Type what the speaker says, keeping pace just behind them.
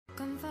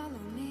follow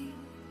me.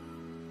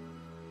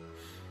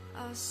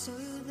 I'll show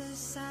you the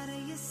side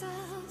of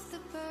yourself, the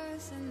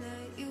person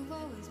that you've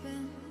always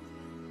been,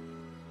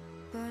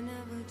 but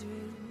never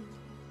dreamed.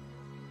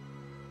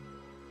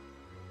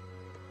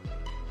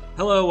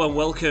 Hello and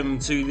welcome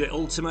to the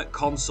Ultimate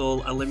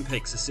Console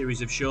Olympics, a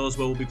series of shows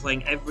where we'll be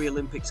playing every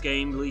Olympics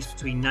game released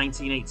between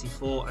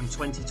 1984 and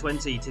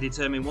 2020 to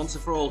determine once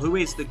and for all who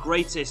is the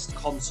greatest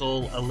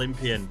console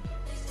Olympian.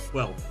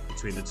 Well,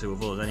 between the two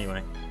of us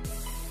anyway.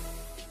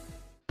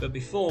 But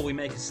before we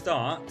make a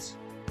start,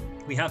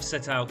 we have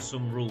set out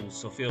some rules,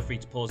 so feel free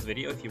to pause the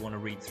video if you want to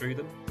read through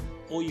them,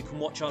 or you can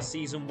watch our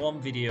Season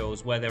 1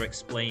 videos where they're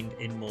explained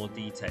in more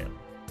detail.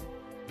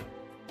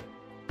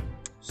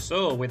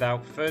 So,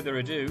 without further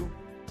ado,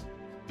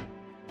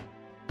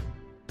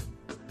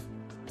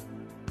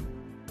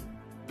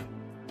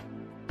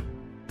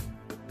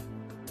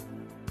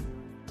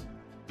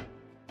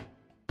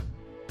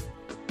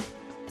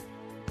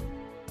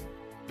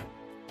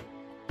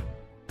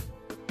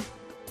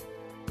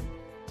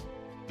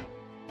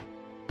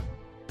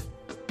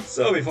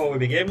 before we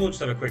begin, we'll just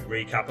have a quick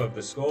recap of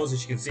the scores.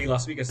 As you can see,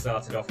 last week I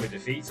started off with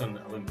defeat on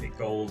Olympic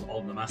gold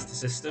on the Master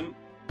System.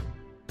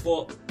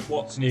 But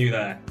what's new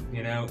there?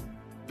 You know,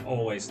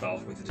 always start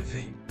off with a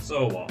defeat.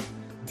 So what?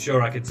 I'm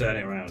sure I could turn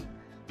it around.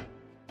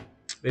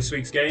 This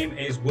week's game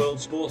is World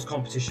Sports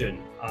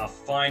Competition, our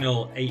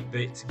final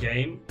 8-bit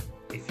game,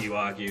 if you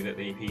argue that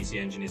the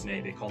PC Engine is an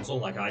 8-bit console,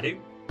 like I do.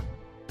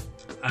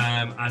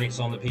 And it's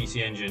on the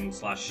PC Engine /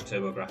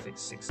 TurboGrafx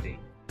 16.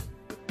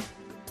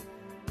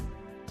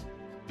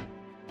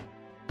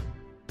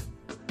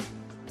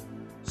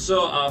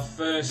 So our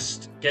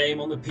first game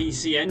on the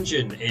PC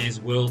Engine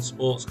is World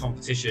Sports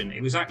Competition.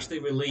 It was actually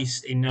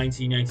released in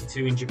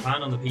 1992 in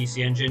Japan on the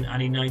PC Engine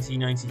and in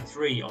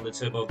 1993 on the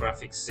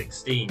TurboGrafx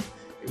 16.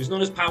 It was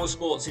known as Power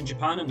Sports in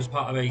Japan and was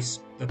part of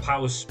the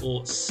Power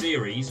Sports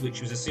series,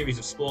 which was a series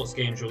of sports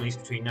games released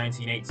between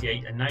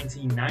 1988 and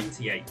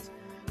 1998.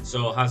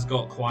 So it has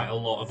got quite a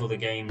lot of other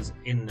games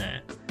in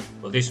there.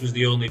 But this was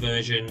the only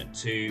version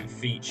to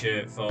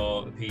feature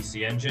for the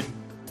PC Engine.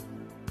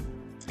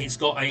 It's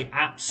got an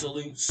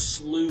absolute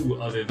slew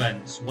of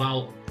events.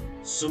 While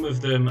some of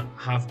them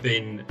have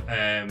been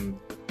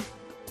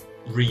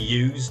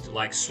reused,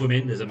 like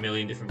swimming, there's a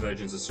million different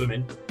versions of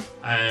swimming,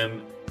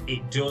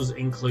 it does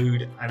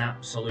include an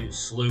absolute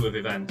slew of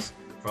events,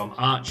 from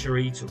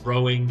archery to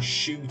rowing,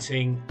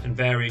 shooting, and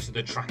various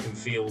other track and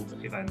field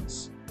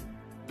events.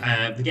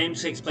 The game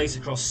takes place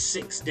across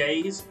 6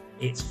 days.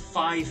 It's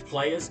 5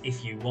 players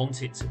if you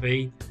want it to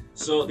be.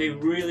 So they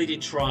really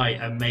did try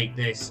and make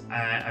this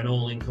an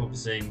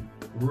all-encompassing,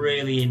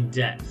 really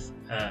in-depth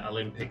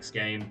Olympics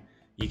game.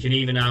 You can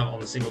even have on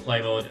the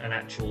single-player mode an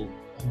actual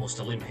almost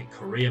Olympic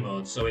career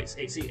mode. So it's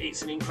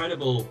an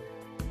incredible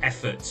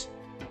effort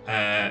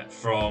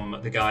from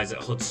the guys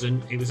at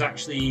Hudson. It was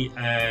actually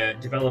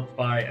developed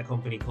by a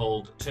company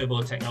called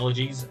Turbo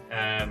Technologies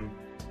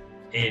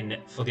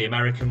for the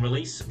American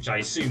release, which I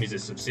assume is a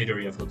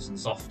subsidiary of Hudson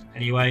Soft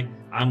anyway,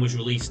 and was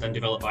released and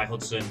developed by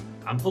Hudson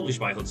and published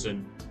by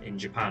Hudson in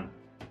Japan.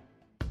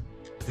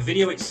 The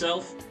video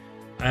itself,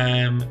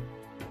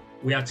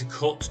 we had to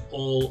cut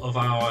all of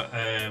our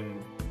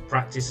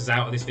practices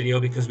out of this video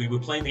because we were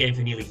playing the game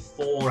for nearly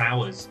 4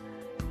 hours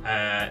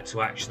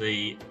to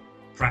actually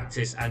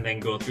practice and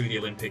then go through the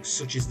Olympics.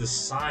 Such is the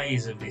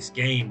size of this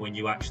game when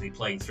you actually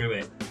play through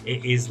it.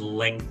 It is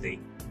lengthy,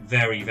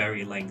 very,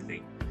 very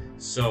lengthy.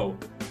 So,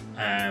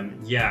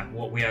 yeah,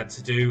 what we had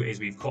to do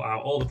is we've cut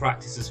out all the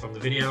practices from the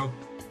video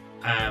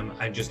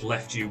and just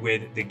left you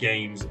with the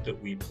games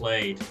that we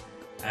played.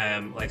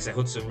 Like I said,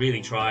 Hudson really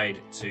tried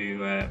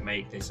to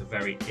make this a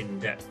very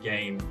in-depth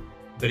game,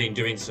 but in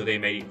doing so they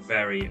made it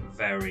very,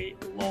 very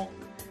long.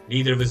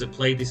 Neither of us had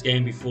played this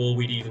game before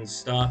we'd even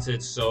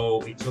started, so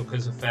it took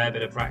us a fair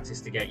bit of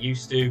practice to get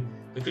used to.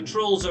 The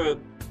controls are a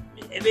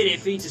bit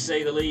iffy to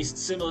say the least,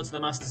 similar to the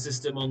Master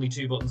System, only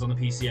 2 buttons on the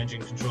PC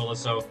Engine controller,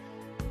 so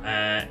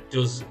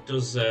does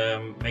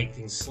make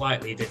things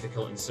slightly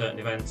difficult in certain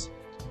events,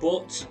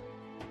 but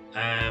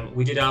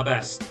we did our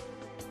best.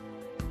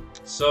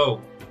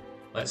 So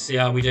let's see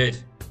how we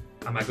did.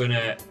 Am I going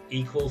to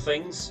equal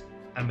things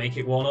and make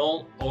it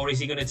 1-1, or is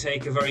he going to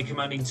take a very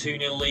commanding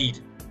 2-0 lead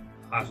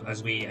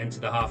as we enter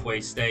the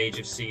halfway stage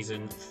of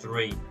Season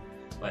 3?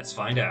 Let's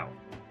find out.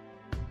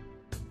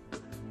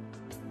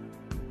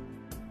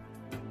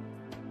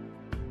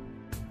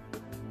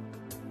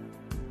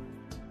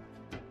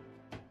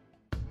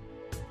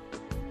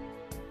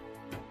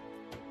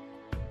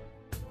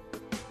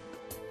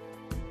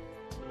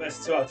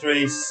 Best 2 out of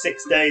 3,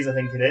 6 days I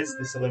think it is.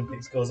 This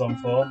Olympics goes on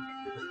for.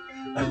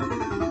 I'm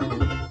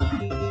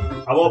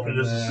hoping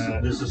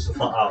this is a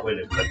flat out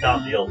win. I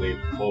can't deal with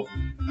both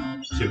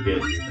 2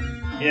 games.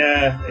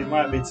 Yeah, it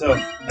might be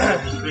tough.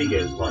 3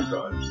 games might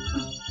try.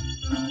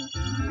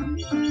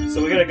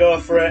 So we're going to go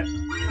for it.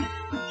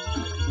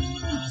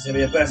 It's going to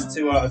be a best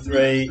 2 out of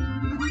 3.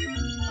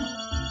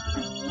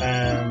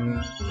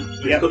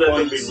 It could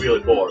have been really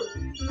boring.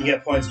 You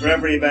get points for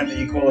every event that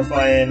you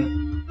qualify in.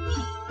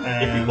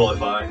 If you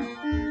qualify.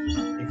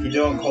 If If you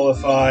don't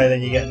qualify,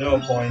 then you get no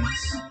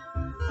points.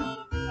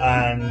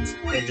 And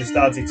it just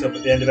adds it up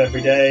at the end of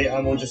every day,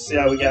 and we'll just see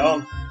how we get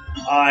on.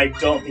 I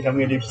don't think I'm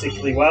going to do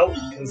particularly well,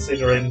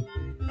 considering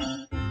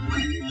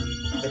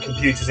the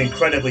computer's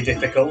incredibly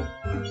difficult.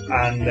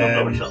 And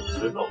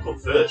we've not come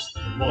first.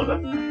 One of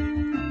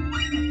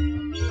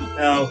them.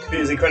 No,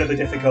 computer's incredibly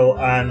difficult,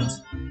 and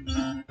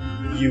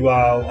you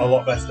are a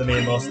lot better than me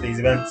in most of these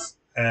events.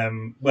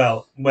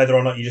 Well, whether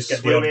or not you just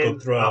get the odd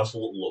good throw.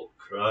 Absolute luck,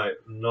 right?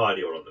 No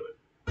idea what I'm doing.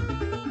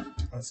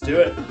 Let's do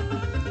it.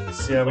 Let's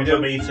see how we do.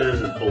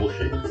 Meters and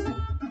bullshit.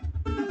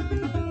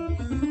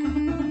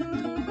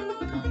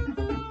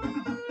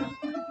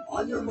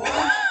 On your mark.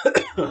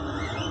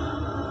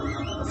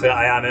 I feel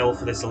I am ill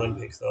for this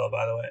Olympics, though.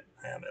 By the way,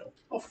 I am ill.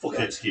 Oh,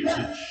 fucking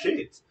excuses,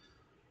 shit.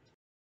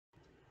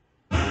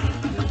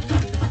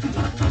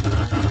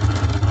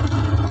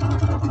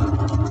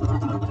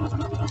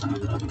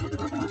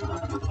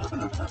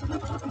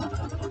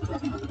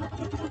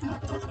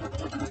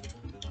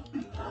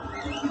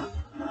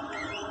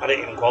 I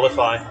didn't even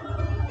qualify.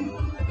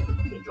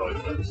 Enjoy it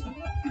first.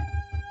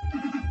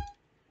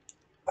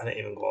 I didn't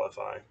even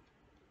qualify.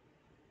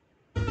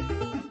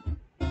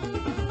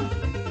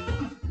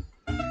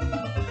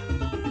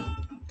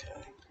 Okay.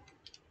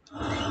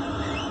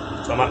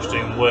 So I'm actually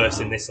doing worse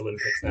in this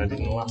Olympics than I did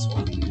in the last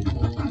one.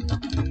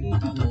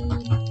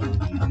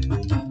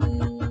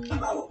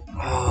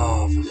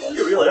 Oh,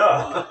 you really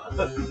are.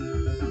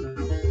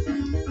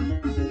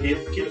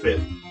 Keep fit.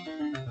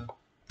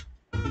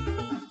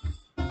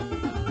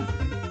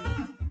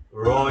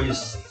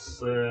 Roy's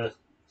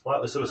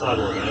slightly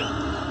suicidal at the minute.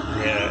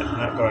 Yeah,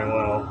 not going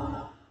well.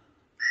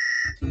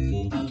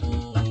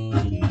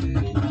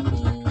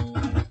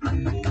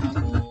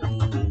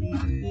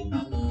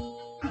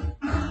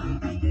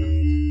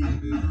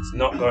 It's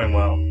not going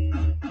well.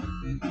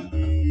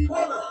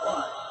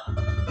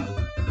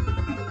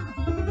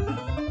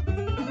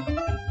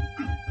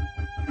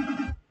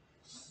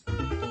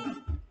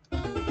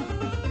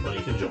 Well,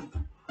 you can jump.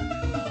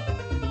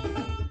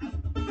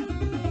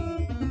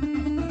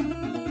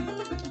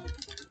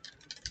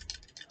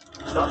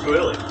 It's not too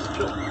early.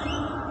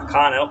 I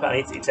can't help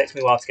it. It takes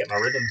me a while to get my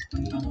rhythm.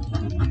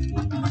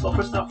 Stop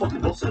pressing that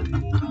fucking button.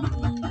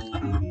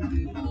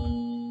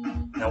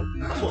 Nope.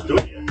 That's what's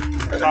doing you.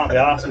 I can't be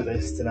arsed with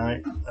this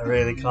tonight. I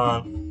really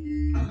can't.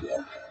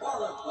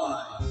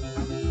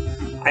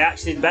 I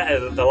actually did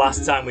better the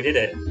last time we did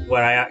it,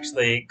 where I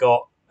actually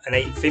got an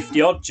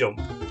 850 odd jump.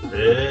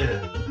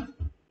 Yeah.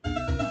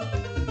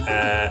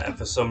 And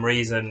for some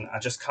reason, I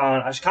just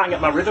can't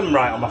get my rhythm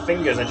right on my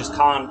fingers. I just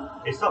can't.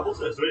 It's that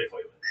button that's doing it for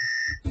you.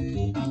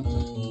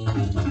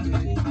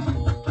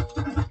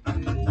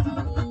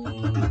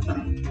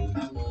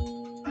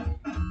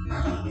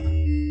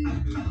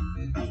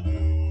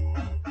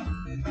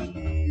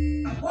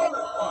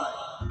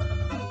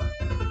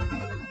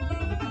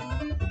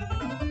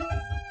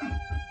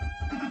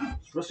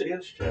 Rust it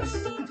against your chest.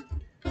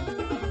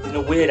 It's in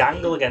a weird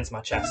angle against my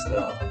chest,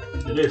 though.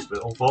 It is,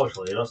 but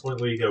unfortunately, that's the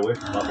only way you get away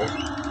from that one.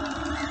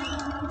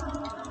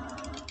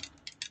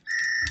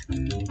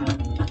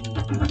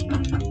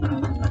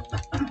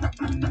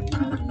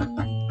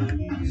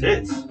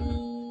 Sit.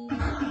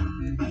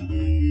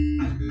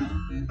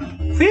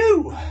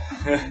 Phew!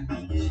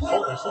 It's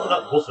not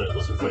that button, it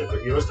doesn't fit, but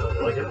you're still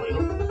like it, you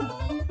know?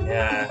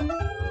 Yeah.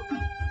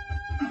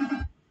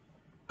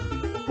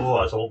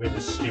 Otherwise, I won't be in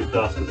this stupid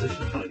ass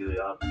position trying to get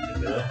the arm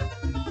in there.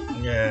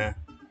 Yeah.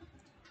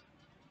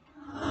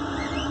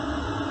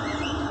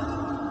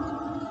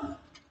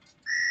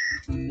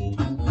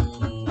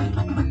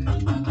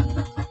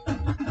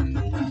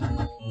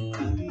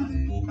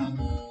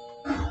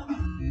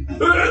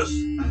 Yes!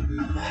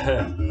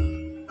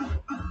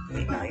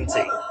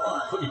 890.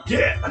 What you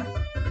get?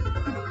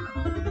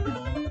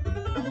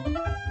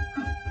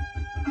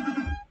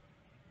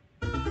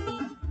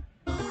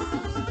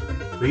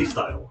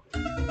 Freestyle.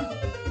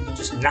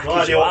 Just knack No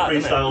as idea you what are,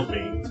 freestyle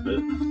means, but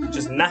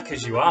just knack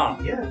as you are.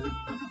 yeah.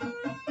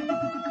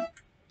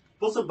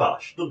 Button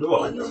bash, done the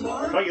O's.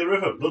 Try and get a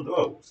rhythm, done the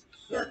O's.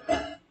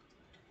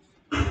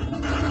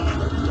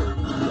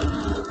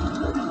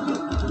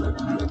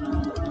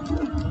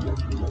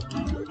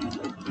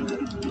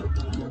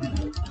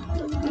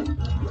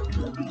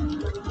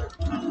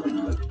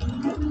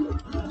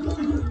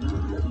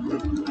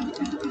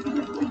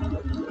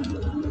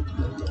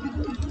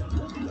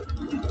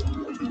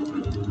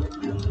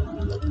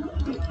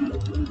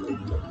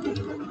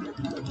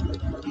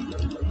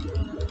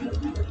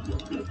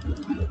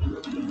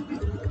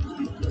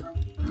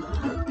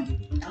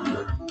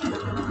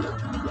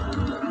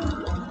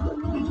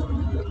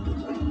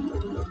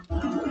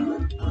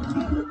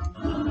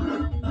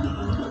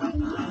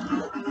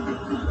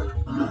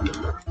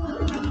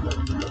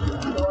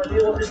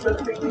 What this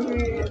better thing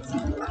is?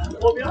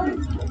 What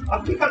behind?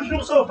 I keep catching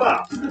up so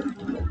fast.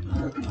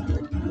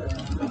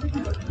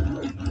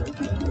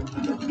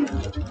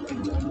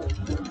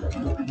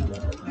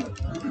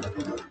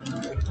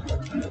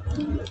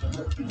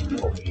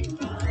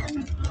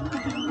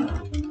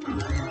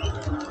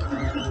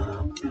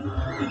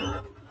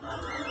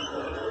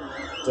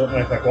 don't know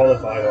if I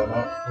qualified or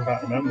not. I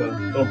can't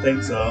remember. Don't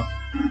think so.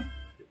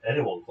 Did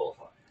anyone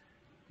qualify?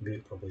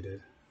 Butte probably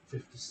did.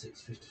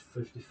 56, 50,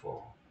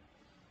 54.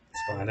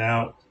 Let's find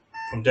out.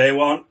 From day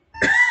one,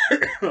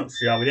 let's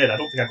see how we did. I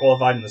don't think I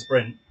qualified in the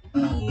sprint,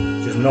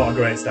 which is not a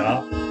great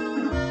start.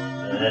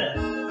 Yeah.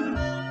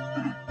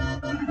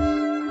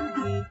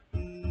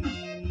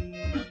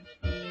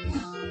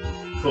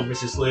 Come on,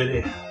 Mrs.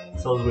 Lady,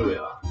 tell us where we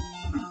are.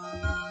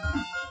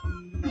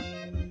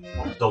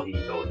 What doggy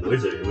going though,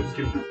 is it? We're just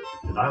getting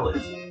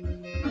annihilated.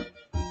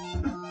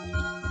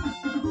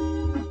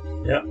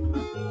 Yep.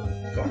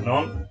 Got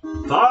none.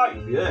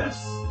 5,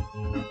 yes.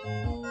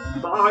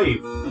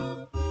 5.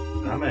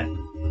 Damn it.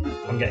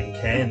 I'm getting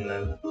cane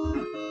then.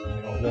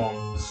 I got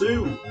 1.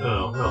 2.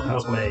 Oh, no,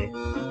 That's me.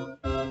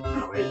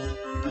 No, it's.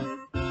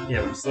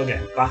 Yeah, but I'm still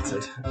getting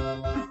battered.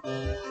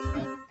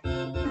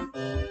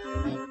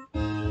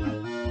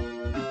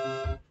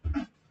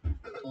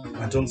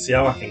 I don't see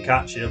how I can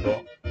catch you,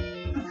 but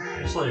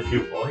It's only a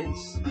few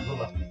points. Not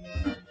that.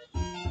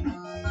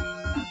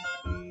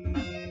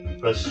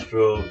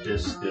 Breaststroke,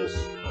 discus.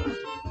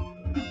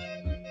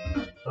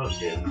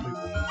 Okay.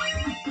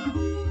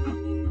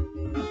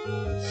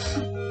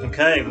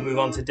 okay, we move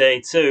on to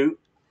day 2.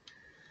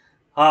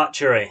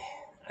 Archery.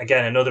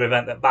 Again, another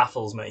event that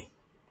baffles me.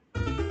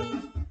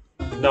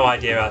 No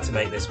idea how to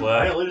make this I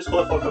work. only just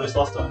qualified for this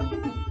last time.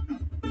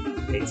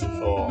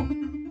 84.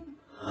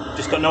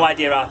 Just got no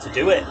idea how to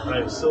do it.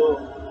 Right, so.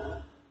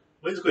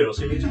 When's going on?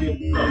 So you need to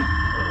be. Oh.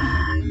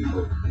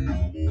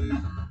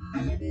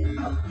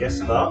 I guess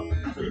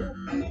that. But yeah.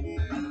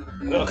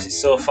 No, because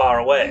it's so far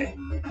away.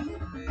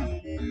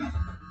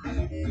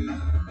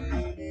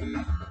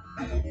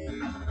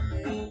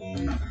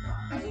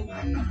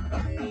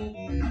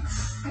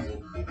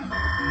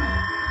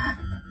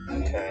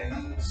 Okay,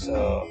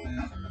 so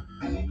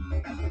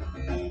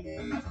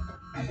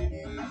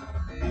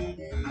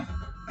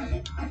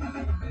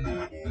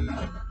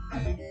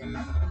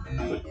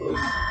Quite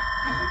close.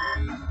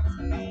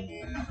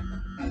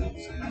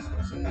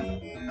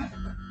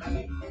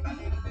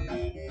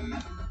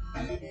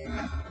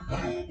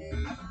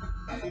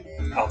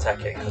 I'll take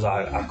it because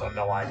I've got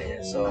no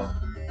idea. So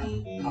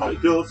Pretty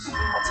close.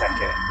 I'll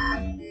take it.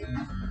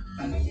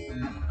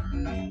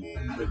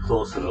 A bit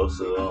closer though,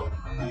 so.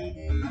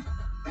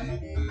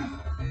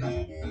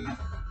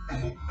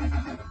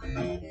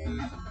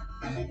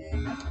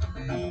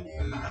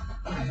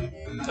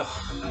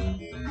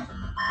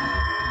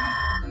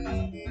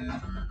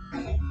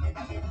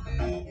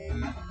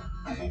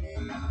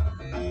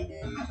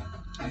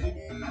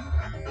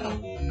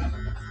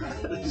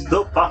 It's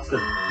not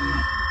passing.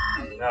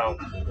 No,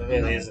 it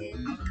really isn't.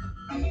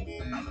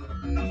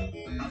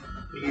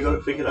 You got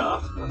it figured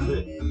out. That's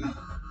it.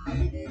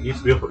 You need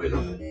to be up a bit,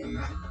 don't you?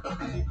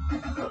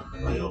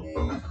 Oh, you don't,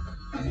 probably.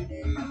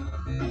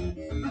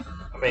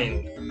 I mean,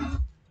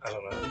 I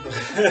don't know.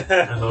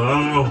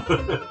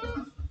 Oh.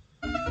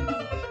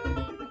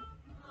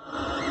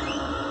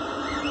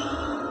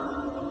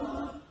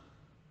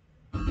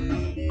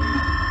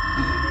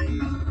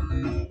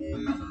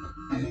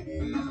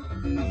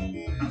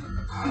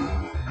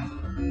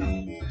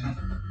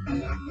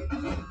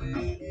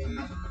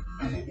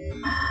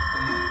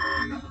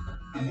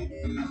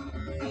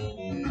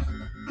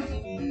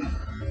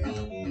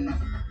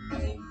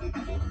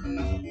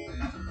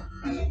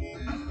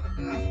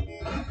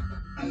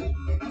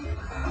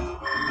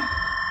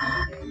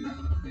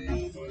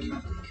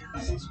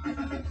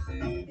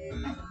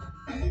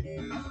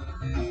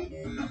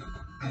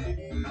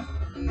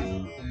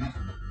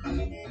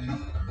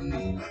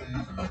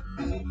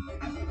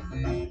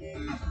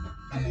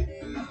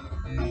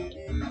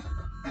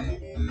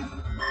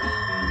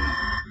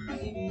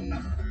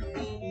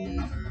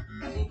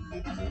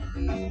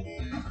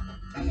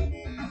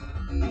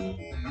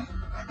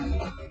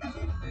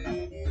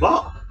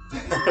 What?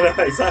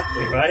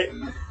 Exactly, right?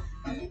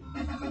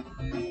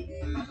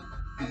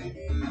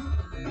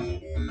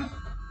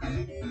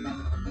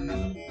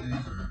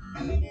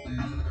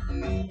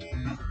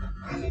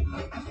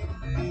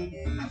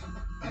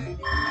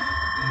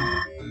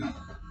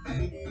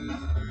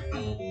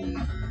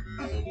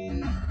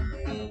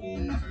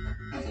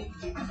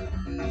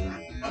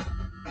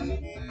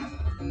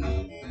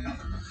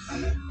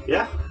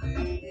 Yeah.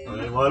 I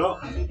mean, why not?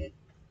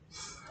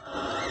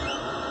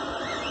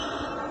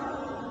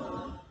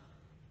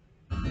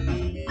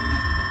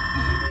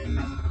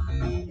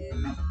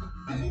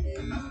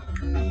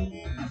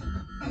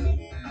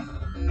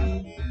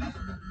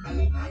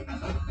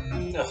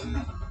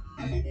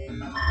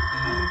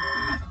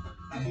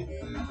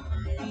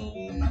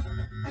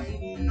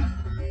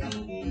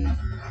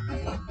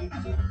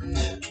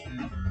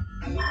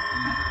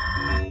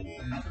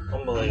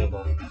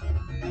 Unbelievable.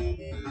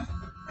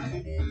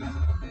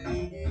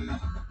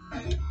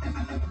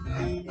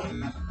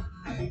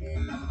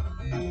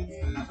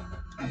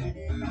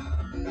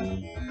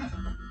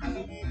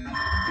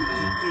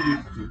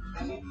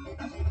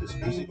 This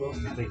music wants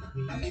to make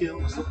me kill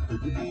myself.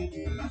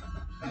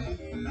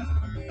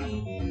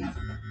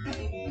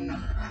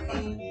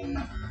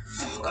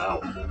 Wow.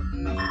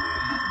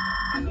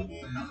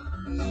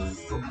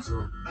 Fucked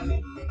up.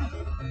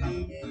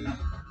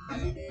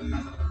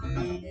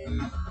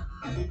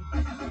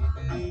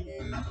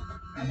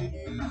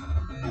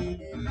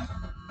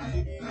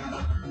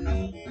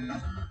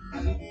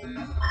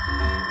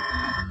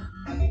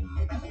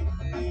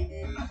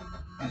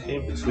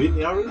 In between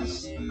the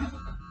arrows?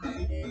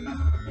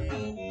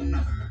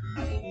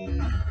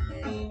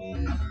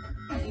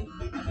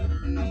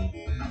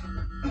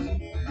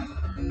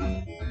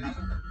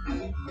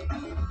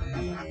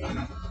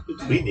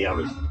 Between the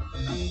arrows.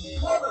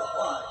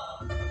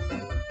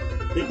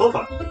 Big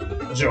buffer.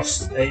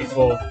 Just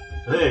 84.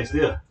 Hey, it's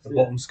there. The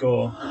bottom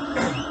score.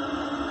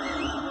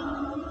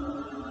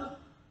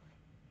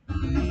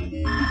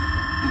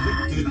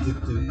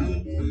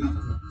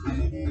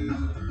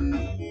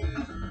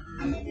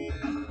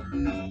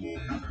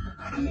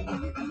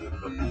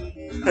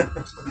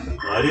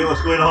 No idea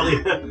what's going on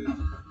here.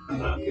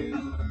 Okay.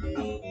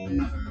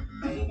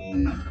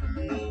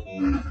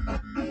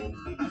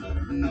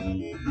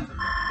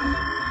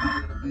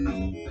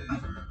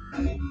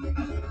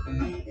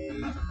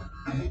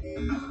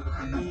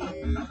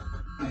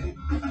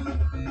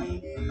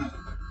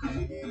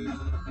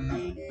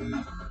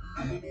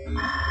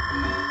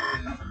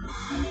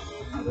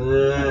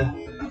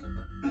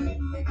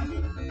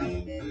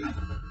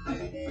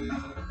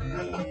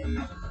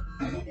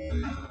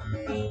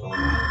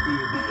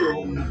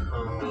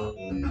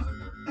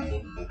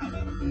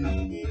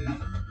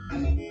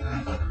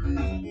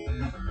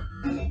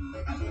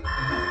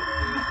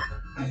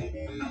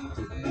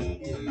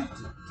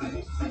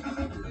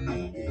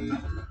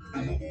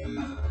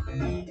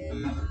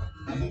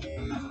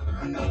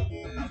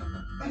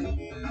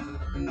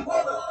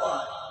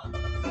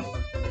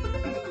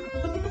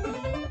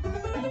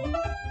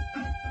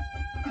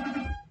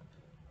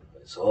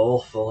 It's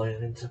all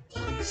falling into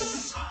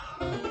place.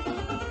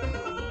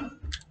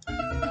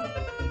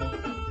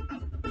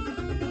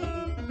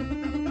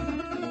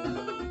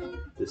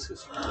 This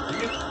is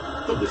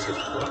done this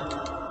before.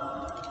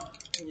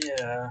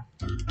 Yeah.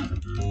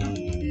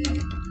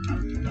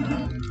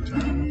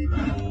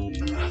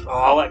 Oh,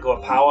 I'll let go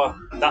of power.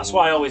 That's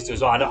what I always do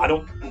as well. I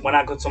don't. When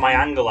I go to my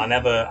angle, I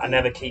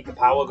never keep the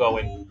power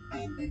going.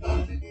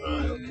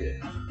 Right, okay.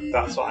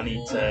 That's what I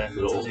need to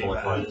So all do my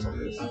better. finals on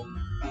this.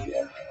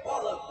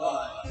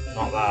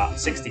 Not that.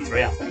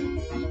 63, I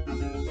think.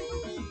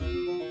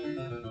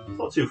 It's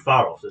not too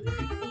far off, is it?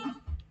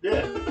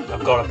 Yeah.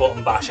 I've got a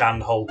button bash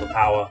and hold the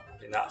power. I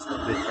think that's the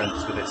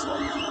difference with this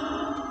one.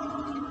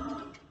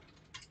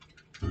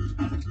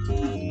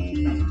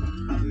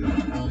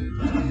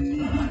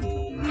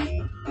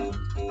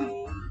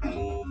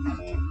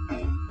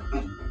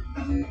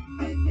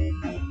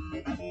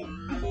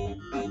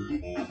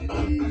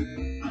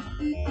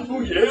 Oh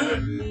yeah!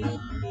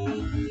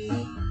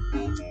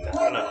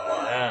 Definitely,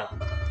 yeah.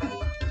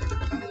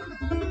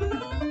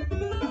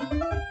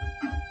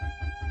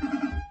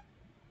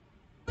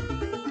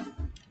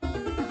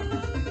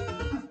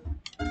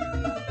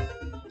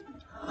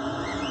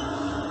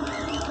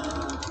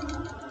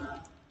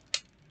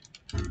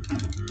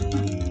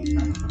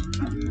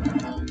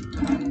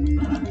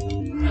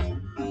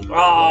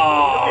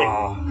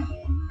 Oh,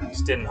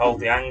 just didn't hold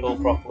the angle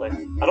properly.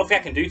 I don't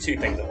think I can do two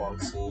things at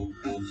once.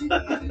 I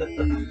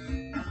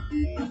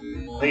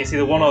think it's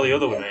either one or the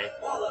other with me.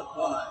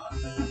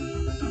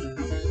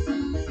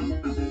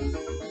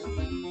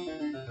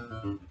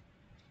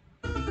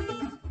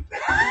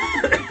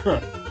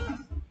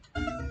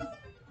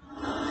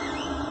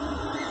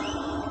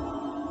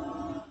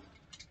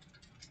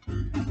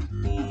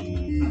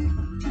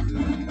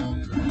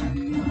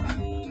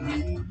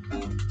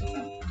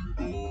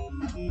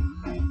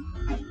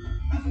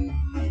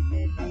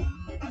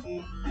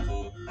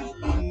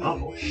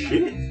 Oh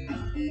shit.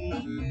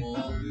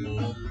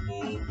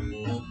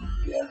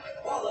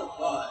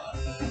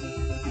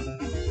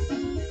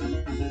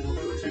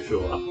 Not too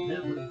sure what happened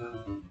there.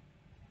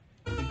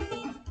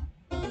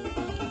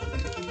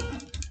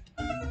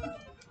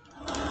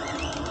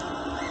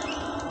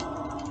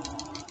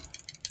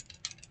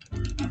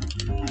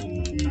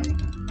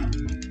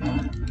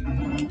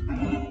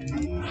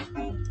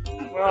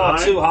 Oh,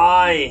 too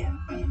high.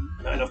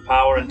 Not enough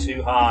power and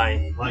too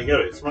high. Might get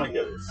it.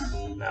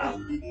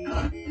 No.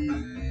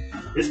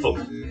 It's fun.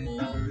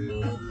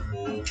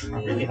 I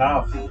really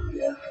have.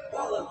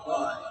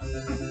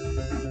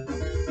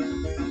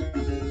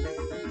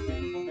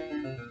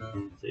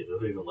 See,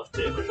 there's even left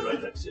tables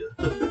right next to you.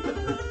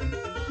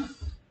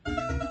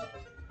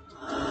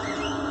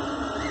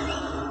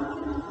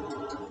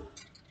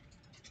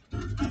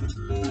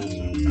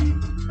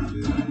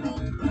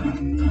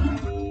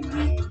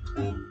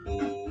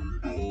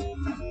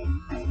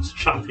 It's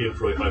champion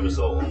for if I ever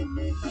saw one.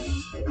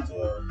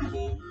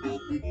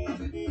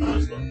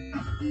 Nice one.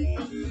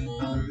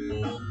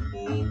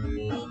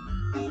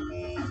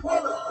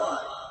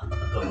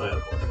 Don't know how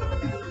to qualify.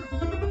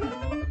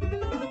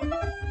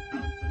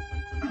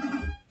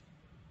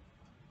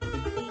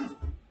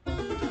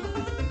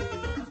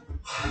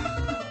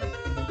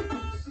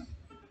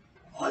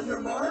 On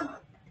your mark,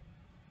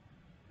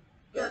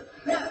 get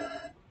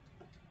set.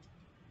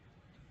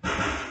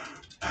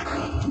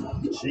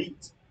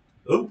 Cheat.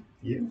 Oh,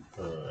 You.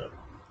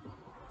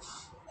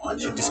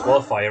 Should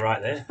disqualify you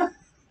right there.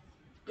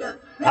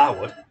 I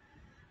would.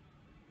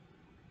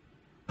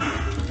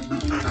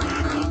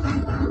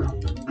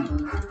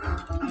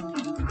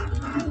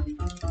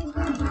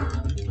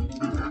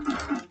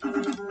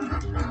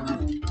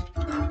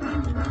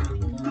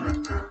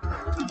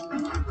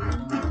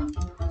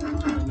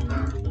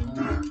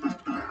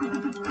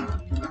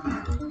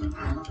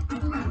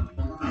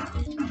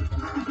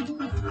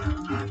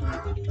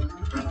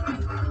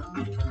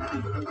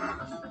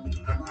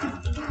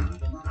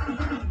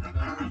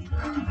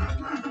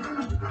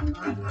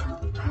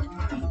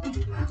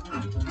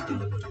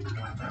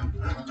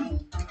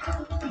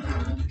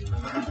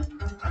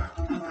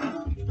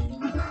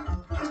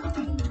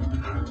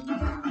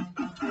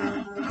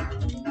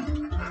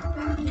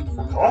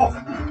 Off.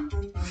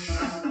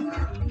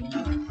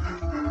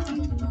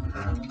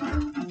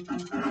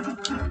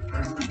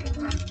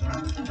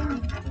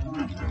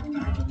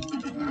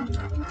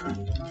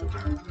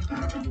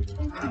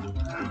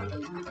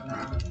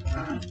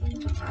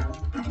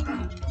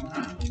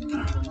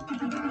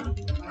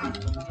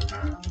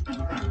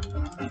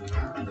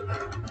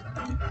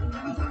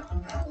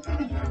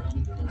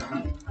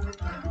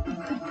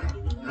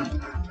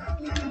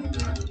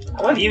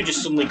 Why have you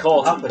just suddenly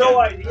caught up I've again? no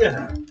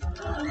idea.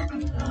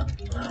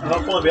 I'm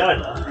not falling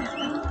behind that.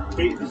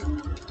 Keeps.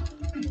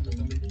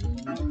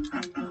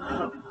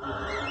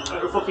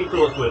 What the fucking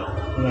colour's going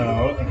on?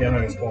 No, again,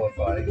 I was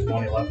qualified. It was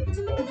 111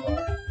 to qualify.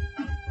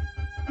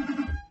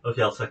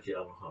 Okay, I'll take it. I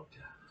don't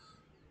care.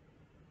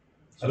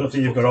 I don't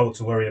think you've got all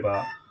to worry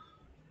about.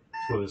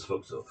 Swimming's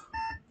fucked up.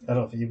 I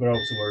don't think you've got all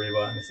to worry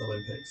about in this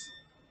Olympics.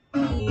 I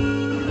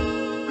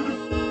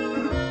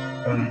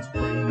think it's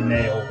pretty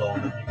nailed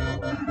on that you can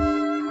win.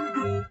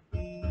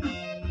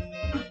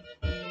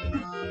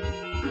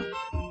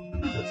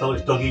 That's how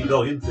it's dog eat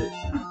dog, isn't it?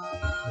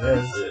 It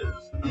is.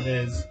 It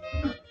is.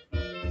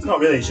 It's not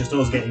really, it's just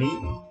us getting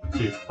eaten.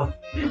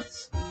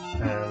 Yes.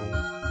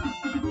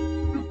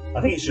 I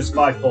think it's just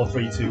 5, 4,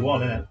 3, 2,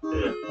 1, isn't it?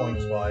 Yeah.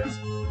 Points wise.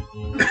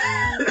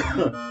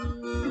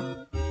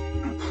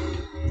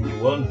 You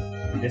won.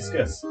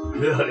 Discus.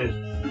 Yeah, it is.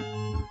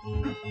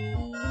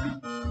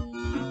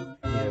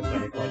 There's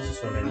no points to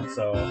swim in,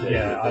 so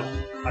yeah,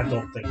 I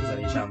don't think there's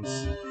any chance.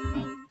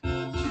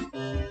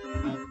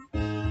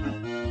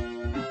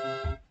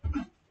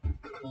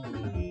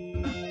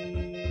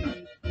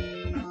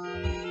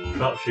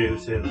 Trap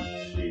shooting,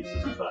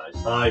 Jesus Christ.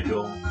 High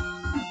jump.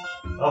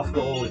 I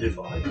forgot all we did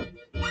for high jump.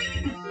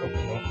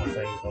 Open up, I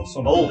think, or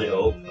something. Hold it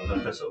up and then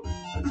press up.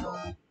 That's all.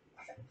 I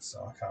think so,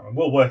 I can't remember.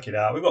 We'll work it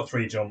out. We've got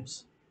 3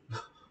 jumps.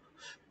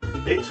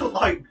 It took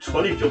like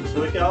 20 jumps to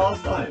make it out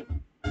last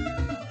time.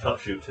 Trap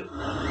shooting.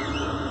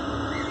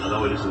 I know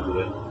where this is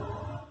going.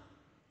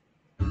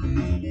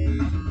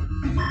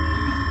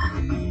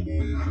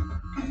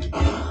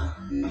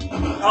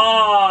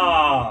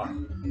 Ah!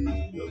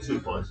 You got 2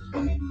 points as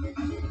well.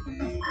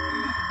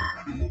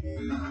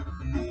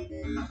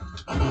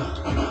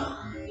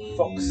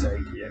 Fuck's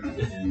sake, yeah.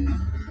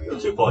 You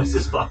got 2 points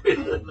this time.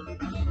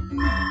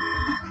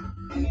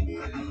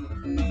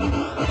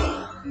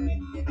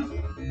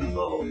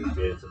 Oh,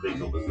 yeah, it's a big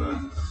numbers there.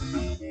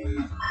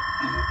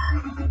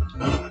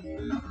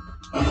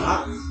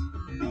 That's...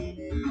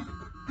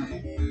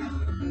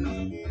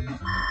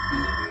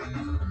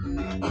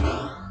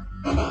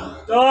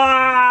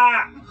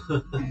 Ah!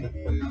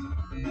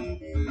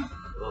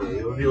 Oh,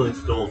 you're revealing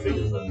double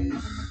figures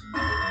then.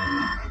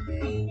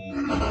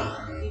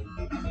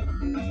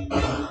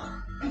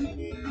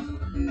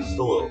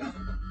 Still up.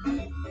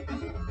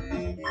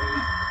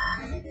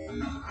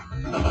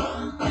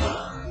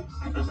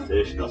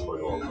 Hesitation, that's what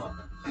it was, man.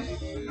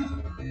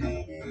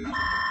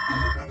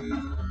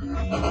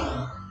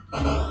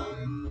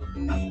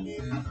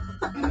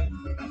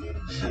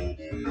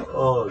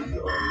 Oh,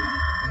 God.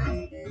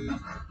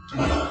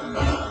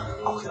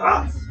 Look at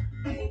that!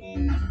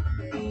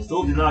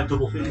 Still denied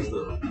double figures,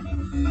 though.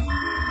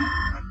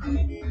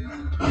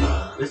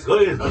 It's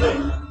good, isn't it?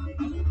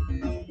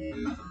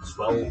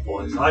 12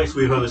 points. Highest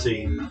we've ever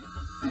seen.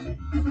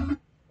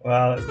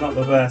 Well, it's not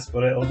the best,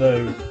 but it'll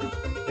do.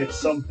 It's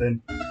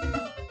something.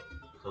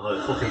 Oh,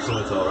 it's fucking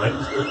something's alright.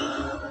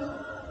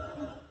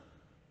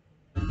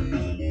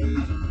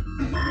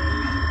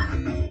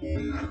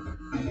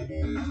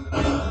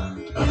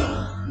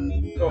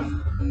 Oh.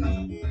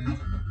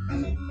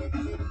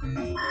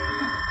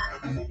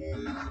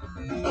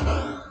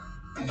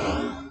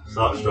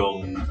 Start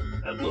strong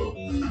and low.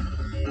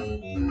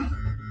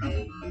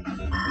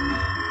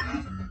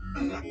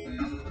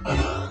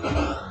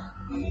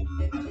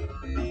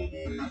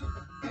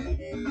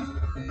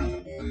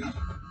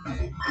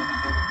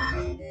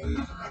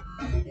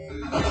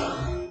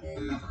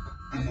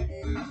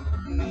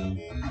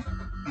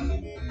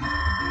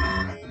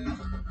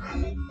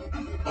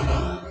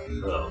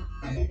 Oh.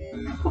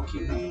 Fuck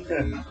you.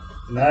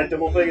 Denied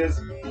double figures.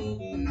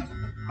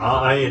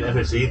 I ain't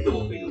ever seen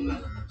double figures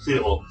there. Seen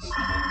it once.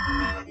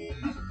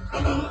 I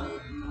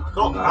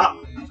got that.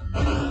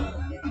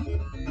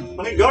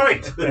 I ain't got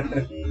it.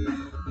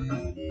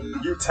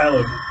 You You tell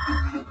him.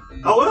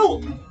 I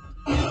will!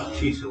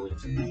 Cheeky little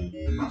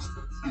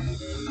bastards.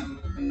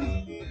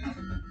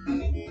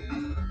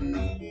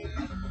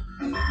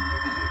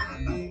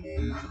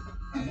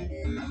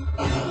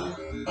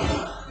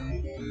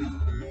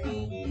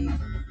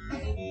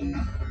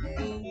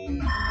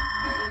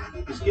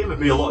 This game would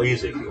be a lot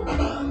easier if you were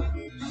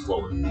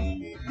slower.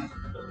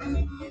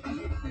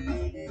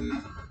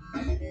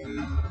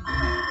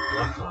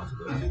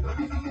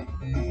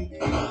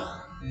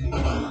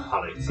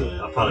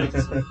 I panicked.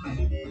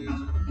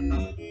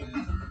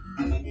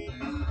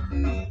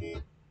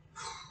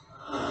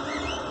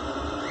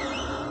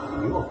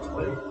 You on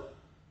 20?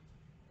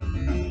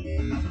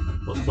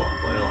 What's not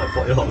playing like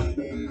 40 on?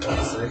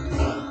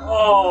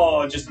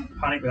 Oh, just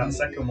panic with that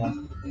second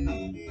one.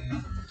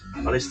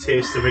 And it's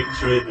taste of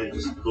victory and then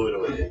just going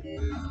away.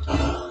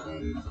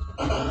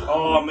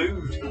 Oh, I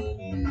moved.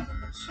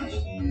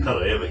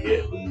 Can't hear me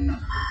here.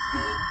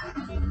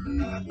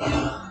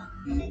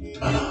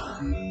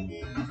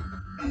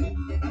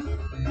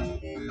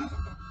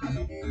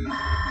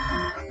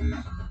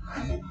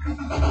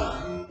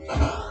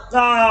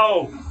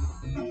 No!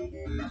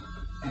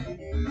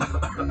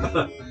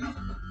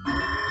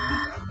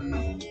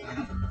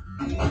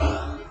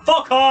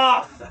 Fuck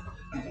off!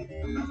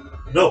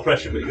 No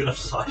pressure, but you're gonna have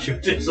to start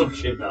shooting some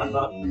shit now.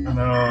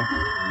 No.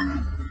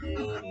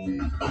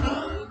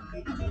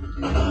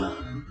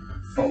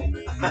 Fuck.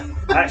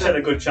 I actually had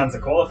a good chance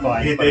of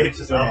qualifying. You did, I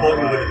thought you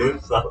were going to do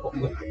it, so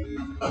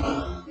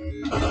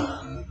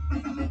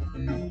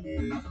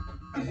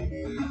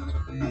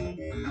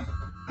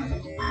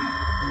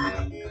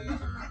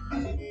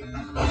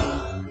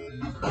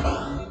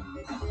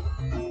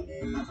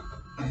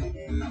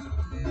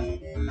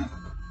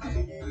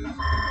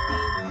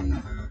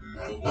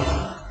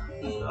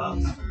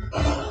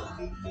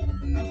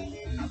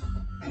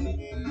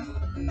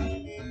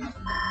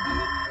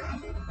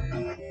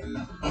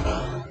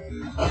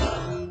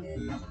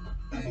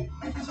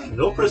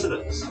no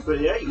prisoners,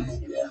 38.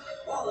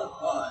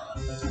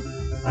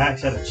 I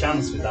actually had a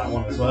chance with that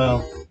one as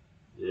well.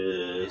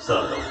 Yeah, it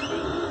started off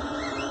good.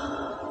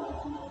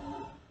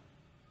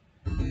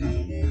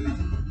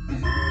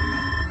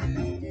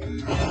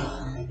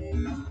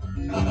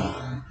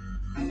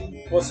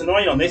 What's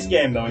annoying on this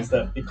game though is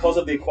that because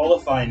of the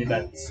qualifying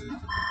events,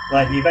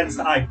 like the events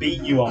that I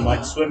beat you on,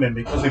 like swimming,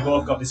 because we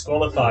both got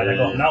disqualified, I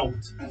got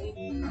knocked. Do you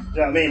know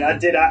what I mean? I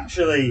did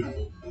actually.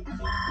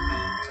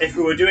 If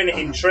we were doing it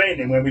in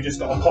training, where we just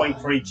got a point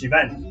for each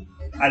event,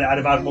 I'd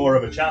have had more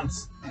of a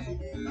chance.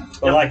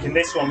 But like in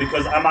this one,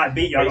 because I might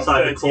beat you, I got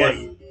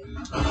 38,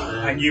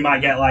 and you might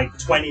get like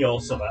 20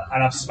 or something,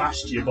 and I've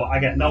smashed you, but I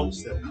get knocked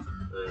still.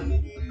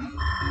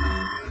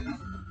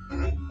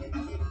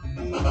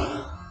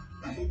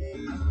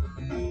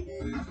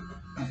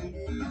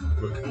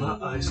 Look at my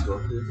ice got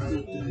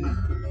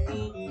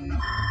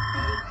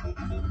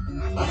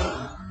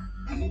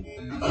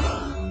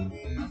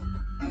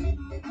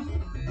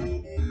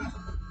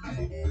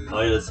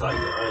Oh, you're the tiger.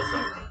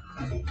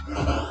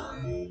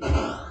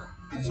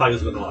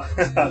 Tiger's gonna lie.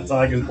 That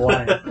tiger's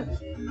blind.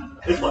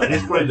 It's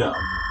put it down.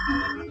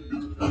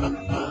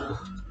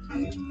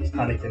 It's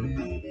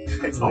panicking.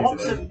 It's I want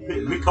to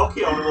be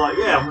cocky on him, like,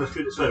 yeah, I'm going to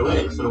shoot it straight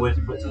away instead of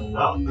waiting for it to come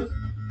down. But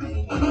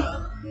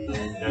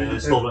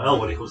it's still not L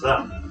when it comes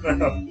down. I've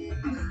got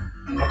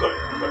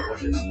it,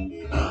 watch this.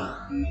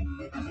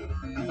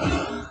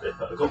 Yeah,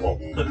 I got one.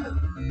 Do you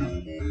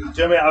know what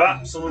I mean? I've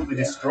absolutely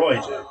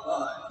destroyed you.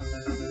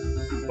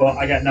 But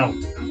I get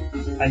knocked.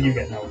 And you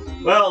get knocked.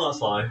 Well,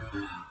 that's life.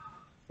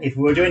 If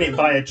we were doing it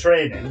via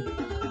training,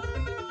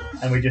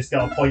 and we just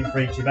got a point for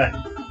each event,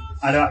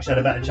 I'd have actually had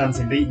a better chance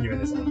in beating you in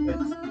this Olympics.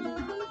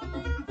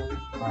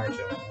 My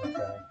job,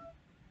 okay.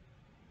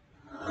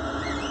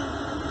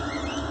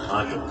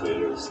 I jump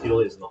clear. Skill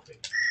is nothing.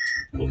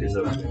 Look, is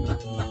everything.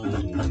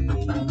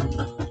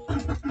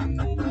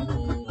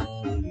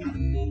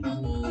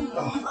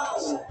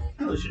 Oh,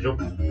 at least you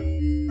jump. I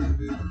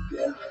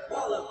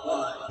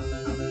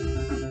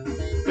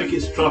think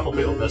it's trying to put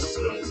it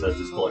unnecessary when it says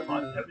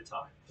disqualified every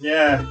time.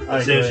 yeah, I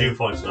It saves agree. you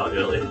points not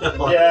early.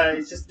 Yeah,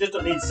 it's just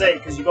don't need to say it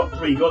because you've got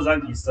 3 goals,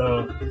 haven't you?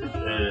 So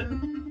Yeah.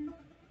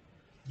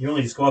 you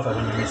only disqualify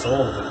when you miss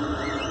all of them.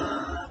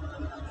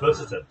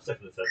 First attempt,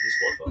 second attempt,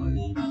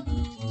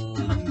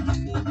 disqualified.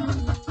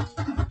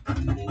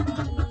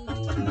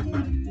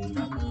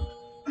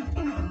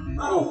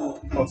 Oh,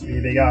 got to be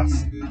a big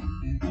ass.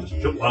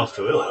 Just jump miles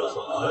too early or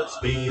something. At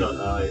speed on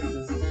night.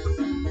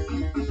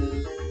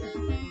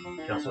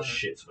 Cancel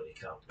shit when you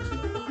can.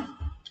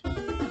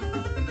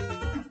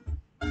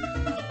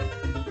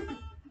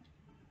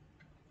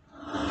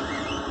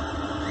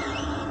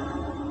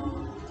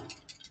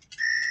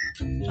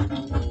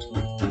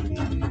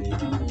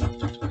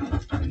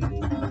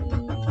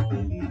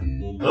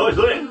 Oh, he's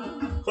doing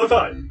it!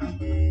 Qualified!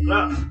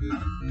 Nah.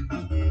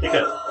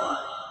 Dickhead.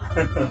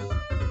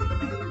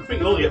 I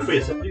think you only get 3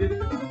 attempts.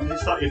 You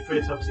start your 3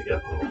 attempts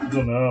again. Or I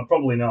don't know,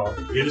 probably not.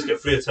 you just get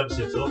 3 attempts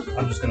in total.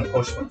 I'm just going to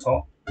push for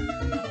top. You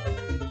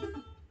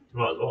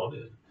might as well,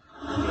 yeah.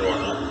 You like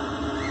that.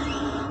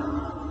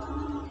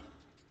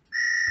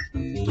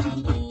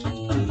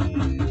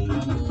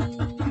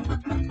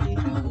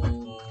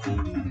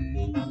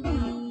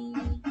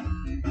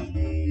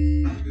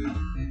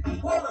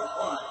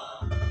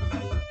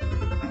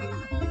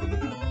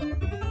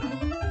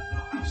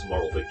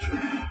 moral victory.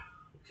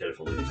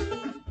 Careful, these.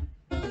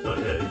 Oh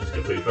yeah, you just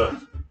get free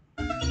first.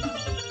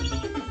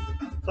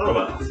 Sorry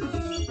about that.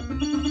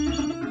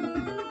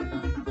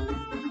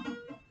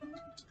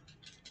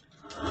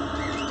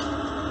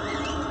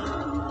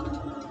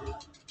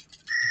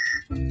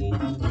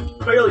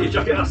 Really, you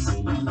jackass!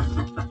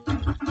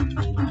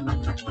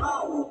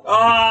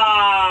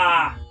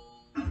 Ah!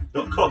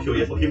 Don't cock you,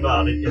 you fucking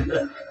man, didn't you?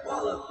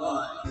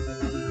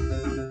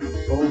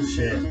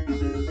 Bullshit.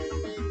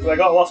 So I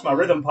got lost my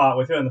rhythm part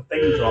with her and the thing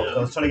dropped. I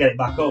was trying to get it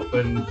back up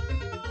and.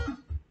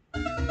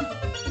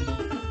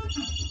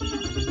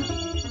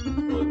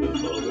 We're going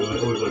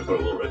for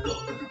a world record.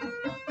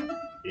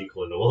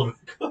 Equaling the world record.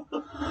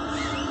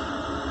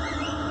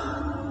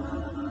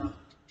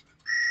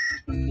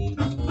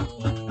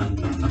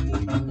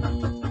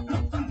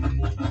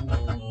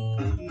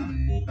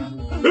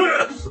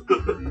 Yes!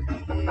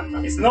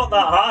 It's not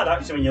that hard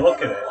actually when you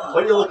look at it.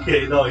 When you look at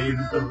it, no, you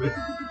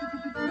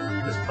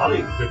just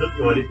panic, don't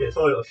you, when it gets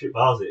all little shit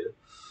bars here.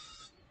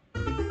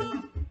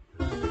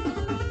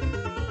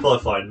 Probably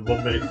fine,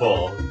 1 minute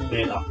 4, it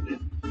ain't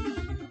happening.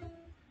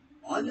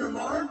 On your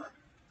mark.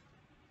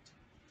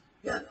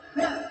 Get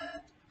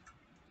set.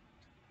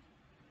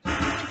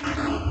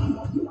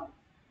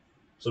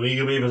 Some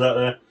eager beavers out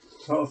there.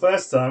 It's not the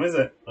first time, is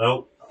it?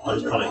 No, I On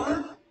just your panic.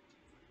 mark.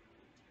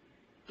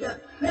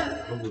 Get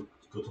set. Oh,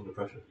 good under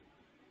pressure.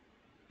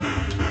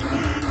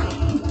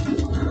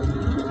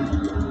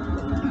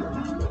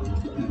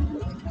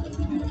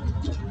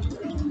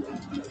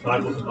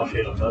 Right, wasn't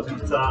machine on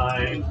perfect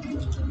time.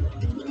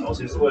 That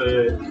seems to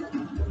work.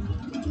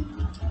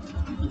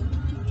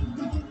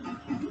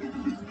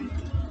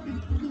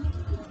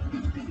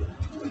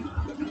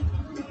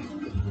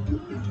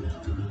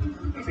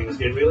 Everything's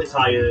getting really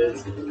tired.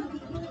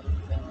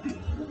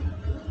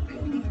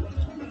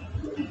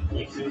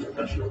 You can see the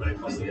pressure right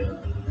across the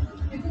air.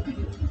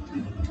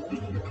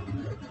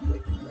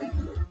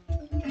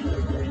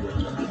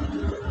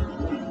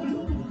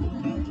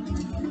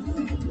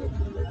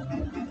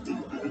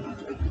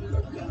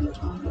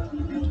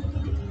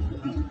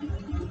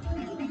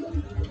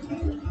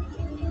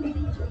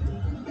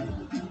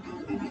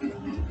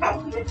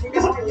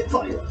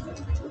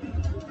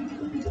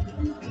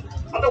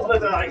 I don't want to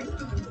die.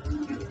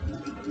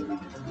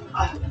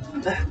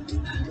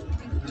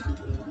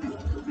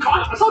 Come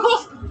on, I'm so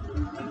close.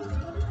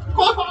 Come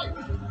on, fine.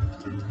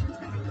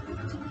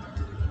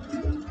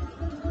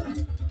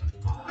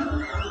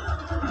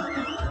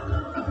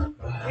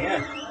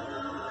 Yeah.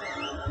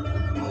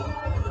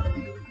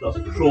 That's a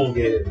cruel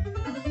game. I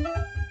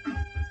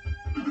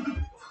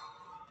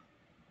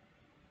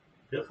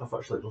feel like I've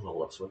actually done all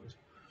that swimming.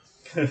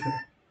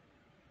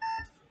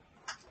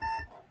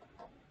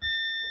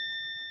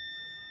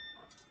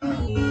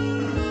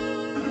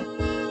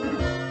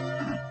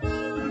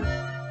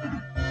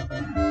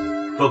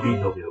 Buggy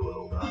W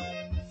world now.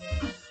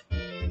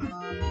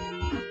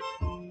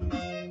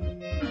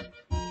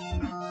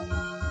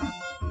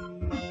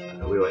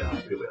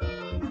 Here we are.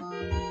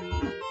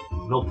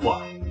 No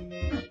point.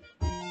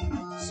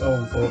 So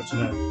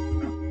unfortunate.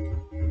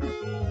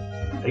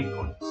 8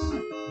 points.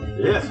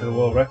 Yeah. For the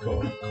world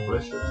record.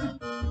 Questions.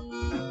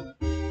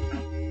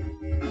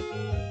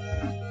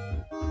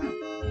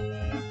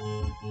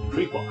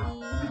 Free point.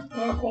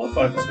 Oh, I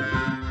qualified for something.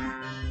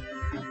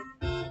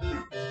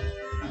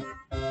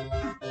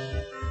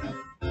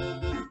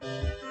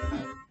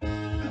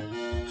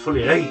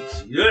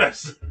 $28.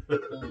 Yes.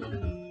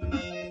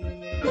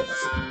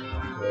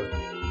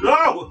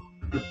 No.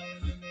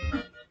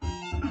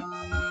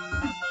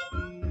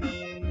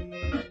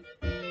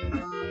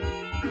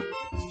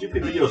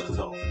 Stupid videos cut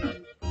off.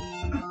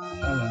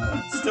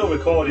 It's still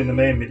recording the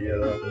main video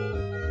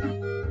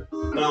though.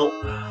 Well,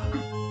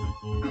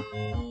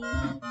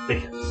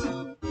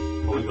 dickheads.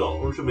 What we got?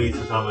 100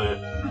 metres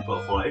hammer,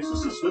 butterfly. It's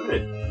just a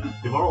swimming.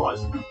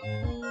 Demoralising.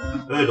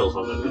 Hurdles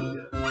I'm never going to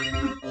get.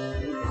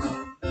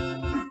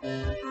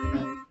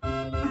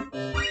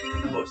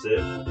 What's it?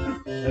 I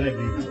didn't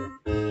mean to.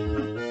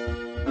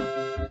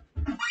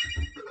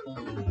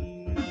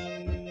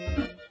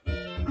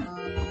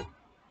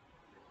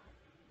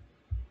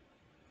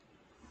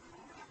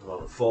 On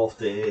the 4th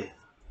day.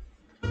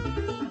 Yeah,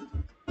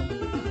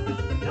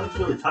 I'm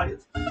really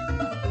tired.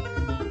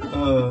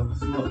 Oh,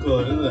 it's not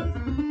good, is it?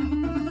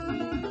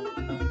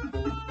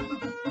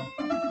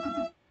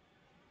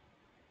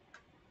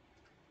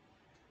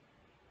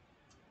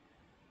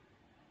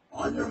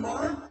 On your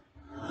mark.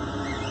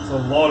 There's a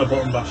lot of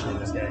button bashing in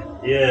this game.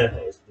 Yeah,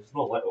 it's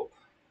not let up.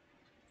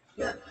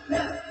 Get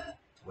set.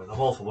 I mean, I'm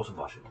all for button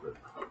bashing, but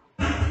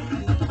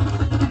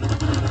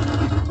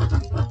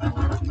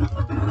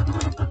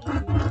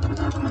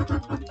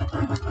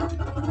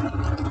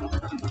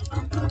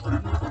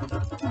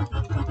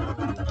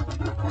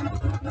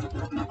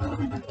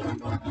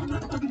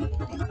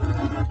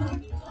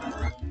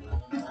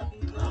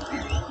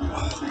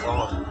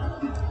God.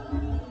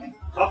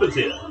 Happens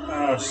here.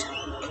 Oh, just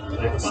Make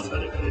a man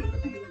benefit.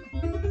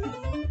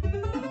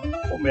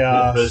 put my One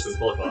ass. person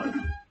qualified.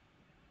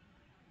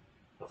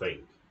 I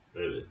think.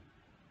 Maybe.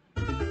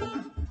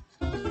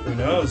 Who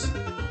knows?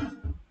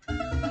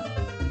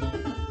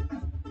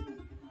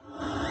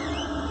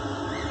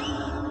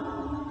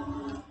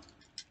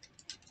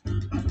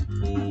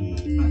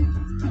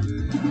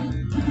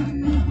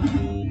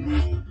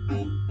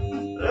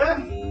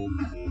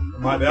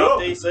 Might be half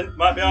decent.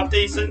 Might be half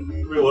decent.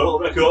 Real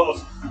world record.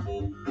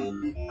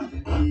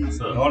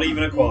 So, Not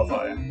even a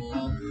qualifier.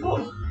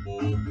 oh.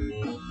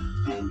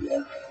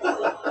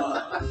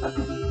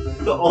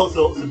 Got all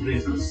sorts of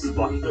reasons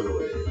splashed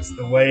away. It's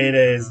the way it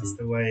is. It's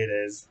the way it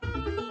is.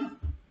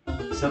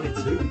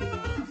 72.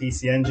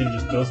 PC Engine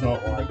just does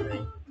not like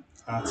me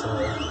at all.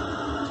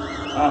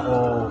 At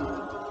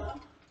all.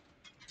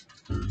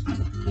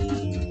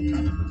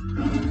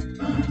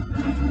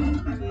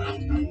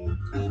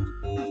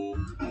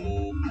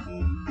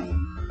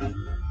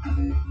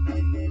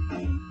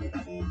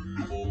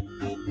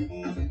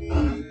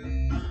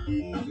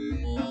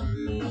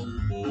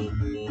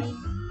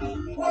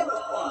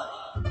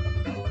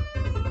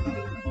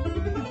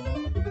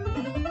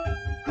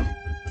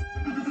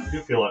 I do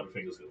feel like my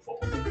finger's going to fall.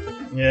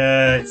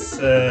 Yeah, it's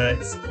I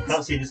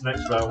can't see this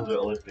next round at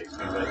Olympics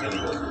being like any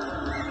good.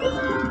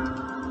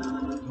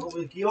 Oh,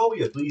 with your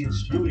bleeding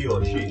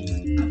studio shit.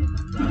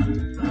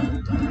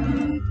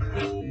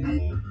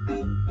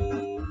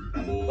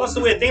 What's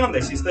the weird thing on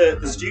this? Is the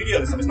studio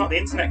this time? It's not the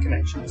internet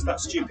connection. It's that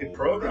stupid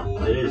program.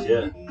 It is,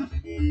 yeah.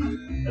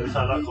 Every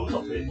time that comes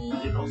off, it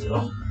knocks it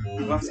off.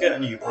 We'll have to get a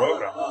new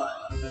program.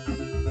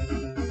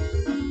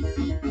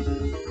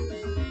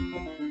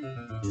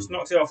 Just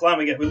knocks it offline.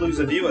 We lose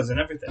the viewers and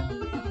everything.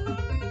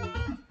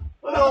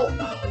 Well,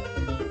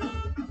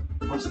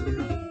 possibly.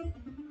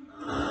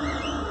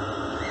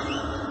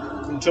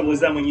 The trouble is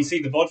then when you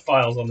see the VOD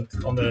files on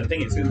the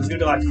thing, it's going to be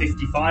like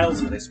 50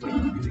 files for this week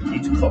because it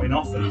keeps cutting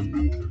off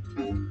and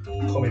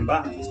coming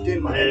back. It's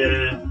doing my head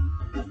in.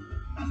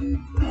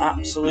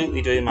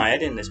 Absolutely doing my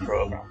head in, this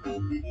program.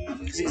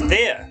 Because it's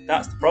there.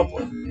 That's the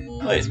problem.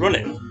 Well, it's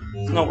running.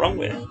 There's no wrong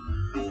with it.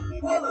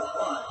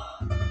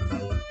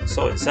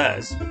 So it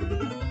says.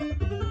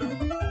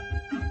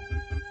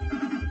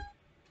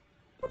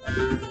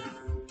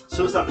 As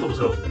soon as that comes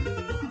up,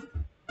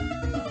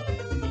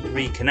 It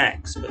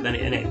reconnects, but then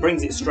it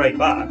brings it straight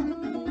back.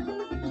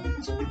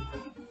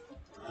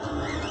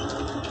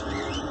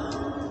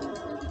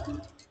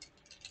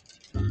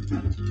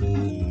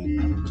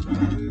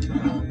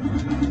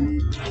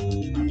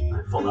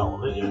 I thought that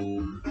one, didn't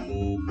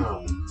you?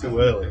 No. Too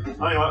early. Oh,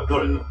 you might have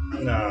got it though.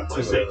 Nah, too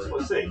What, 6? early.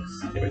 What, 6?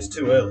 Yeah, but it's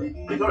too early.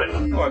 You got it?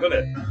 Oh, I got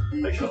it. Are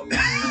you sure?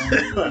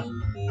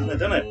 I've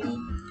done it.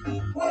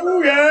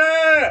 Oh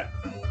yeah!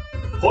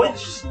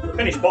 Points!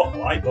 Finished bottom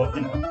light, but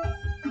you know.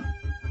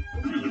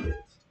 What did you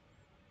get?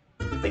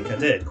 I think I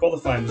did.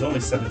 Qualifying was only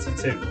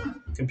 72.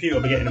 Computer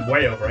will be getting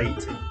way over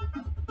 80.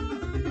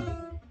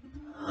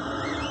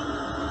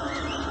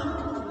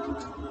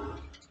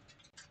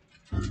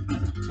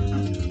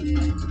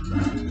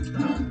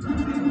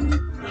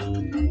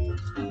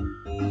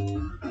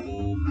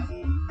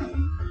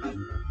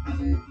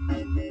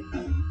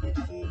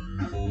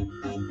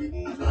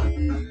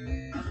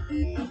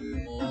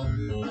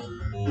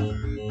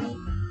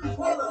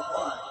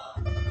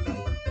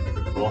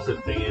 The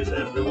awesome thing is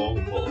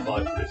everyone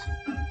qualified for this.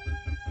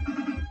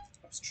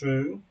 That's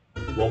true.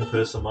 One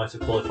person might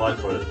have qualified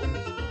for it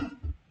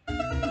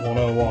once.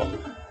 101.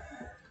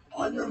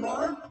 On your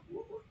mark,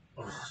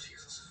 Oh,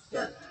 Jesus.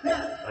 get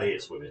set. I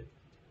hate swimming.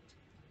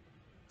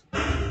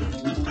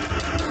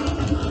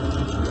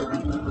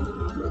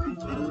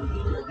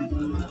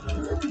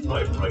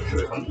 Not even quite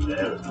sure if I'm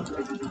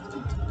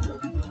there.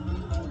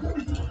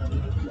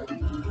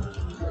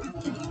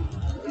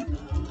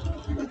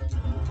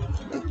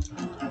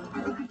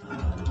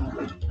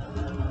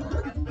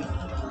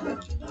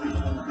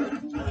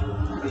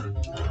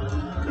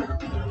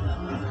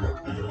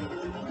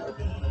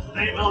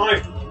 Ain't my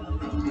life.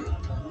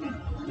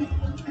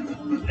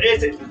 I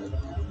hate it.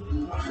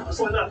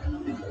 Just like that.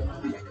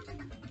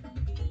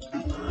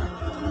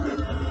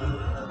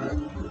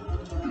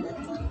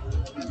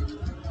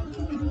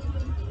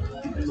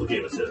 It'll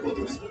give us what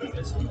the rest of the room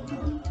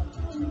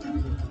is.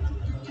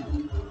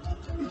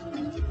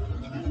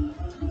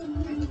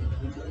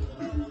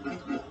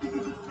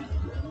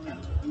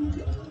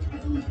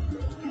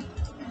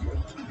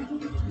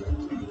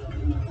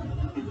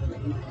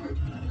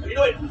 What are you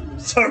doing?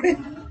 Sorry.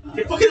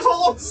 You fucking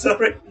follow!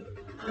 Sorry.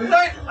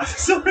 Right!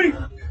 Sorry.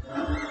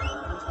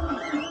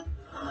 I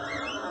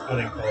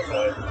didn't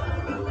qualify.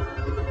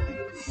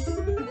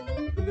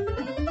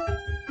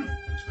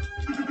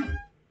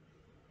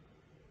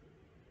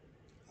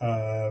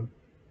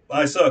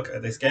 I suck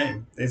at this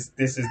game. This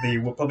is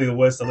probably the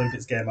worst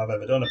Olympics game I've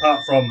ever done, apart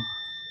from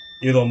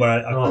the other one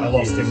where I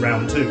lost in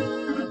round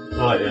 2.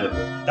 Oh,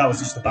 yeah. That was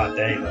just a bad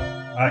day, though.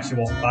 I actually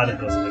wasn't bad at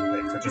those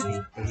Olympics.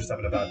 I was just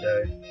having a bad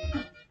day.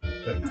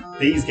 But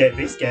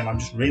this game, I'm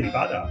just really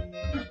bad at.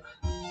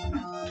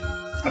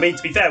 I mean,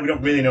 to be fair, we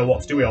don't really know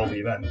what to do with all the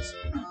events.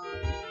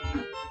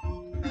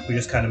 We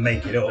just kind of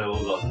make it up. No,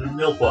 we've got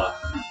nil player.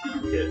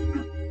 Yeah.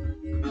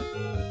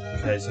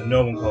 Okay, so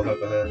no one qualified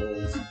for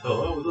hurdles.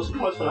 Oh, well, we've got some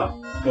points for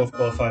that. Both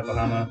qualified for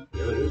hammer.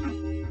 Yeah, we do.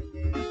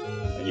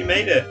 And you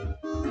made it.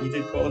 You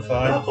did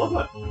qualify. Yeah,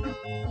 qualified.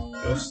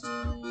 Just.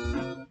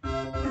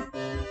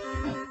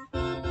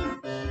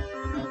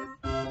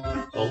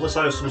 So unless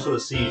I have some sort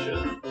of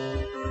seizure,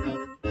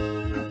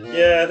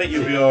 Yeah, I think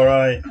you'll be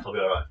alright. I'll be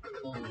alright.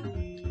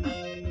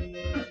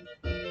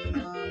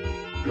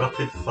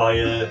 Rapid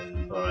fire.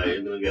 Alright,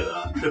 you're gonna get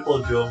that. Triple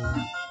jump.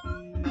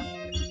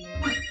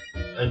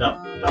 And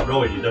that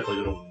rowing, you're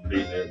definitely gonna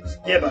beat me.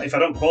 Yeah, but if I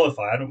don't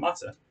qualify, I don't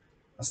matter.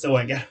 I still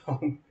won't get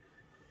home.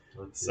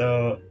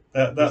 So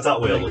that's that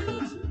way I'm looking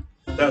at it.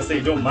 That's the.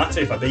 It don't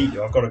matter if I beat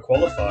you. I've got to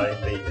qualify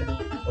and beat you.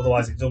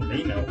 Otherwise, it doesn't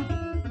mean no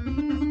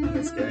in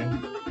this game.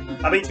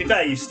 I mean, to be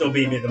fair, you still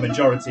beat me at the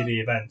majority of the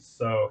events.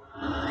 So.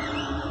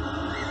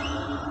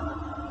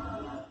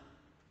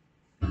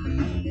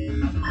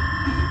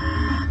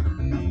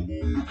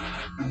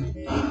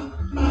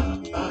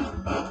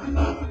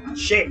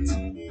 Shit!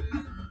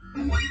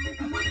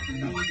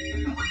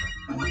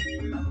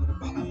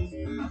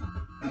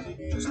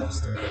 Just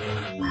lost it.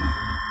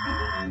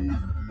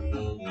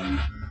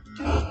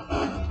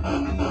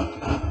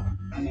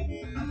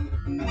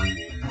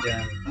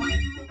 Yeah.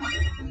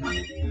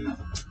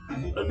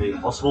 That'd be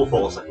impossible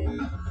for a second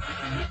one.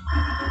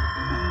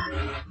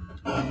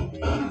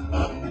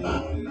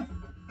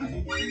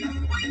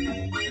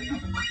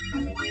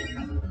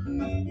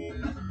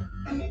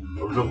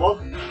 One.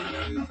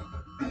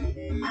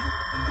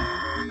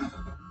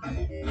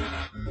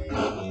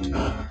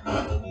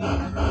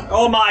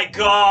 Oh my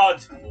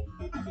god! I'm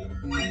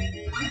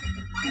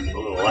not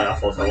gonna lie, I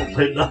thought I would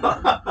play that.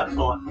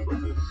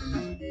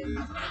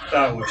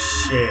 That was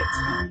shit.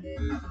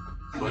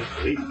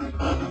 23.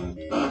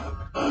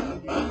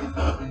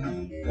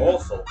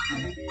 Awful.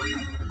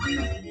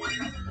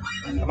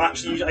 I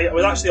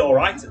was actually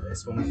alright at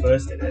this when we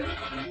first did it.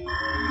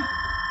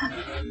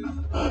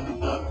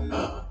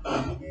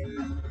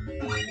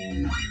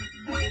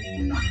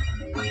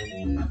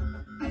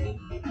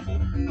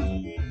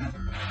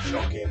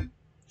 Shocking.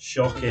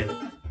 Shocking.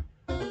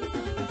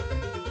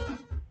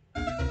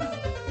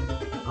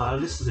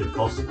 This is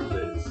impossible,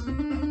 this.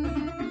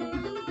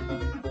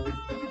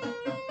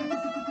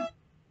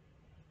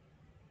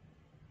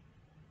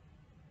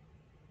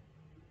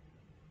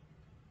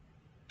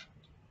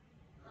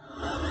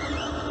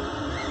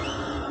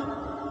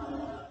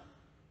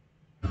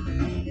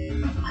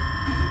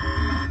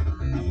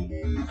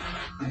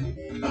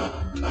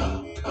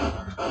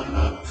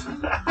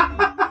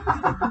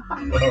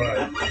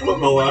 Alright. I don't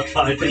know what I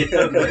tried to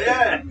get, but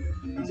yeah!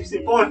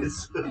 16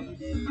 points! You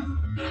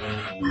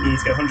need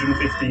to get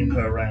 115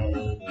 per round.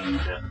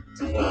 Yeah.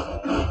 To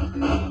qualify.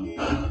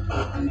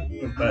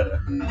 Even better.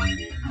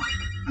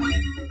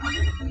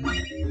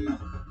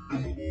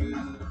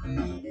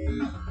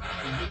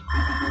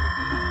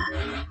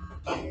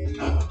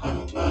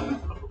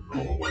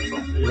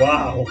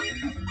 Wow.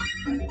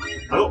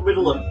 I got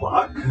middle at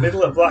black.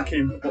 Middle of black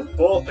in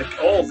both,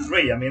 all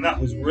three. I mean, that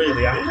was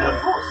really Yeah, accurate.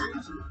 of course.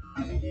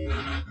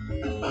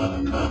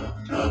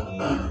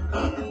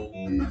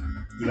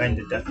 You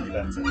ended definitely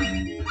better.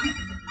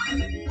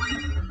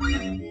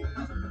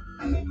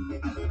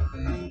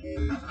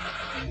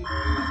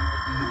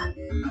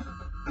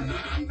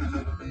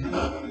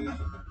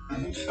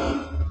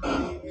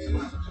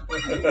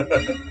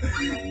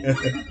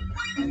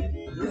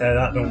 Yeah,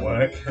 that don't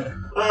work.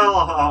 Well,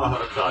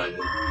 I'll try it.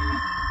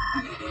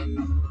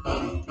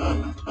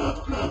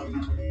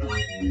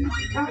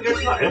 Can't get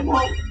to that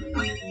envelope.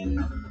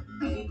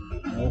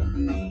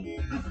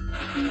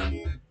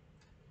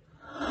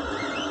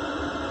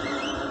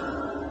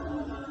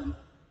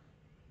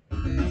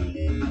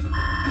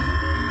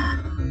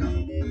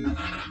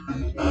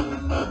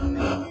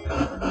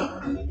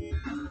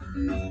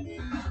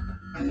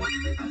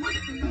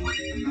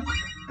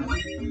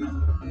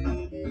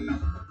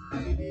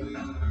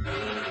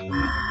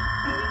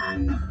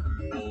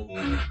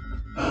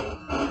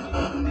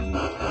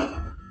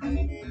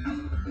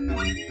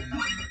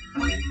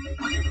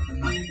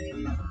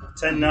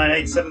 Ten, 9,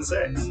 8, 7,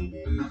 6. So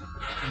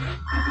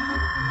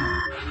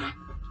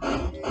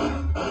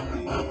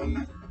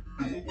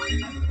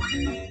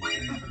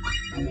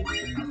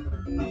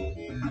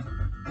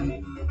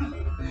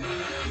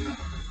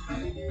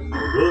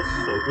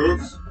good.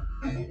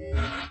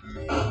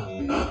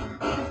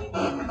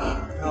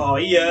 Oh,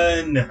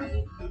 Ian!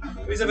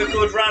 He was have a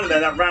good round, and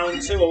then that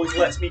round 2 always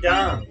lets me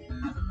down.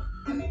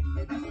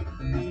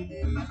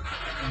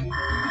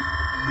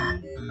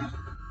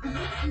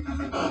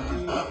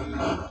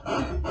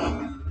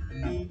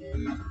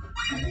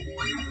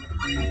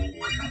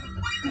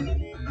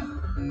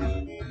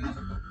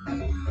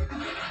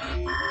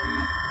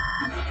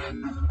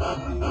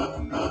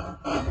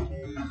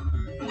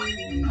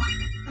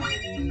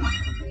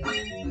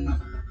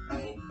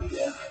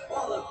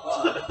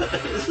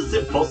 This is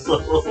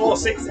impossible.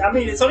 460. I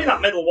mean, it's only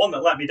that middle one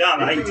that let me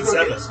down at You think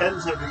you're 87. gonna get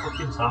tens every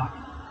fucking time.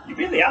 You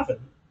really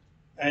haven't.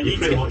 And You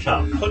pretty much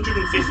have.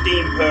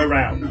 115 per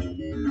round.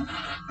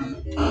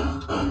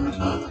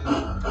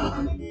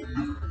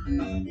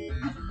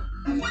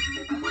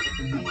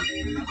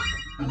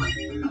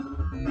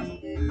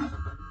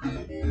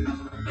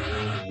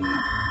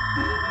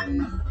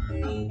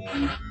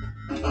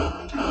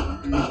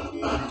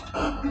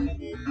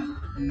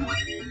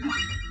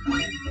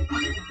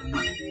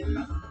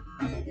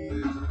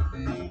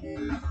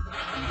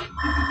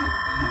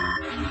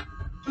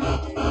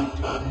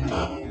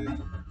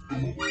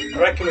 I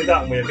reckon with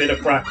that and with a bit of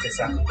practice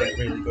I could get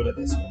really good at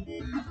this one.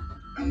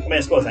 I mean, I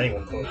suppose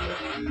anyone could.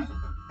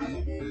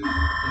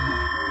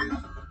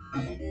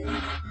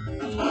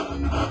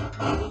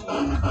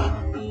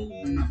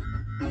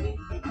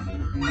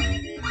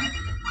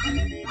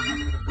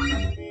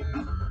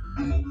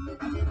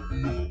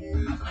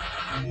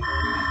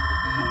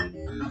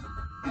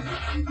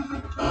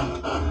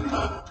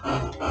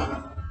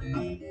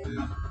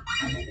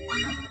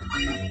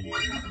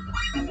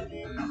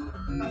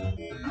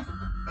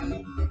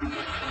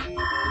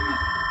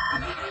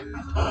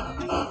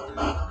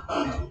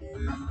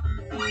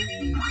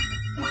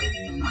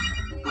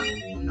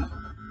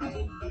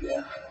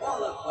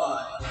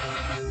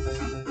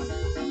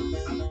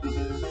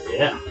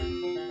 Yeah.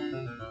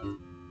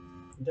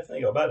 You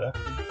definitely got better.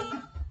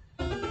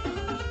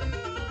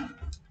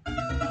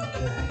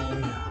 Okay, here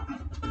we go.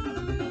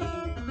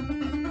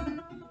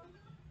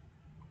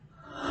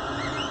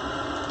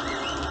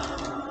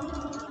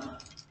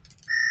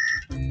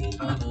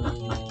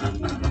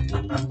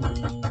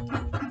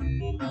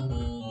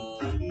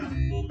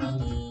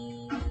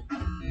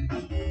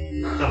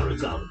 Can't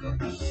return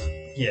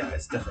it. Yeah,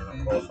 it's definitely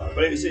not qualified,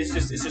 but it's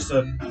just a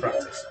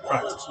practice.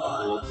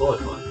 Well,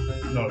 qualify.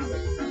 Not a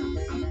thing.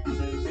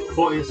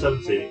 14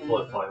 17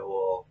 qualify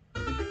or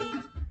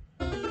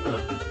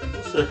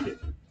circuit.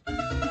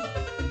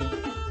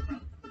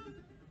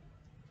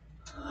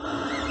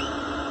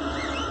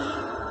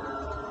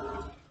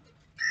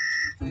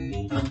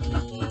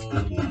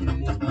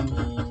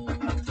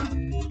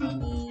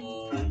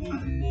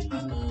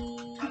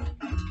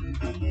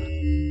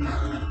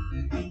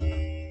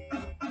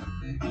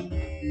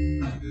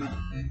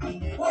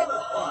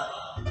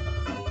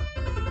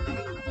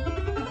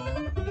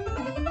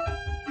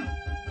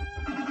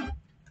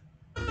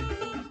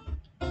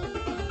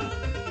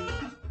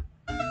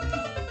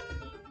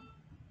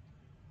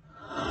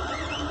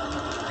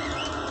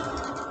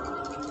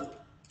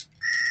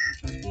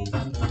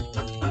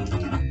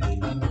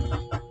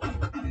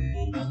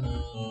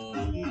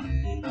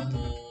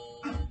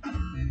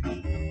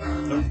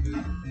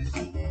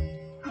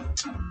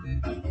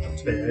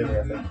 It's a bit early,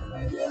 I think.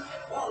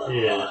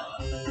 Yeah.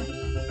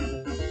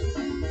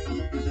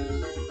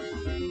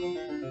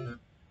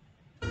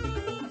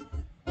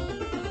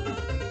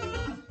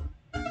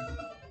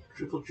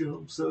 Triple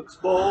jump sucks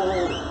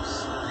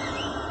balls.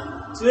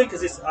 It's weird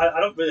because I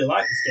don't really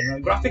like this game.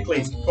 Like, graphically,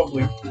 it's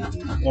probably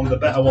one of the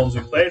better ones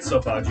we've played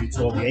so far due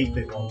to all the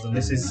 8-bit ones, and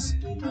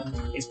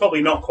it's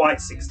probably not quite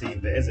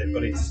 16-bit, is it?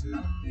 But it's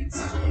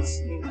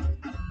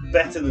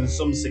better than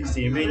some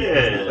 16-bit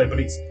games we've played. But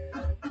it's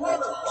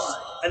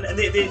and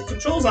the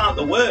controls aren't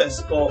the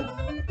worst,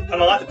 and I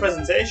like the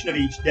presentation of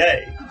each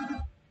day.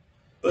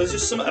 But there's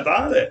just something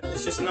about it.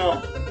 It's just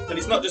not, and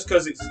it's not just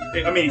because its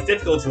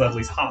difficulty level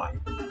is high.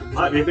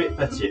 Might be a bit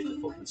petty if the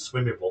fucking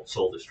swimming pool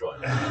soul destroyer.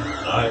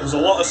 Right. There's a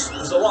lot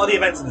of the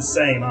events are the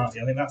same, aren't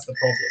they? I think that's the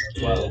problem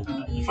as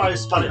well. You try to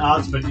span it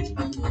hard, but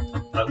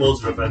like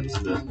loads of events.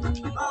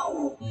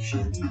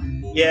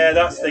 Yeah,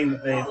 that's the thing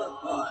that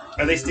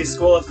this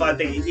disqualified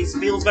thing. It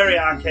feels very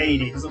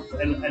arcadey,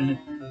 and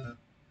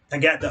I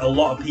get that a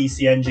lot of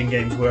PC Engine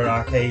games were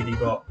arcadey,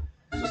 but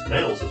it's just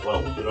nails as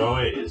well. You know,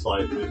 it's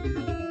like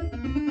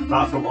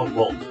apart from on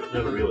one, it's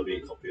never really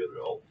been a computer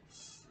at all.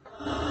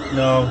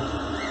 no.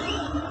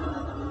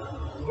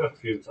 A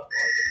few times.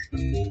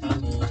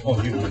 Oh,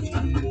 you.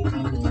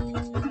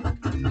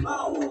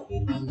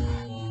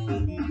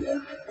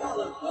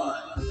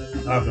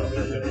 I've not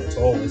really done it at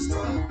all this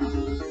time.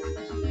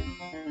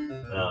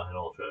 Yeah, in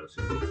all fairness,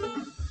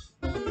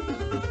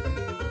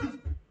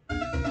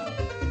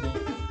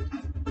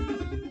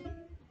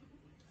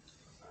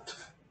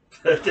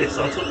 this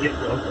I took it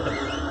from.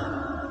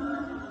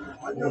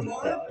 On your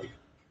mark.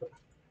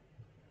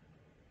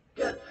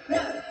 Get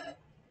set.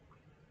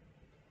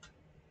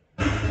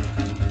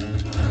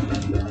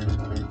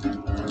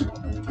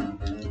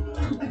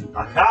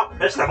 I can't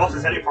miss the boss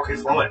is any fucking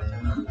slower.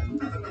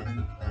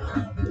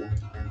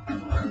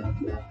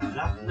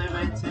 No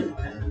maintain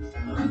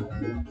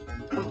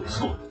probably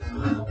solid.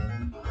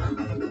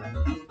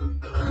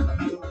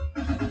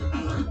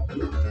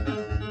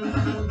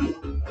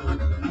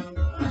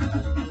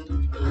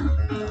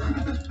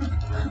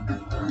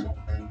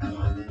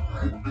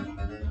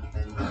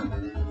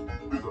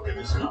 Probably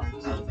missing out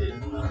for something.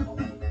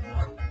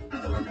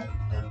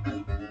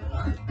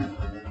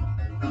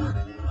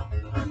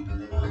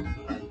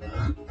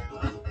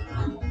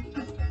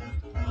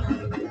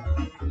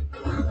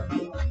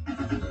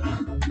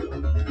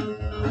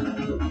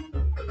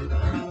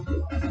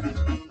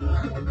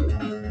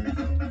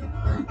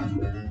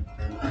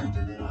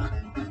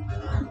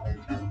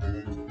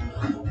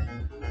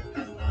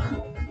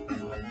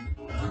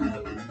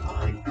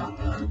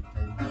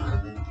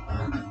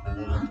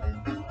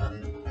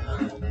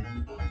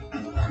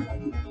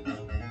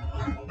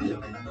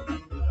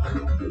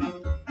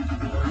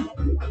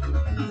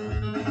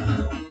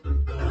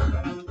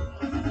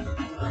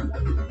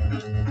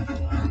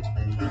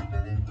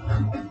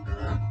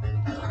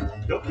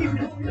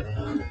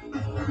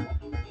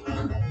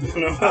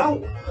 No,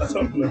 Ow! I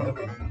don't know.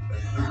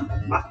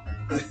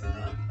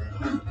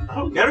 I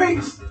don't get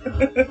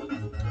it!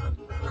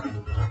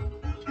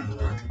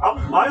 I'm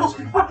miles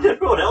behind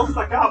everyone else and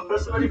I can't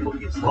press them any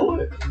fucking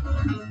slower.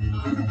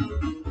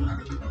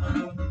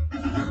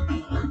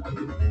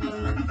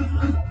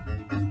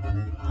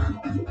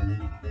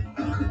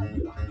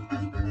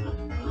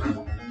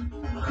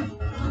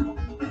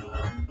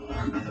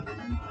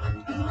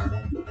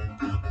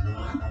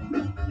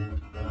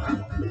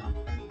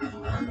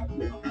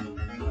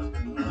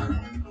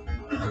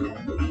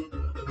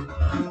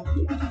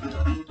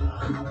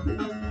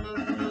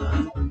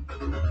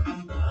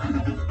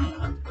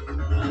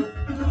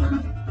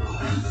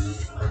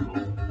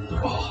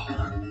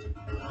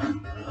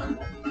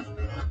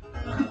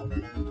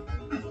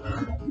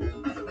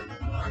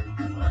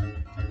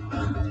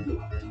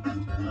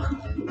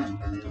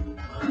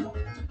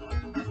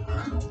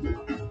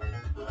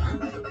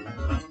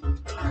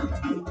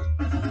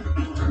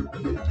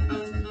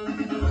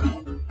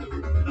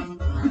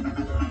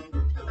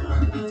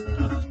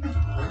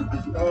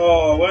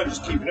 Oh, I weren't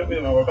just keeping up with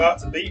them. I was about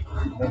to beat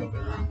one of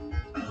them.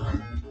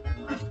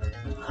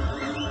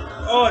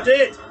 Oh, I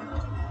did.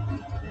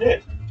 Yeah.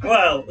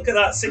 Well, look at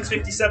that.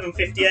 6:57,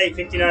 58,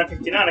 59,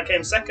 59. I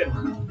came second.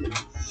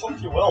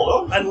 Fucking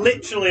well done. And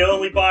literally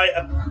only by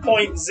a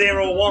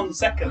 0.01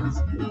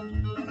 seconds.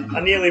 I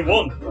nearly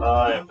won.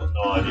 I have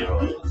no idea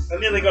what it is. I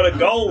nearly got a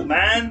goal,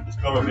 man. It's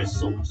gotta be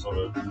some sort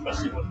of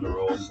pressing under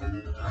rows.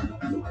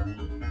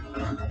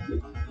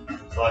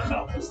 So I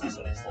can't press this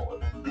any slower.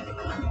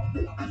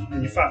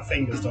 And your fat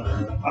fingers don't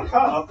work. I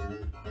can't.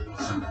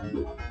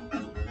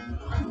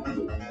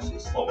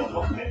 It's slower, I'm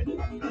not getting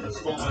it. It's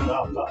still doing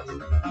that fast.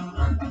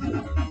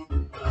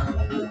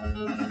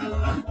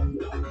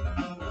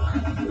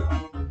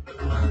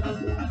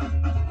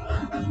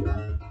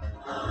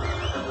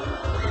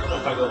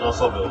 Thank God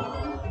that's on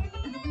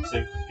it.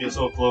 See, get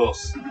so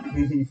close.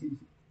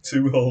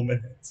 2 whole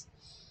minutes.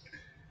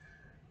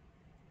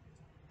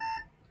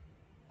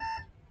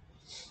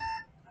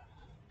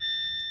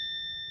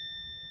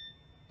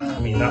 I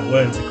mean, that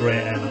weren't a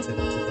great end to day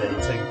 2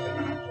 for you.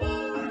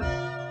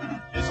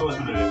 It's always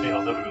going to be a thing,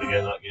 I'm never going to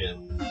get that game.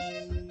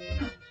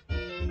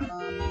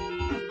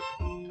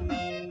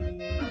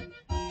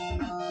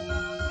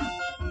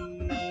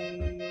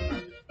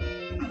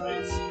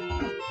 Right.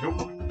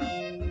 Nope.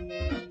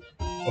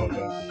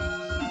 Okay.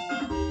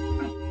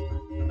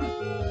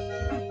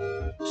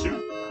 2.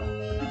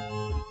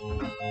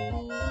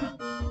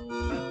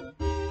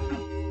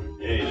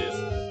 Yeah, it is.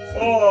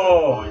 4!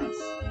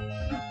 Points.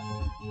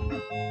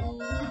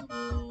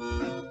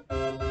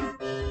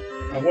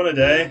 I won a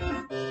day. Yeah,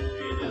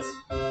 it is.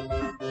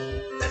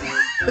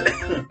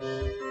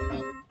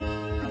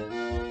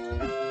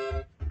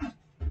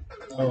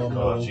 Oh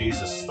no. Oh,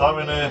 Jesus.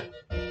 Stamina.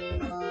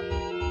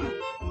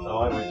 Oh,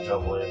 I went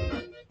juggling.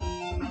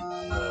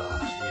 Oh,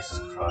 Jesus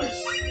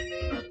Christ.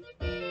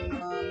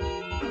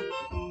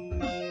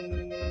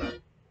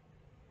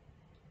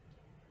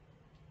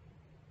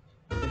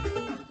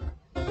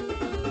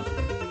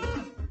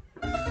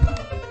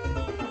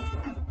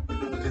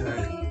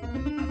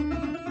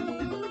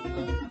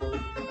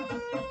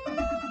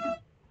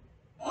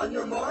 On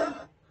your mark.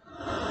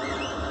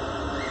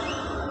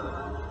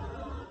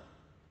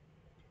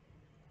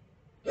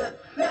 Get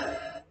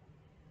set.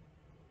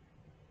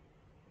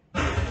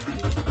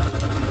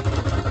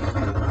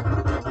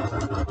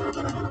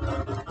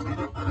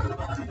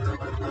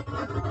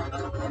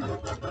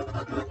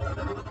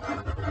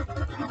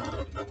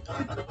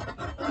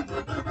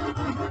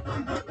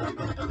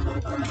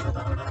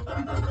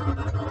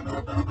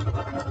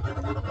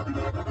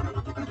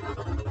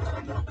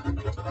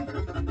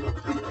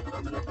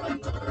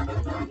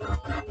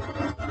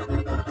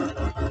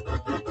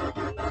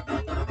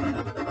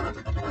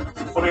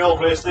 Funny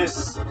old race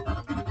this.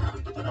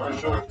 Not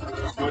sure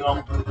what's going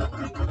on.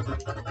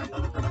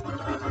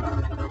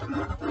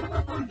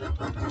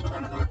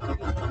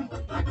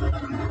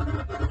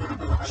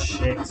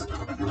 Shit.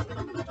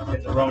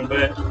 Hit the wrong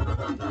bit.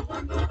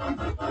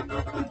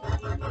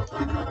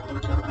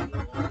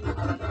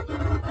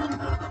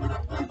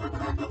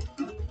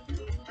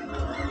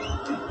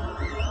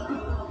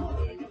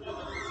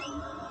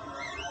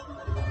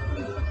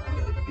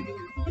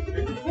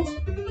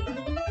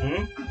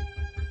 Hmm?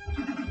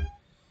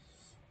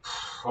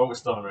 Focus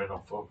stamina right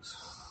on, folks.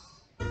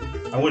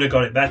 I would have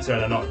got it better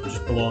had I not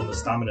just blown the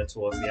stamina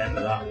towards the end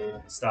of that.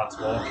 It starts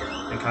walking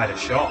and kind of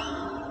shot.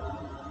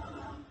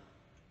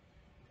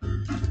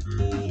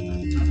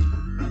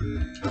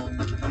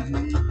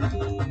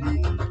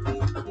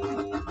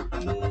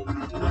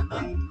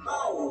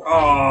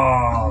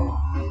 Oh.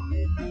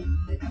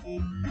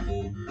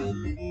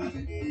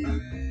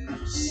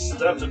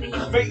 Stabbed him in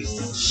the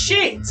face.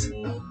 Shit!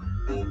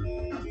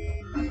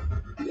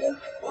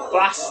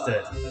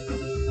 Bastard.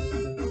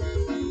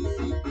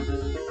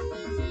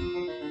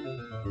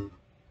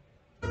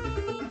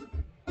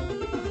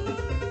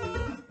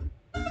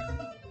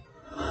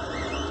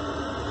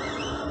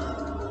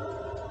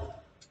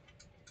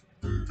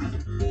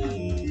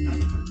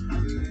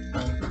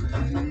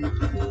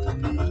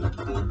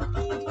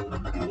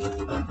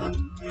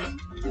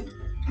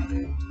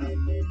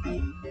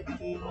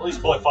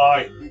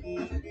 Disqualify.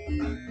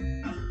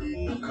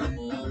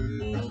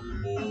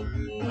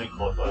 Ain't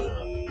qualified, am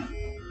I?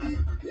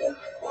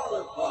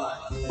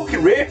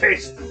 Fucking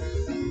rapist!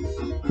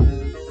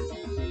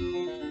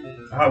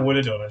 I would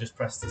have done, I just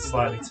pressed it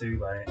slightly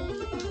too late.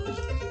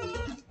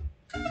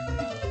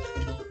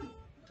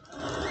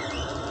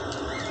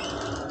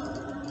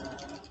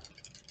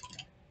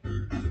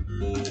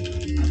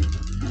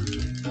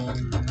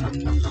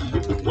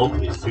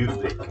 Lump his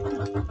toothpick.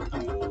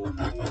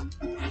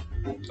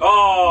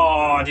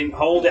 Oh, I didn't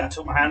hold it, I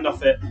took my hand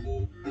off it.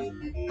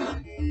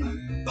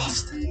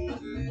 Bastard.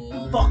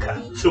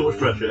 Fucker. Too much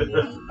pressure.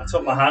 I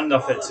took my hand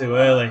off it too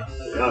early.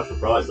 Yeah, I'm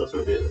surprised that's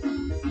what it did.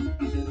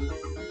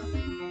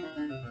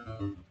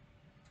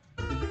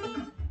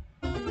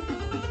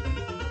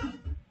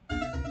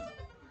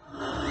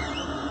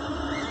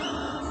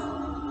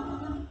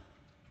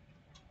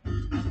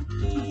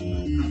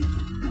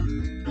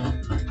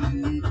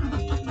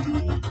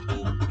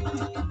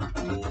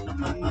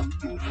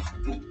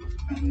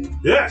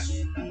 Yes!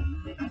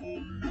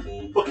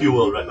 Fuck you,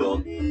 world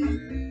record.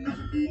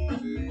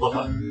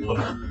 Clopper.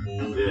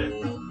 Yeah.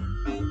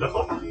 No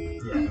clopper?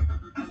 Yeah.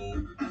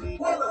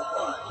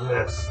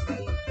 Yes.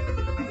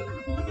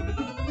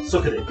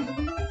 Suck at it.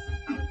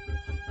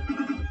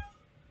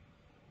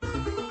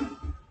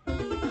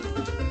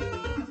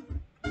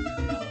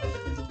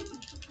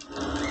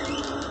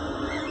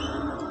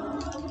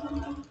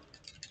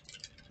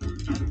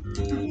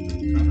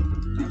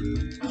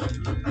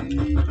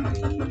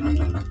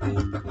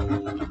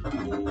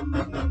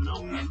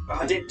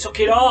 I took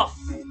it off.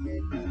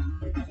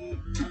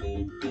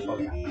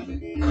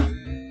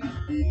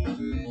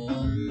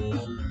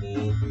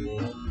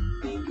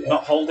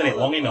 Not holding it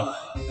long enough.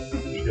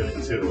 You're doing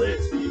it too late,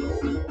 you know.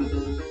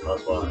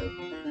 That's why.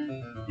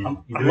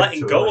 I'm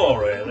letting go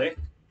already,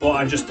 but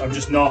I'm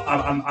not.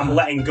 I'm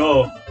letting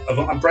go.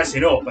 I'm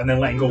pressing up and then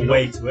letting go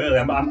way too early.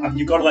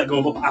 You've got to let go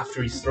of up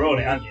after he's thrown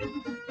it, haven't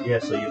you? Yeah,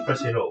 so you're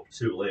pressing up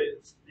too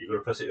late. You've got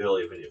to press it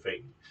earlier than you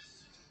think.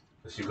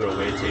 Because you've got to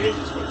wait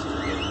ages for it to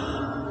begin.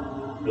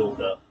 Build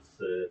that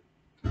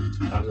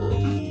angle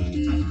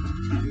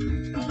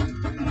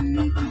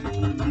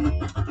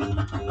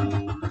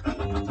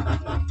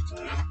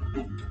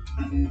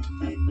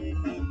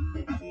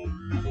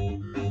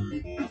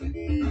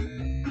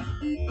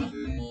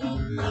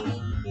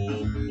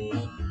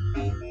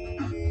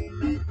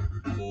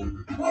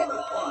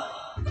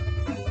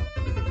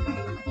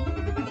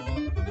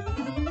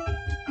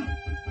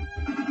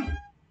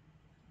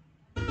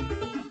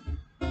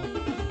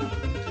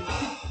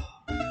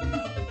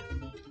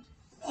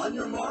On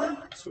your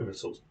mark, Swimming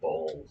some's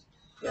balls.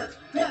 get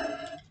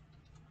set.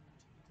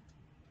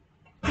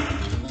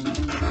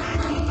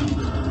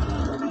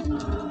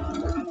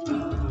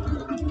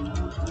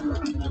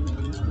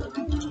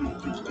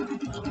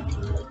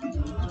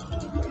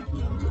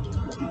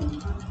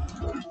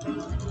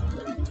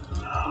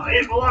 Ah,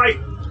 here's my life!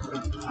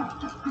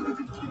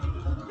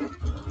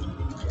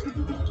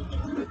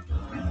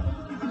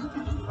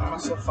 I'm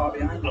so far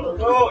behind. I don't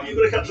know, you're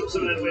going to catch up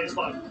soon anyway, it's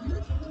fine.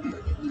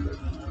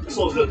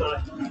 Someone's going to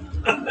die.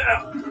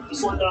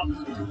 Just like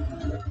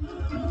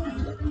that.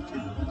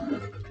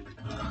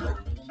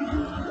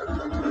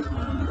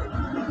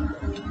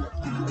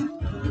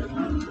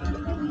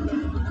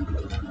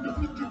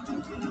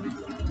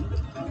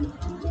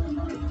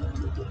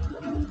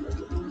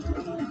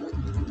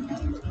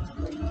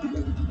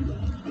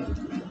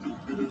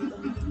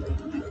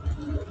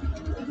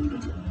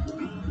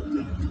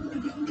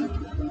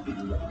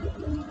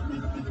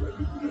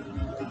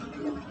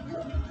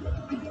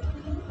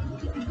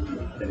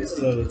 This is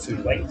another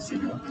 2 lengths,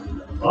 you know.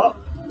 What?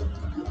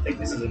 I think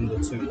this is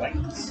another 2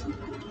 lengths. I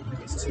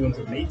think it's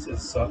 200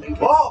 metres, so I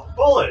think What?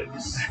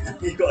 Bollocks!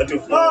 you've got to do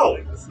 4 No!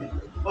 lengths.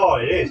 Oh,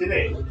 it is, isn't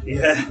it?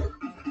 Yeah.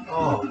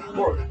 Oh,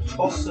 what a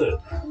tosser.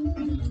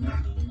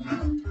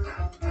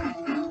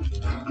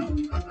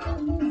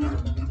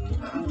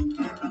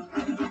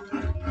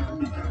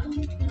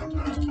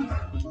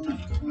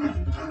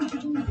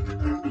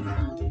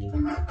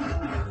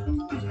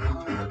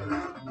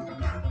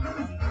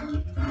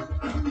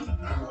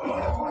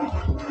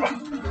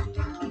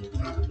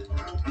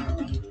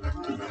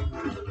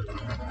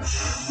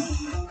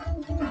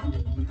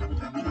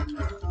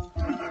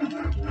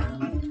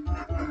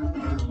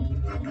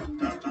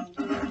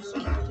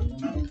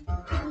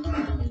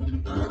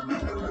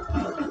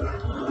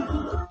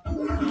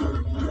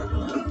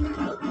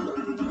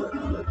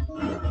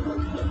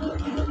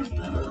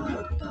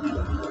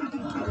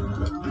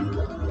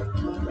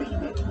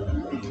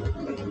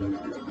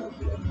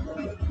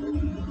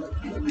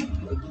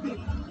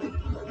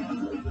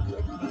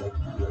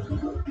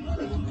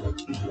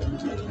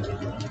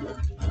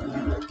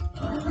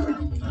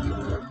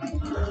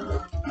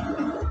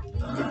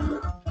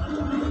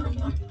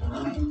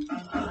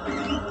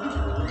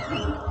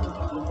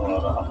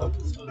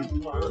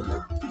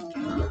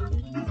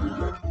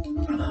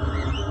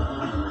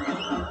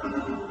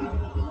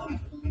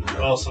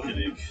 Well, suck a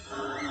dick. That's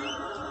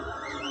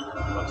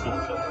all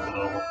shot for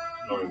normal.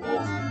 No, it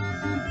was.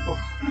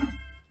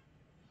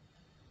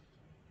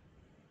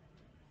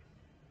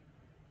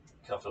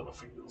 can't feel my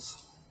fingers.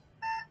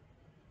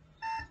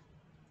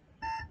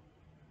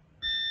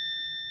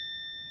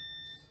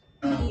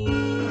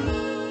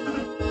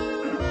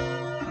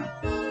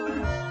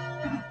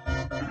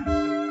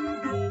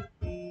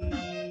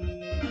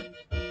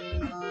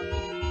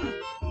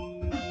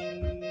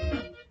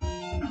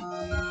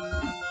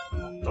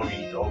 Dog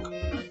eat dog.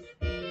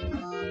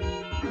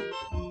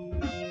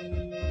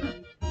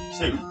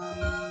 2.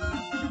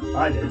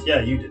 I did.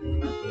 Yeah, you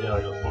didn't. Yeah,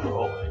 I got 1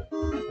 all, mate.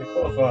 I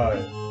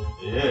qualified.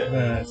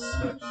 Yeah.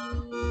 Switch.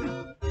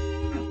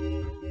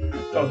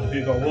 God,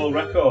 you got a world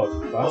record.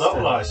 Well, that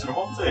was nice,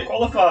 wasn't it?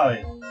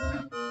 Qualified.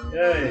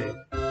 Yay.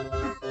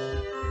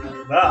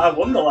 That I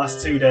won the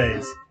last 2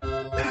 days.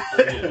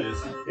 It is.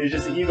 It was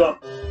just that you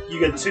got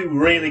 2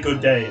 really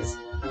good days.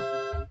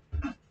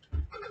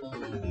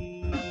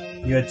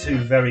 You had 2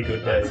 very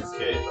good days. That's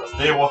okay. That's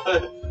day 1.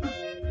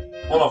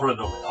 One I've run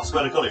done, mate. I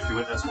swear to God, if you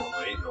win this one,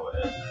 mate, go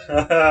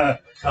ahead.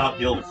 Can't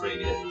deal with 3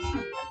 games.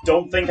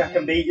 Don't think I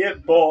can beat you,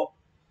 but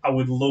I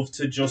would love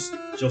to just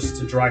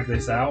to drag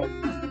this out.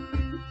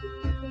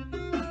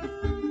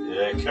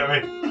 Yeah,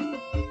 Kevin.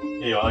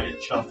 Here you are, you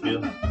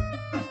champion.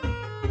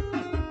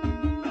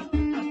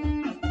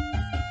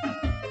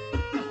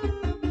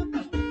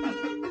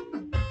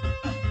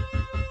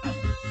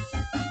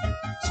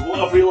 So what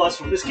I've realised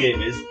from this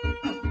game is,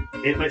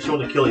 it makes you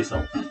want to kill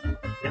yourself.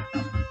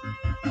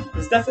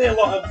 There's definitely a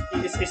lot of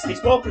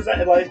it's well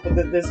presented, like, but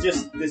there's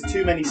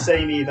too many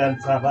samey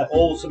events. Like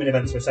all summon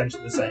events are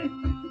essentially the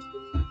same,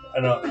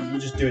 and you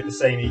just do it the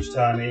same each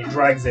time. It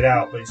drags it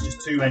out, but it's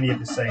just too many of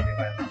the same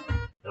events.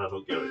 And I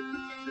don't get it.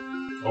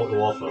 I don't know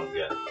what I don't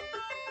get. I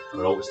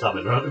don't know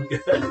stamina I don't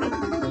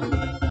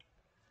get.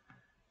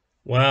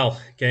 Well,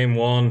 game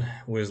 1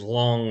 was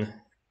long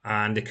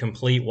and a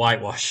complete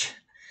whitewash.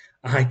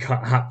 I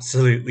got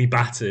absolutely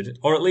battered,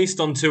 or at least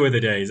on 2 of the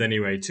days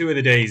anyway. 2 of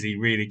the days he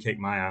really kicked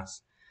my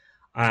ass.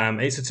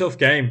 It's a tough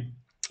game.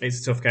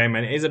 It's a tough game,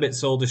 and it is a bit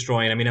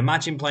soul-destroying. I mean,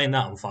 imagine playing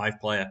that on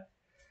 5-player.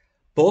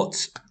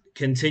 But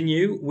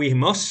continue, we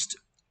must,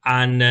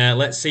 and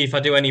let's see if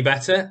I do any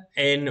better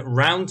in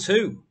round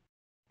 2.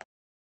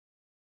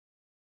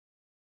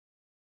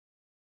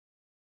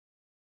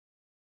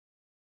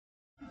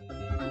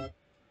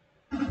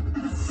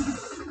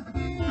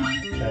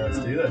 Okay, let's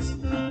do this.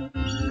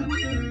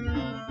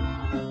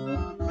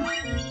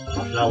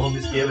 Imagine how long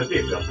this game would be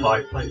if we have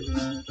 5 players.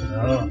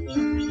 No.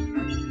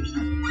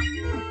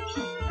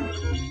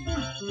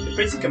 It's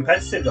pretty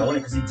competitive though, isn't it?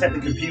 Because you take the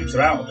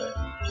computer out of it.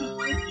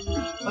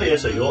 Oh yeah,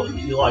 so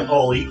you're like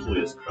all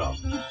equally as crap.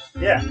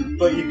 Yeah,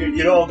 but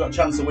you'd all got a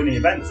chance of winning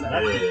events then,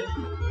 haven't you?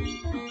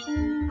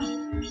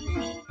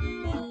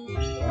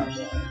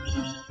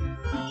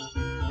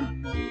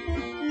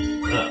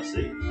 Yeah. Ah,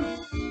 see.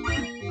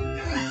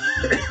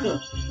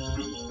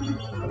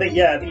 I think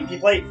if you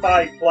play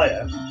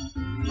 5-player,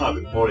 Might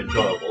be more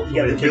enjoyable. you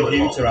get the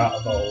computer out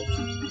involved.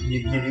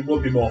 It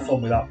would be more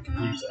fun without the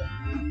computer.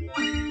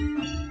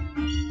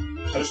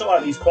 I just don't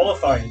like these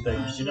qualifying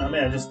things. Do you know what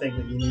I mean? I just think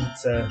that you need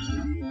to.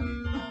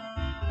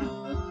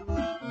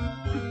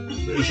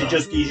 You should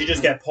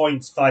just get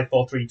points 5,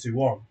 4, 3, 2,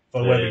 1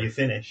 for wherever you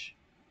finish.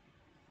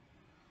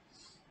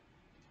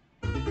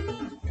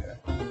 Okay.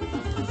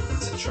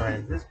 Let's try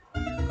this.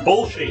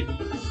 Bullshit!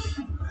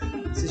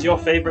 This is your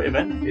favourite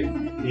event,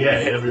 dude? Yeah,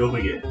 every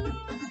other game.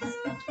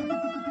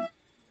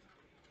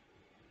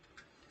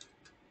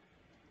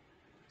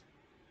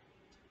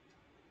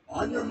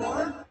 On your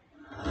mark.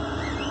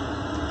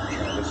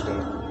 Try this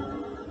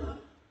one.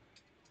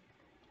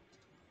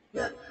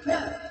 Get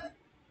set.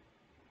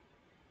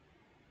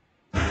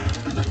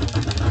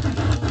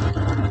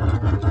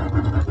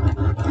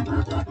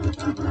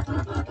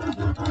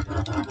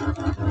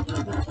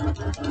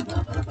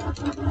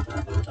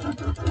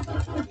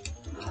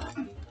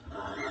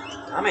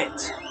 Damn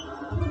it!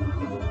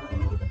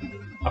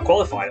 I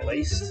qualify at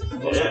least.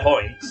 I've got some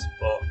points,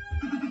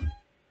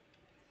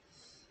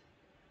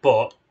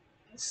 but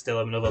still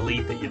have another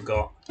lead that you've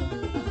got.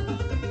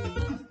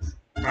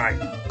 Right,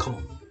 come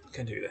on, you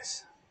can do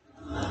this.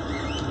 You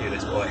can do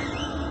this, boy.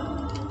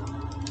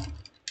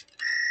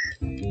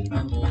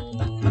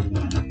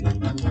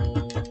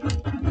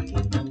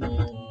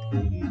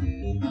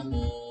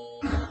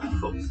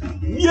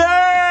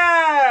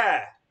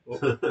 Yeah!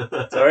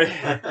 Sorry.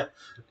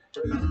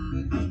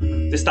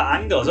 Just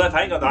that angle. So if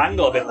I ain't got the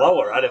angle a bit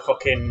lower, I'd have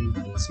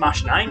fucking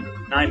smashed 9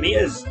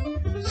 meters.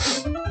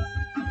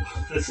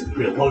 This is going to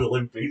be a long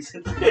Olympics.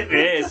 It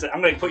is.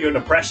 I'm going to put you under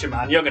pressure,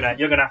 man. You're gonna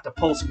have to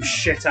pull some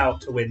shit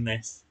out to win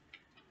this.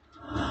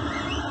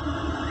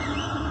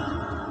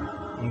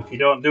 And if you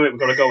don't do it, we've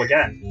got to go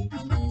again.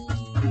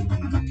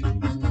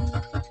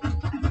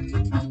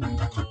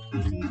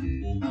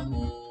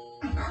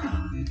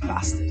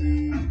 Bastard.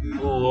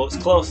 Oh, it's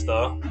close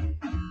though.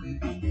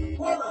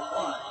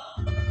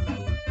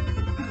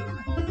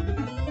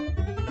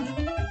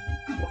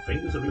 My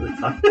fingers are really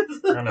tired.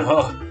 I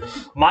know.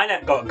 Mine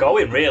ain't got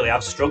going, really.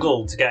 I've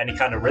struggled to get any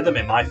kind of rhythm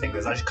in my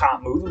fingers. I just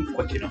can't move them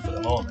quick enough at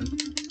the moment.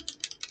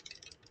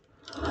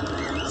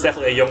 It's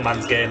definitely a young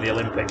man's game, the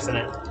Olympics, isn't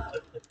it?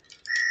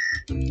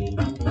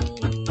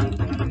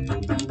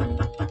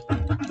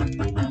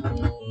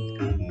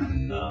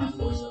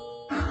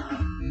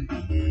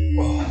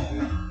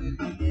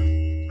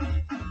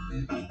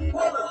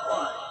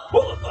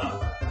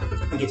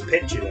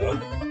 you though.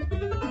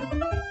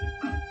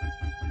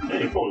 Yeah,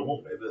 you probably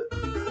won't be, but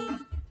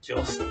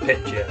Just the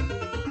picture.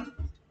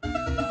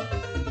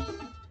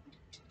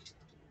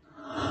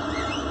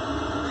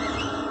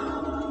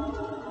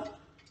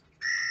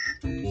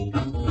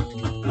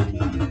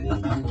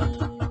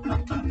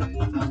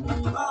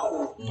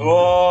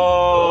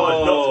 oh,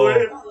 it's not for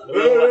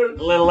him.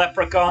 Little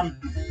leprechaun.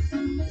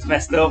 It's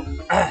messed up.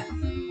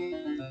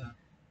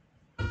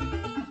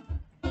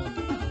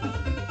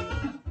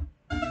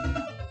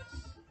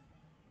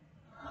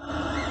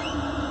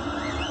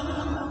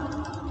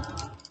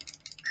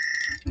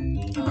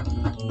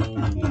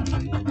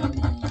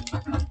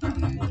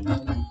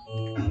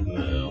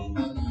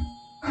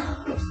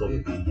 That's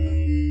the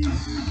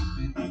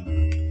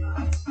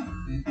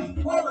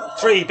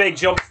 3 big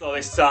jumps though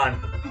this time.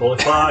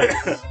 45.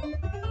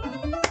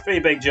 3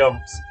 big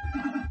jumps.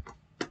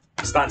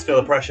 I'm starting to feel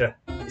the pressure.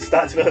 He's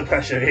starting to feel the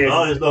pressure here.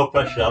 No, there's no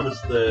pressure. I'm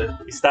just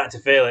He's starting to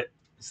feel it.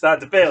 He's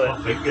starting to feel my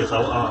it. fingers.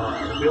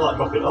 I feel like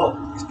dropping it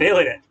off. He's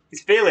feeling it.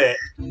 He's feeling it.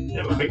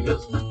 Yeah, my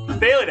fingers. He's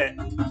feeling it.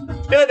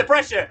 Feeling the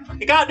pressure.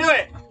 He can't do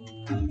it.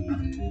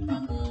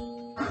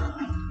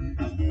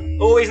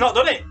 Oh, he's not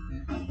done it.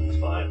 It's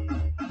fine.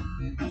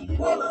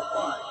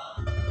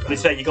 To be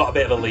fair, you got a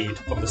bit of a lead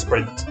from the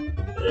sprint.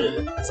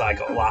 Because I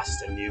got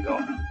last and you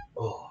got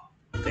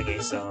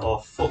thingy, so Oh,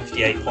 fuck.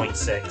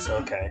 58.6,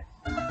 okay.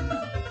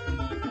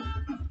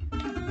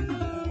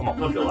 Come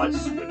on. I feel like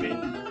swimming.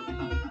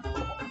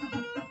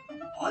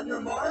 On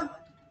your mark.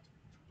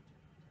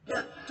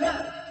 Get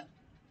set.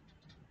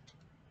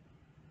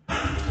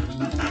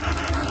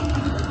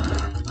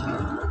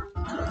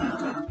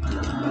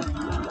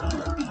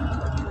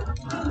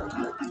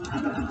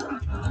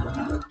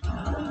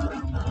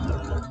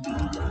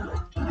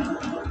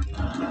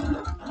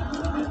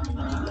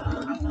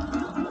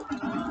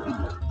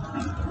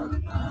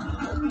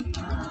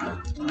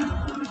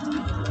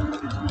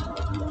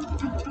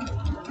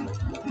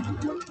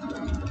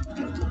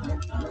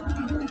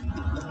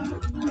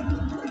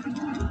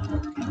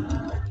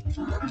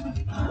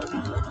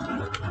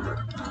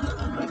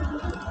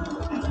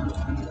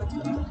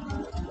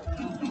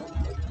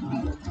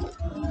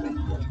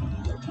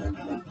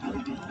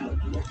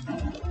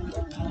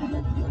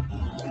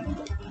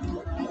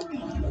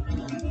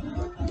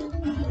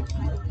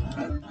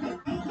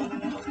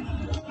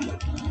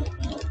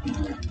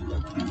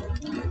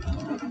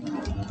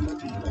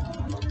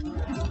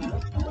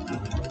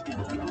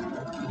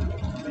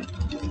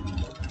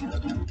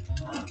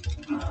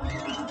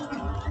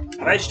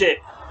 I've edged it.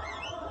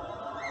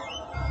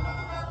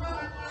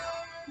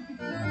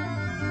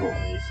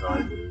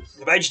 Sideways.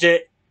 I've edged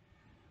it.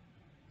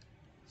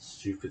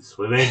 Stupid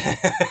swimming.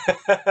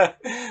 I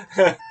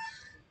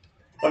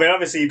mean,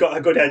 obviously you've got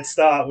a good head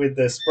start with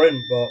the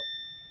sprint, but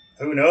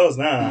who knows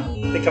now?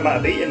 I think I might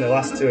have beaten the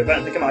last 2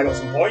 events. I think I might have got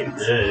some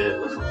points. Yeah,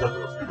 that's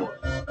definitely some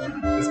points.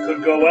 This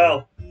could go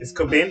well. This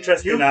could be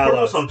interesting You now. put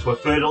us onto a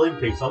 3rd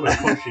Olympics. I'm going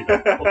to punch you in the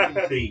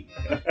fucking feet.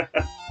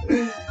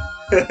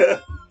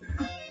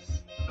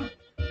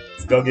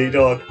 It's dog eat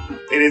dog.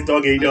 It is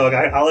dog eat dog.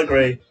 I'll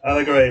agree. I'll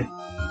agree.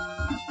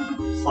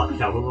 It's like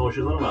Calvin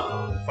Motion on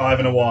about. 5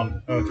 and a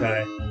 1.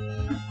 Okay.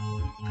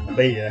 I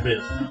beat you.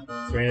 Miss.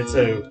 3 and a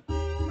 2.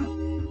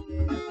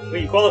 Well,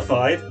 you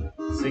qualified,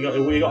 so you got a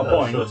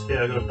point. So,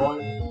 yeah, I got a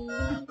point.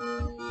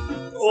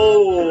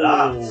 Oh,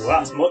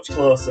 that's much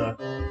closer.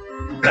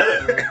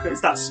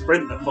 It's that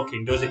sprint that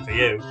fucking does it for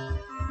you.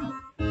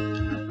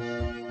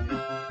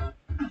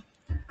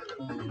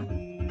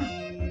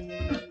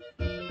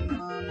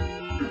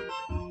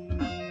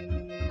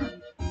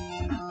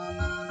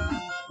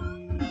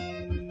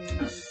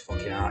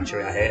 Fucking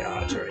archery, I hate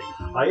archery.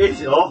 I hate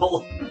it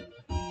all.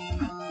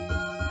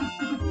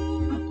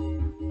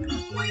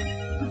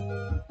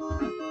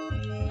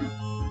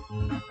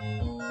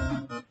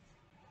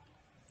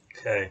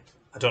 Okay,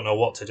 I don't know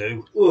what to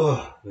do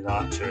with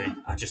archery.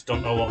 I just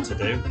don't know what to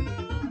do.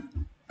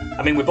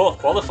 I mean, we both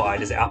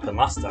qualified as it happened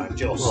last time,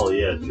 just. Well,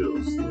 yeah,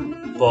 just.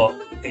 But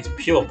it's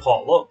pure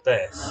pot luck,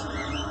 this.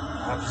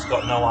 I've just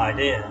got no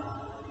idea.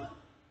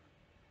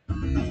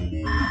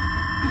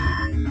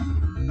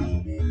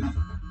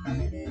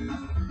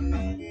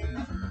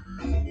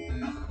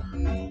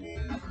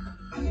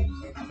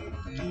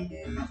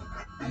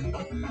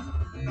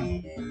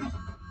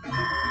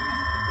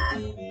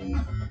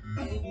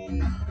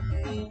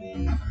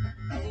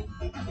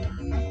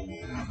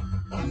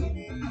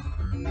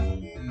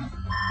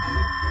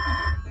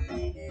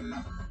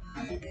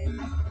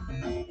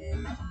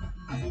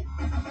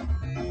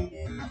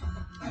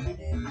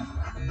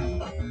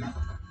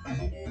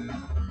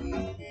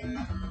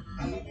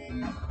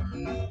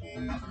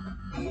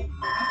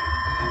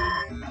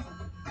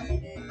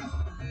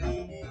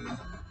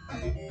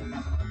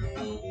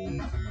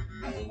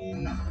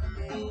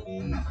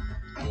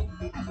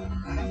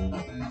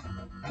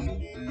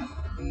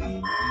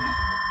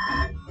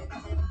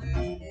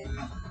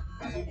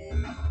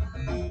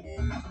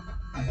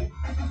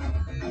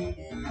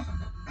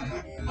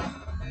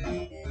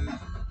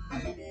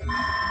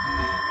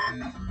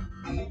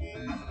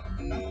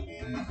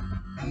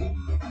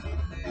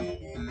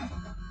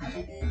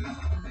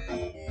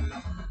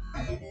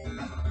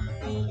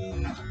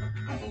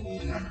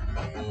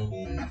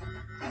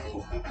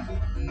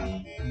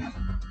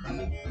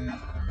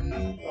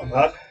 Not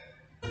bad.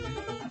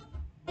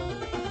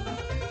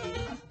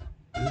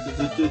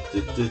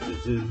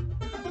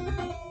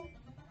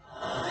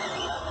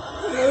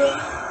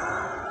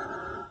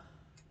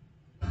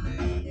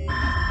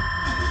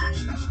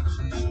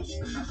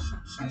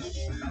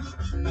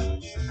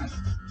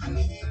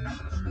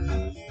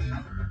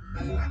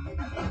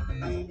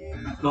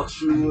 Not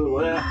sure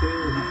what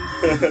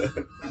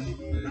happened.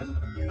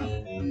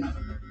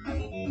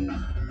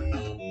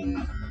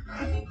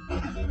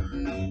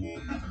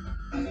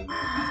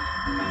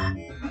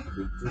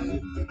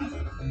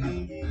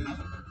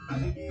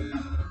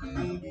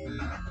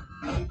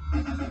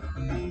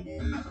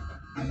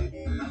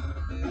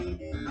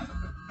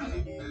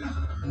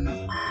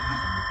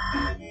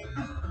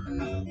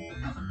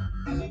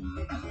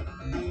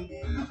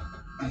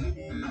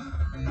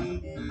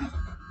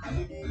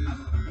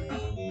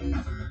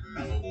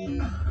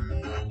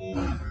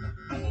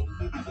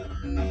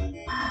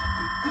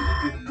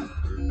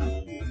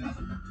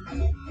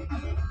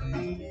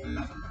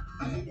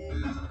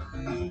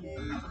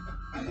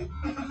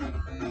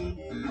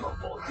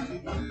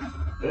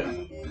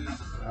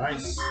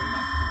 Nice.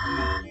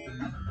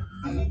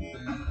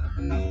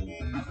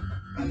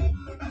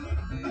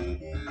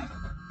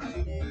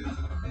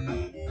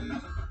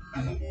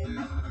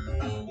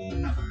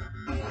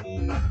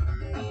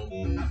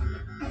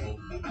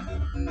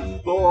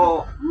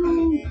 Oh. What?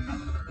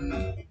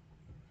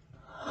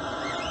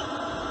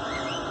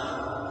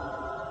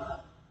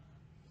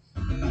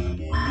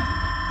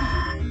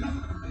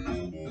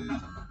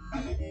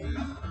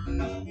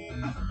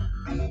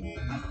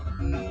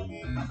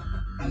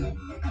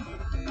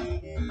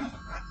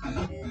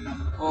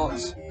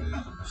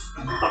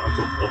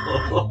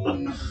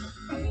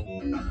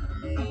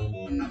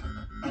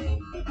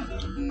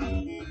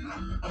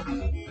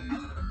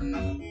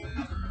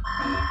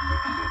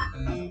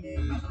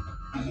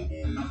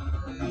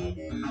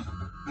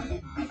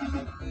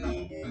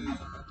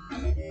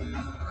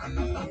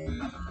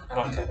 I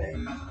don't get it.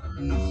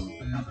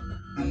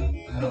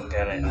 I don't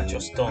get it. I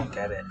just don't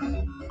get it.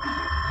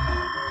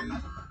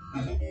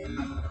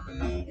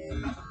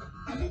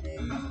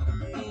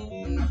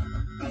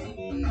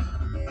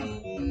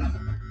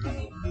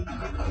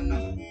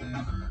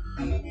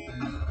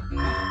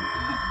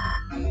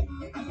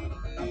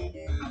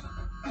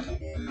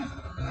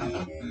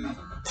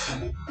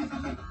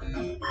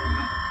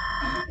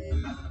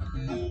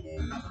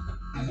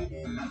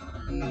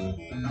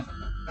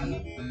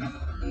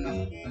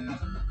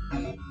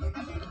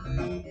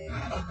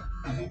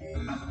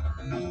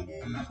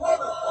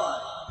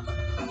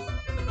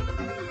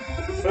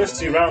 First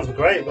 2 rounds were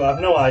great, but I have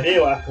no idea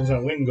what happens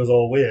when wind goes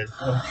all weird.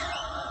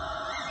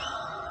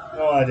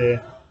 No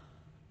idea.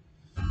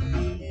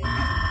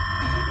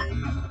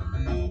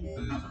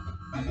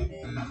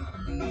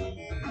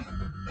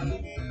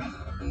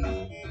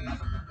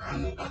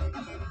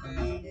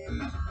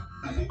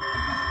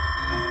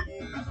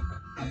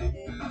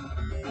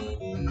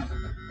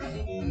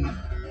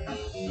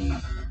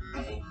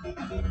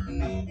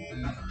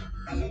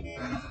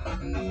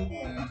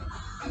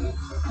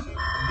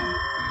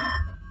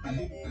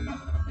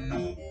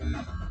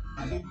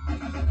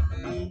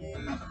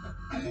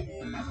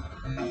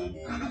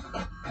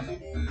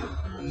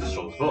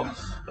 Strong spot.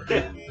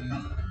 Okay.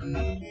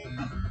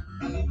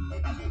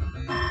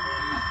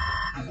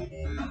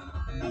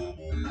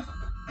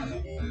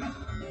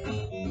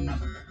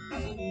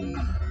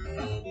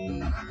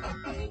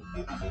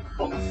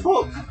 What the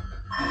fuck?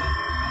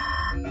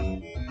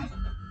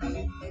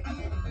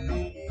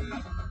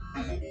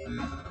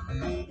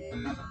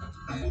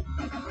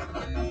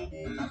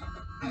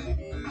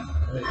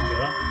 There you go.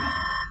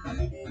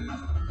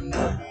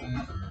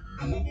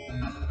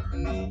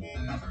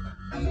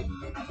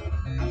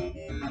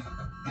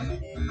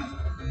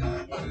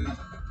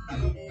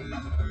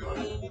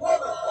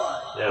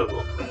 There we go.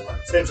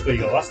 Same score you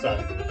got last time.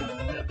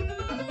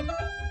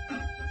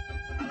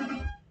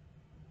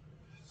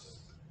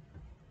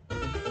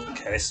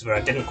 Okay, this is where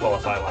I didn't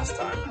qualify last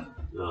time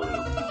No.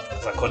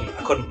 because I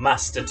couldn't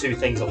master 2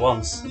 things at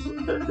once. Come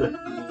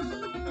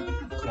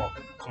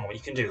on, you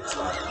can do this,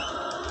 lad.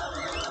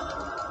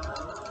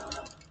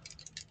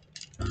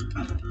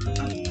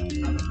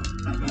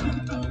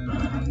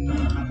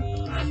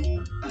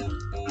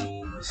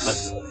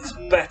 It's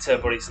better,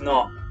 but it's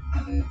not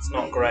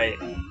great.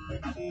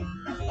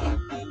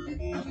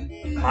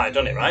 Might have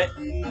done it right.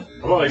 I'm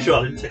not really sure.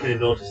 I didn't take any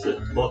notice that.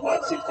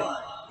 What? 60?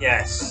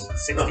 Yes,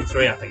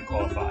 63 I think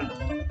qualified.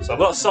 So I've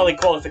got a solid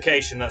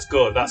qualification, that's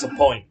good, that's a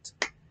point.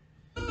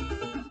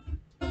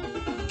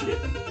 Yeah.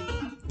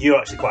 You're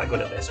actually quite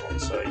good at this one,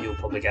 so you'll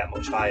probably get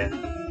much higher.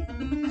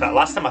 In fact,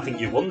 last time I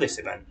think you won this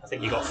event. I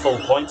think you got full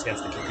points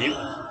against the computer.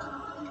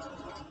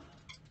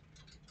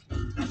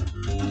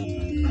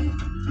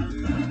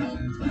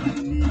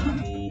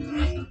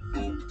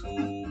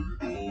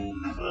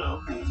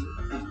 Wow.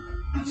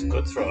 It's a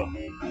good throw.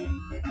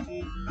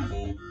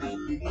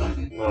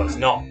 Well, it's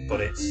not,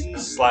 but it's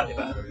slightly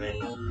better than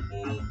me.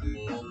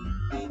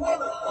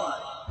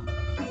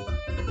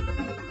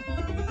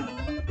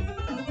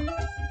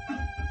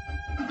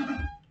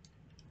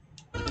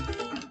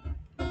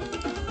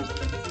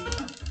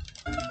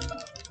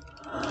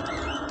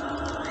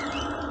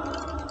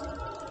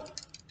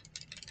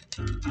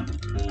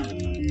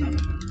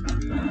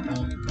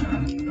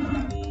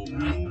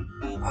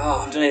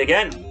 Oh, I've done it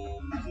again.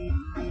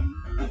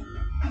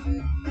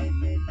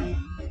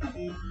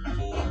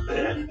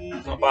 Yeah.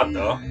 It's not bad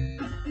though.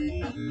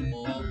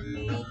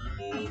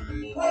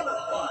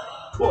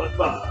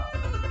 Qualify.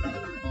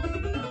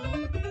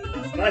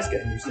 It's nice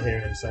getting used to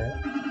hearing him say it.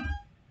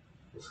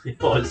 You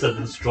thought it said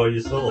destroy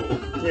your soul.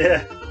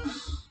 Yeah.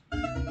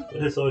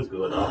 It's always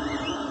going on.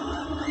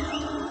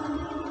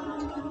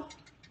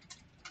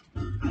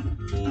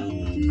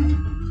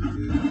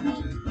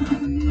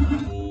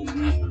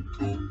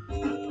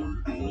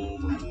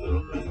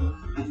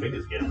 I think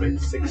it's getting big.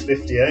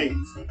 658.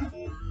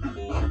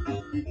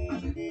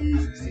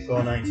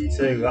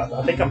 64.92.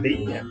 I think I'm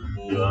beating you.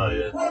 You are,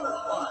 yeah.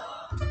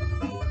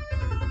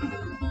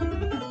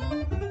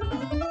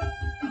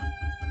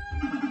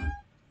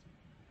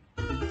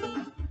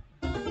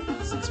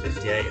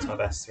 .658 is my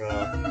best throw.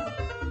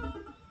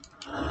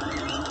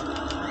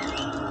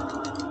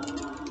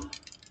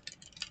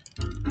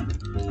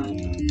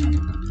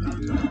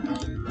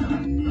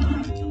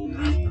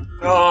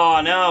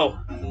 Oh no!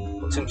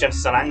 Put too much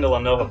emphasis on angle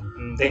and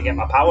didn't get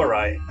my power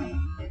right.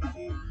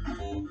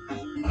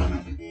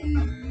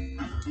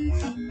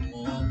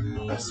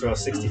 Best throw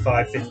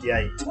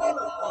 65.58.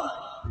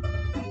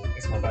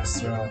 It's my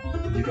best throw.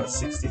 You got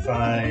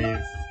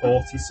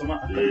 65.40 something?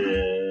 I think.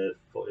 Yeah,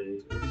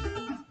 40.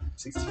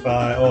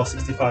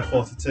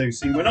 65.42.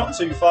 See, we're not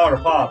too far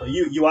apart, but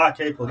you are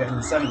capable of getting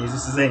in the 70s.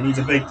 This is it. He needs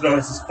a big throw.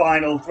 It's his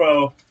final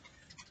throw.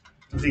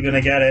 Is he going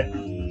to get it?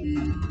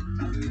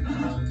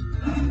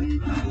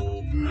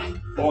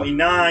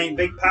 49.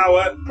 Big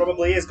power.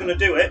 Probably is going to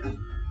do it.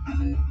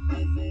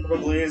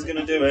 Probably is going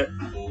to do it.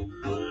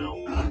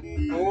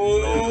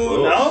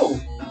 Oh, no.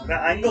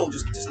 That angle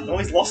just no,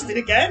 he's lost it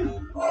again.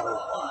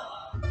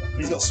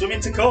 He's got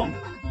swimming to come.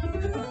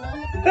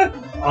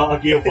 I'll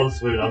give up on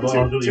swimming. I'm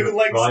not doing two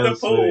legs in the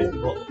pool.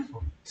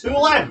 2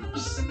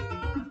 lengths?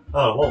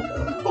 Oh, well.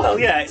 Well,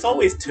 yeah, it's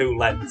always 2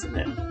 lengths, isn't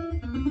it?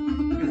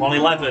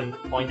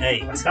 111.8.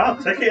 I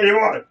can't take it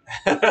anymore.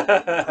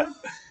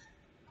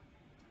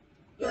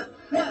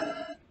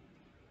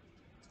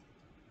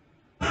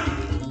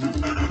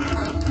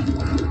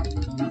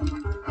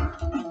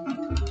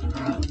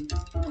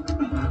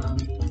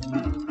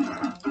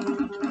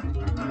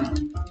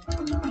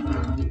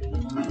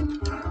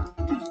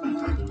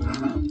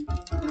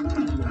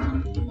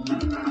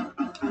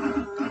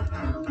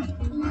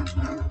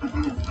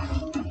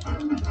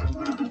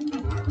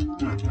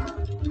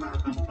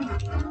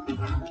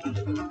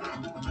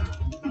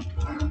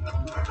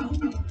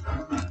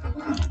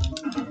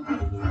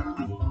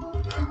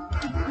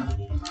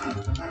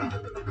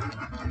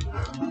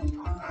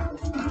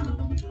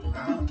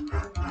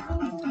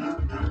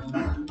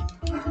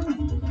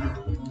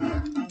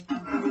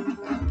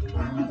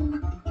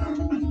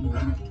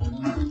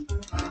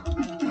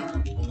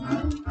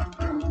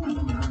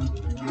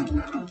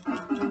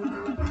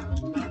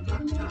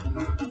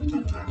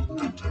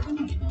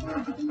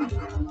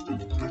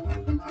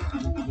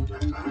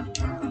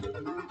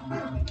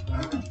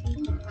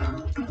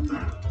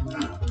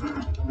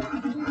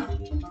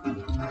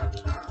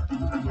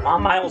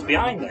 I'm miles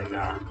behind then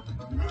now.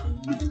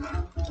 I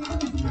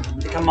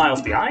think I'm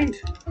miles behind.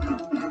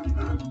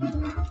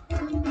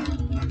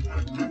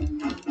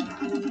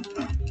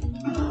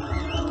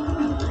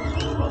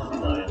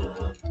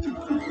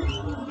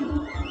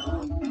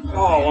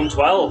 Oh,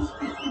 112.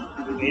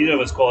 Neither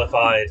of us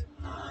qualified.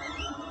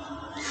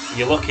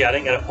 You're lucky I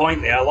didn't get a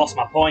point there. I lost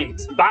my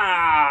point.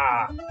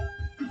 Bah!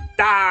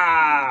 Da!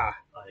 I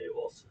hate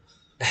water.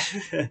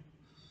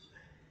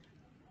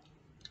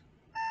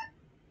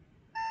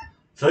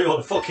 Tell you what,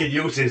 the fucking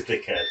uses,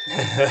 dickhead.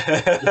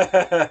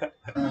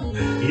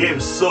 The game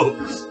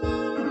sucks.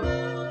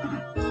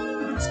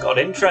 It's got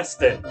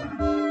interesting.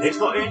 It's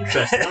not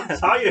interesting, I'm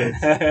tired.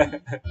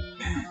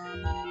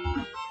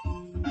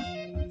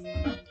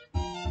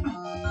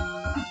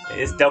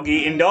 It's dog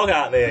eating dog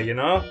out there, you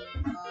know?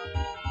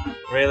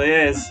 Really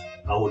is.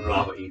 I would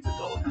rather eat a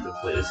dog than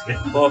play this game.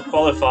 Both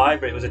qualified,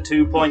 but it was a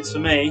 2 points for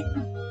me.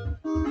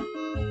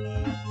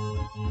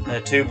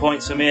 2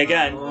 points for me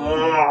again.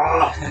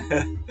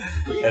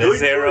 And a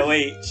 0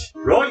 each.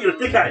 Right, you're a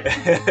dickhead.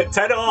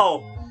 10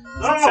 all.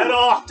 10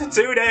 all after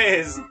 2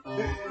 days.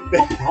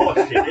 Oh,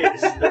 shit, it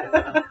is.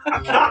 I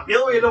can't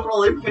deal with another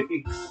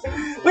Olympics.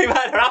 We've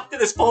had her after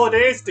there's 4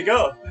 days to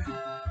go.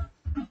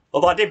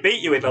 Although I did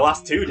beat you in the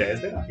last 2 days,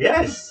 didn't I?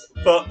 Yes.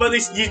 But at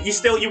least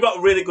you got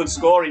a really good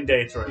score in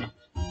day 3.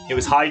 It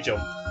was high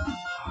jump.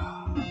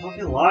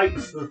 Nobody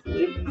likes the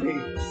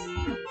Olympics.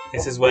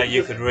 This is where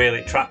you could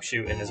really trap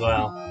shooting as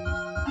well.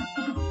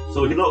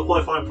 So you're not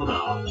qualifying for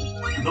that.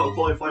 You're not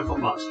qualifying for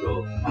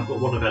backstroke. I've got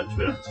one event to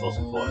win. I can score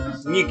some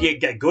points. And you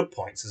get good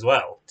points as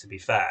well, to be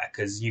fair,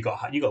 because you got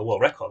the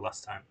world record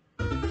last time.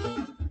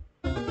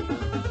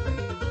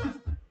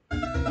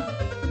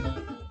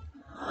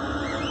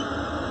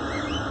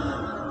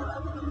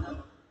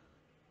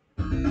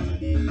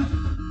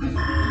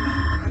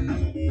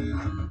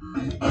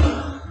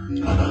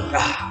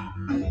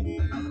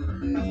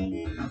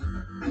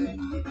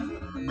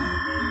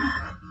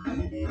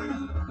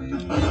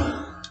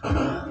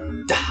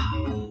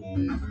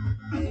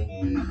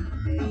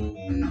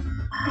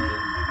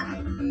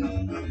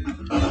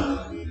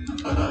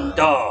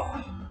 Oh.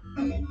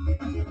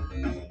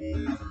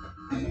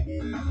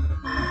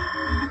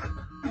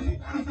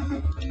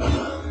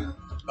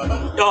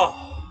 Oh.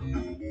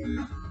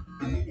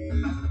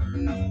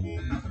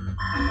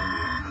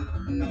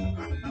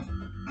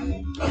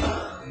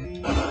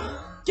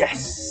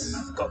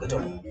 Yes, got the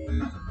double.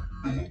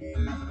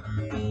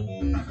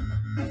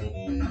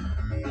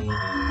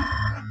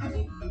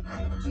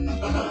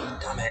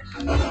 Damn it.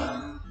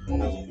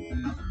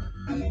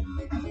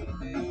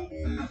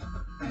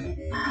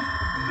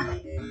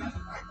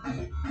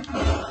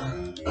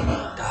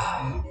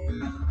 Ah.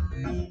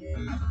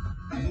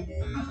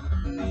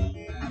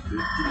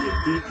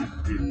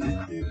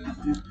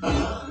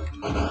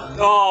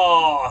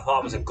 Oh, I thought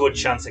it was a good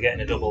chance of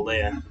getting a double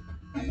there.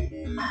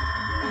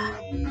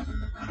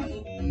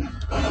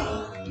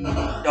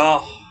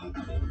 Oh.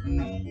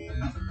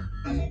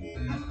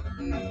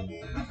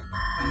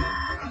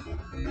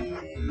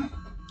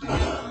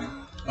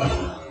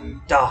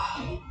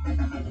 Ah.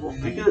 What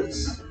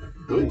figures?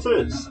 Going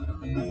first.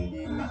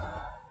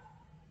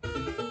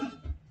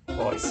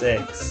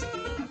 46.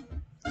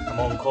 I'm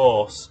on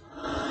course.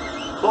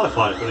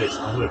 45 minutes,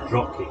 I'm going to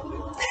drop kick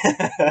you.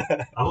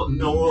 I've got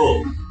no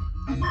hope.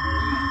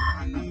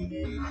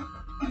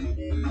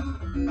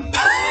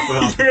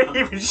 You didn't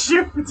even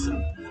shoot.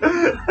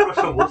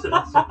 Pressure wasn't,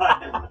 that's why.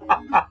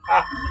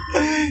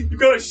 You've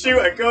got to shoot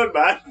a gun,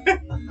 man.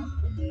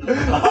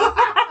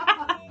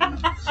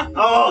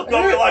 Oh,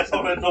 God, my life's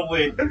on a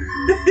way.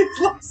 He's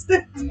lost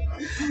it.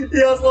 He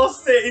has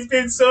lost it. He's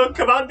been so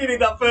commanding in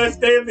that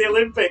first day of the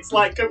Olympics,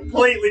 like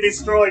completely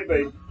destroyed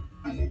me.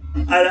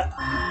 And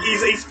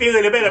he's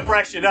feeling a bit of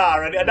pressure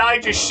now, and I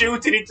just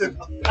shooting into.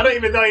 I don't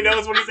even know he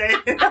knows what he's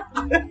aiming at.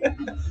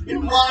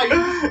 You're lying.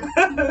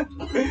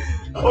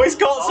 Oh, he's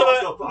got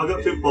something. I've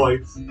got 2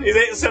 points. He's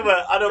hit something.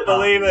 I don't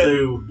believe it.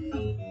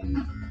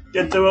 2.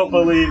 Get to don't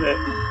believe it.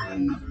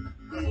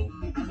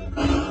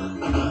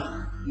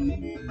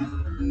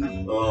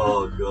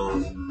 Oh,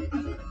 God.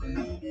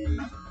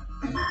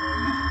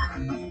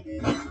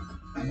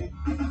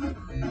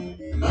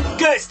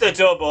 Gets the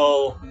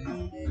double.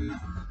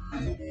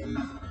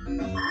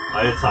 I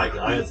attack.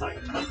 I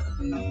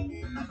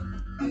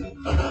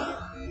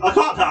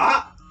can't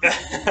that!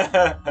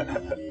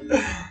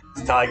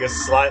 This tiger's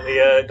slightly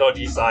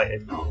dodgy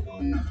sighted.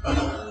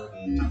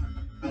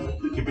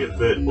 It could be a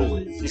third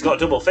bullet. He's got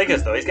double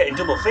figures though. He's getting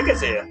double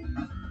figures here.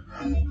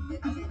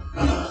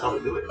 That's how we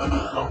do it.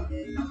 Oh,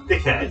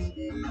 dickhead.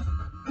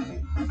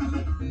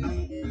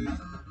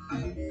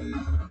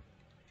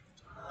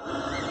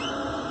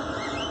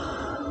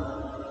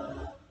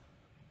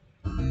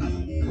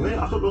 Wait, I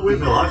don't know where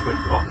my life went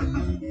wrong.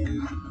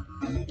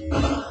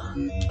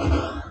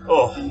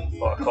 Oh,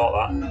 thought I caught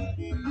that.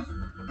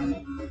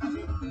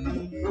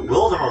 What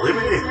world am I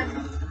living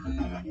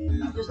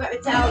in? Just let me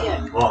tell you,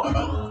 What?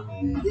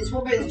 this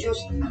woman's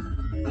just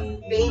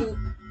been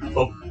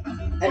Oh.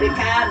 a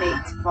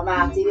mechanic from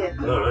out here.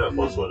 No,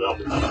 what's what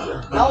happened?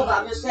 No, but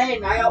I'm just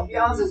saying, I hope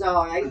yours is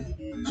alright.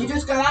 She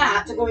just go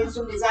out to go in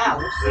somebody's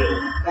house,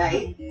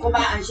 right? Come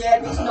out and share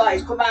this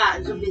noise, come out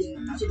and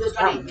she just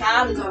got in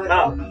Carly's or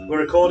whatever. Now, we're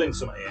recording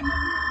something here.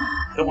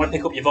 I don't want to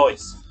pick up your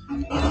voice.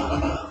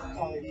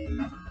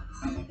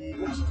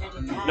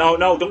 No,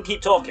 don't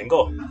keep talking,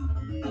 go.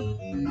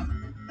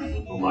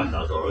 Oh, my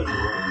dad's already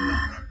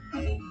wrong.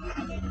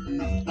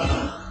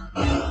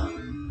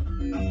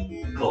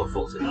 Oh, it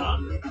fucked it down.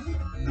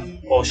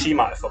 Or she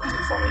might have fucked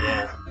it for me,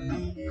 yeah.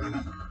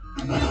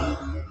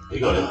 You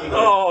got it.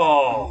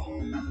 Oh!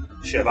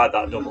 Should have had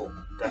that double,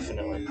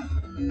 definitely.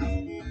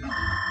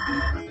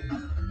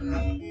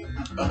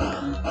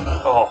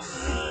 Oh,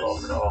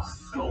 fuck off.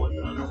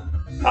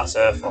 That's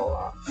her fault,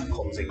 that. She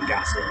comes in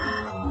gassing.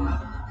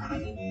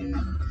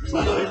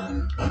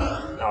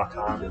 No, I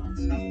can't.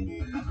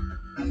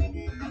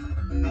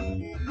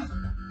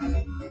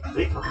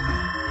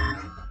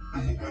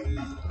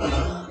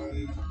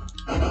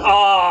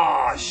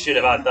 Ah, I should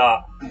have had that.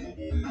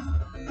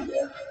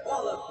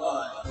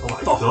 Oh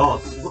my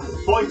god. Look at the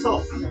point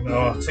off.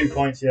 Oh, 2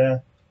 points, yeah.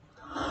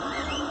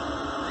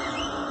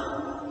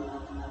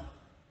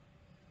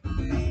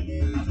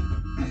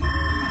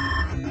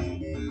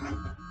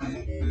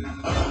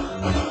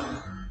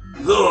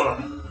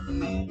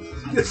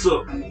 Get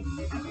up. I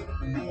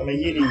mean,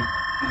 you need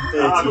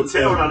 32. I don't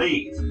tell what I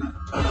need.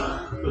 I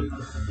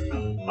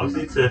just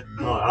need to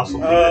have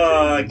something.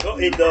 Oh, I got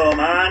it though,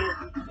 man.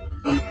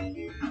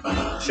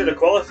 Should have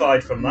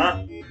qualified from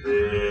that.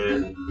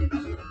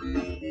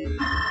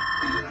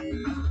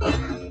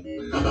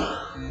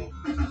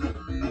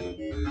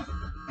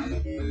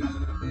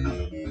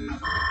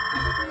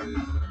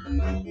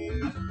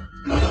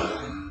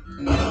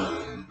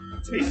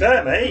 To be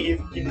fair, mate,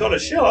 you've got a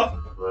shot.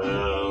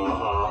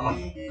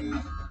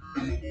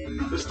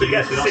 Just You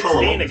get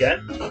 16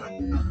 again.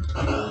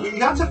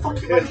 You have to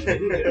fucking mention it,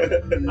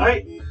 didn't you?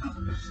 Right?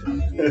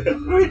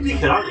 You're a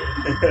dickhead, aren't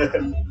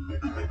you?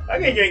 I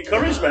get you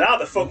encouragement. How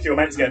the fuck you were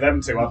meant to get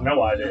them two? I've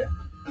no idea.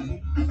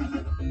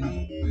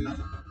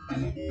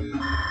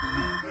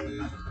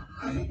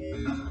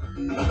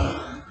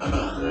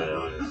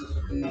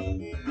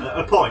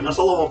 A point. That's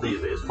all I want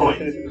these days.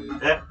 Points.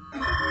 Yeah.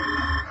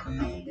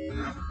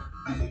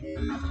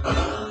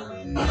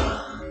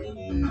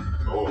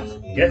 Oh.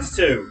 Gets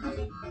 2.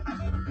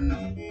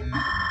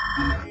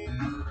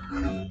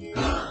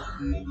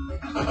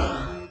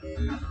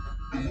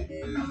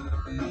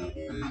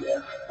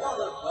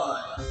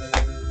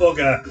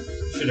 Bugger.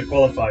 Should have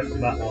qualified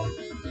from that one.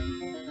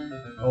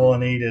 All I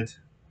needed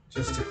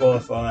just to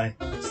qualify.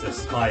 It's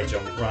this high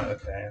jump. Right,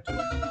 okay.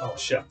 Oh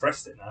shit, I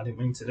pressed it now. I didn't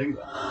mean to do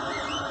that.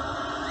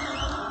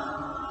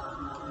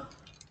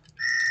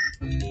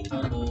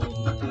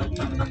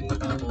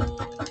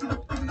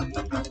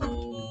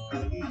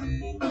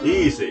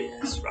 Easy.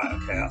 Yes, right,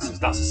 okay.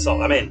 That's a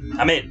solid. I'm in.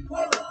 I'm in.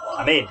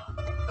 I'm in.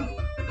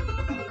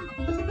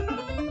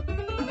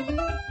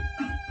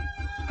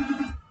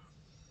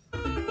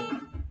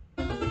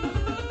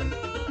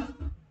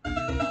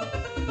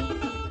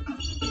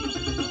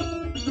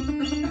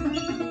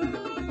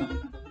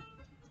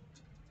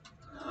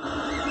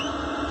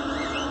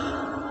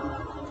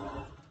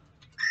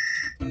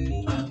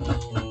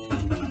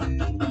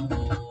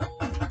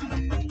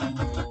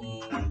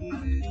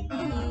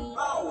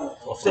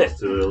 Fluffed it.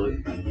 Too early.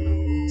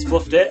 It's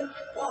fluffed it.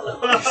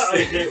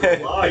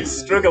 He's He's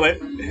struggling.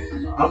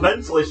 I'm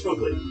mentally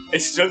struggling.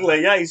 He's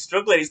struggling, yeah, he's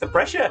struggling. It's the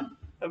pressure.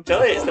 I'm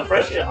telling you, it's the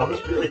pressure. I'm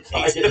just really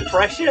tired. It's the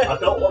pressure. I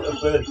don't want a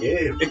third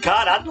game. You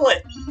can't handle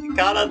it. You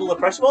can't handle the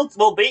pressure.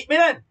 Well, beat me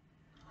then.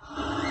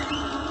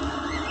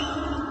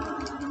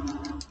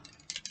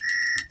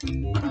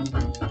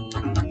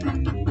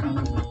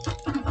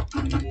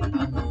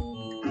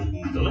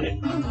 Done it.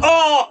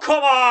 Oh,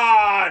 come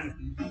on!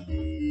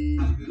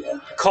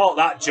 Caught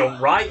that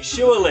jump right,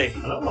 surely.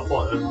 I don't know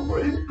what I'm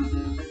worried.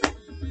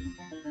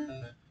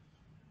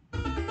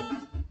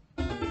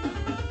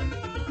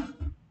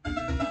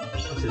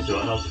 What's it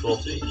right now?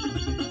 14.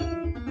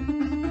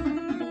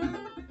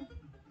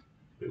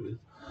 Who is?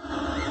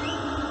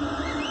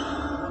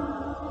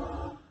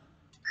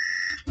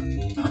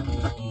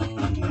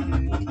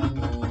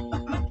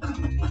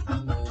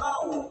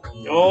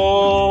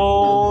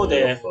 Oh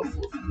dear.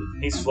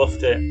 He's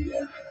fluffed it.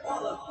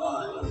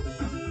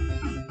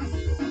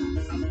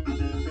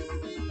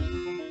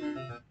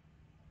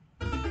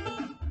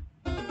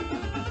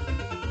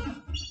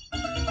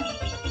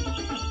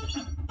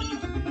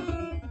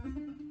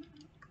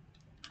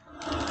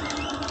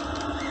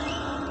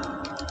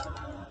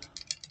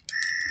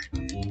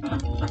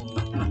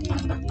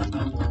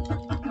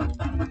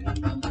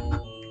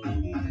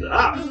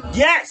 Ah!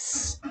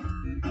 Yes!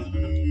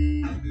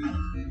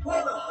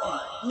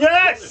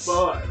 Yes!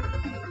 Boy.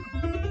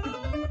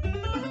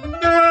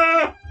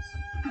 Ah!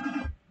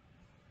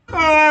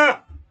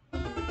 Ah!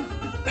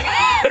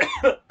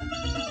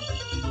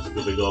 That's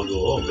the big old go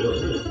home, really,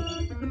 isn't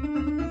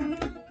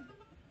it?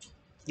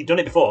 You've done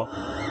it before.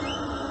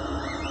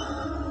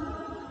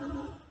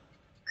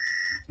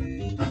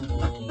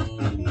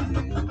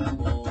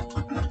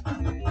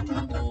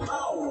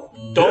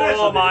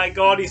 Oh my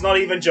god, he's not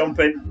even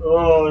jumping.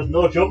 Oh, there's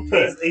no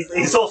jumper.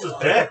 He's also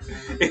dead.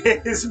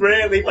 He's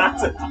really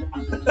battered.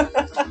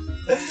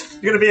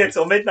 You're going to be here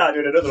till midnight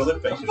doing another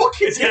Olympics.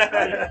 Fucking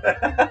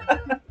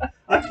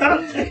I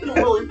can't take the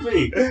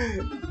Olympics.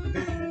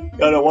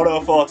 No,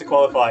 104 to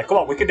qualify. Come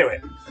on, we can do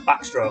it.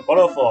 Backstroke,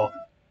 104.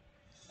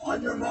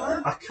 On your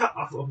mark. I can't.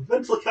 I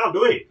mentally can't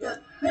do it.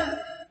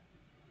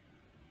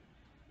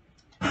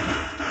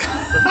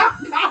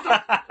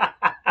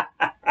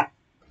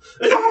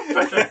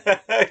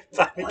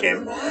 Panicking.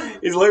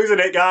 He's losing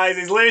it, guys.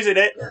 He's losing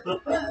it.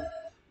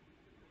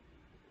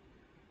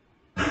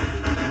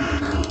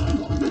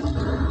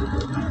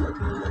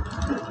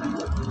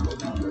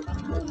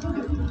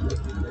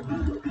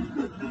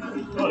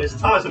 Oh, it's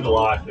times of my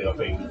life, I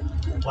think.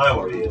 Why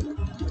were you?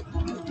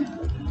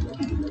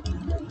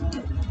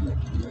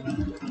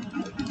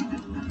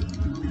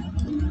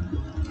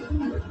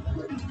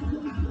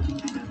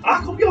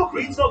 How come your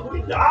green's not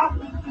going down?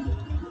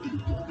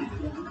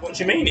 What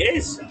do you mean? It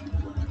is.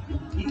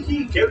 You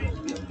keep going.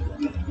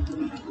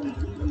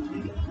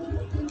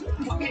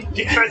 Fucking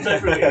defense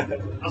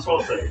everything. That's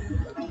what I'm saying.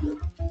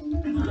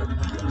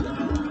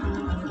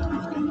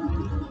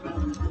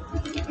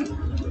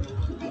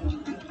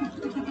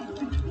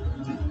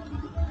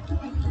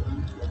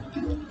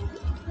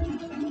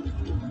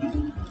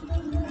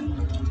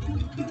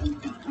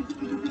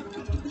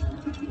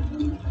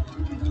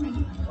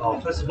 Oh,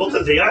 press the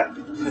buttons here.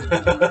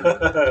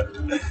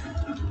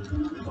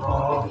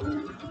 Oh.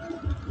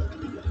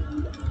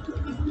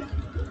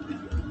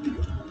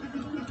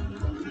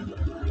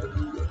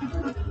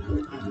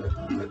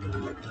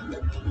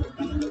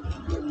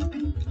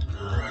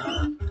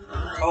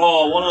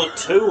 Oh,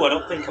 102. I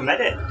don't think I made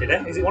it, did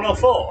I? Is it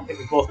 104? I think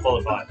we both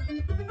qualified.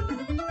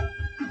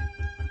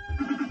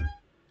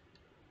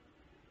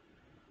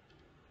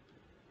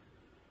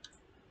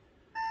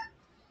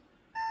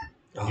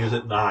 He was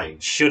at 9. I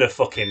should have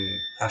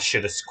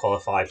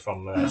qualified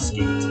from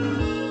Skeet.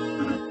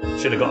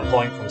 Should have got a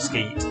point from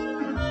Skeet.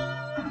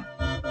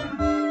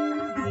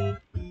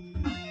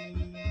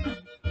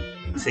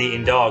 It's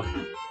eating dog.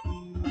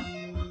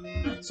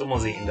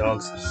 Someone's eating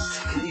dogs.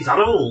 These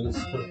animals.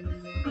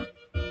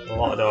 A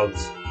lot of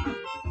dogs.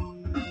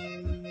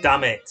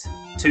 Damn it.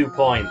 2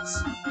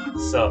 points.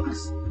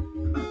 Sucks.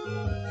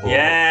 4.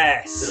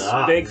 Yes! Look at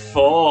that. Big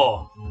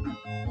 4.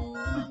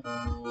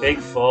 Big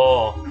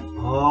 4.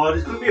 Oh,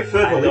 there's going to be a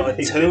third I got a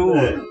Olympics, 2. isn't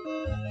there?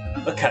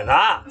 Look at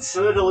that.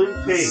 Third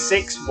Olympics.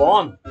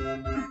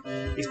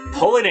 6-1. He's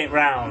pulling it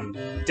round.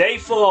 Day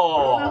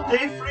 4.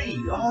 Day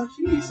 3. Oh,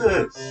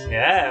 Jesus.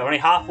 Yeah, we're only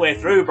halfway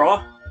through,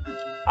 bro.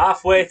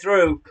 Halfway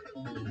through.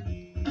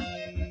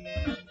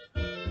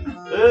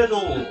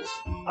 Hurdles.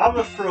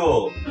 Hammer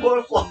throw.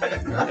 Butterfly.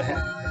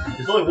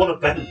 There's only one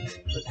event.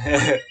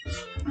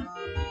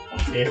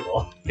 Yeah,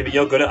 but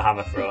you're good at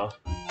hammer throw.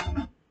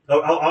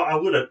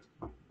 I'm good at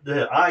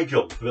the high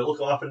jump, but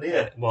look what happened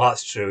here. Well,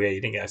 that's true, yeah, you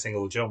didn't get a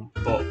single jump,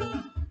 but...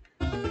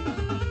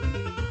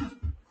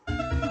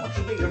 What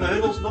should be your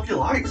hurdles? Not your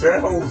lights,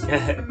 hurdles.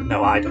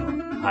 No, I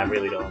don't. I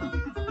really don't.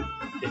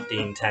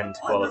 15-10 to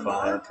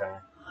qualify, okay.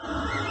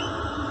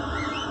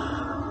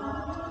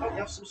 Don't you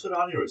have some sort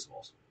of aneurysm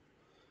or something?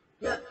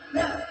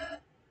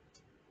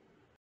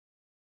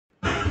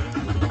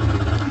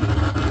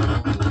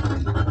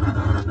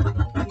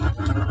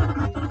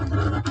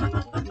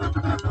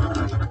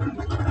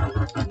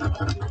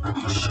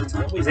 Oh, shit, I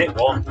always hit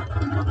one.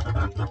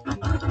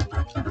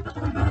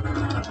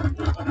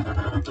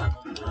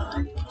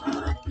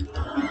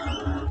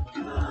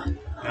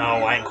 No,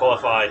 I ain't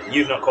qualified.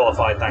 You've not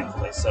qualified,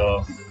 thankfully,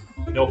 so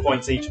no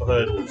points each for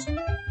hurdles.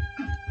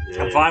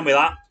 Yeah. I'm fine with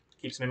that.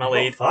 Keeps me in my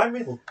lead. Fine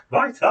with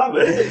my time,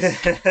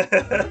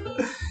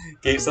 it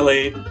Keeps the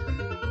lead.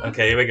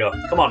 Okay, here we go.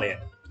 Come on, Ian.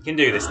 You can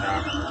do this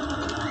now.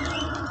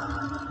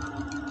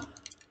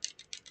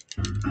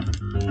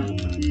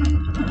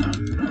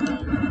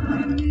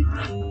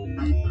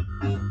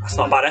 That's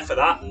not a bad effort,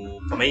 that.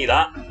 For me,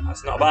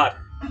 that's not bad.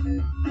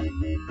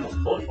 What's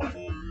the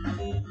qualifying?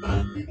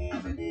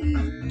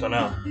 Don't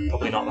know.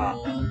 Probably not that.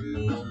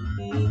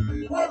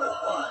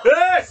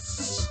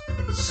 Yes!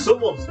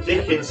 Someone's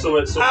dipping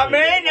something. I'm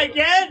in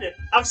again!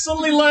 I've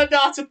suddenly learned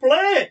how to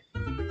play!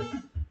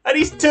 And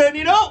he's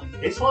turning up!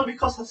 It's only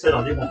because I said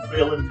I didn't want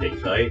 3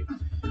 Olympics, right?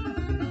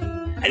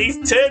 And he's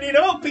turning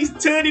up! He's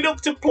turning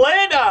up to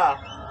play now!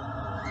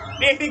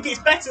 Do you think it's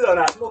better than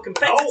that? It's more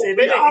competitive,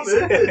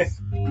 isn't it?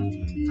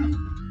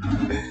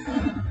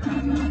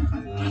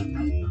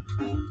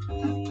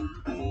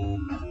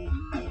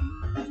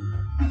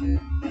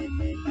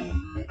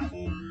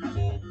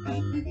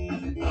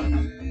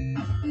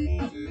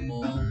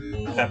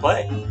 Fair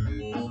play. I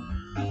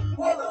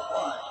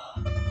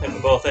think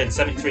we're both in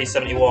 73,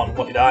 71.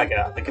 What did I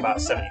get? I think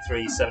about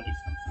 73,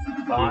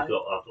 75. I don't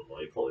know,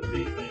 you probably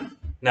beat me.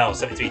 No,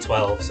 73,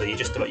 12. So you're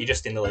just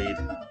in the lead.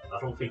 I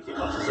don't think it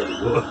matters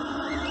anymore.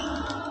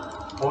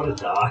 I want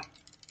to die.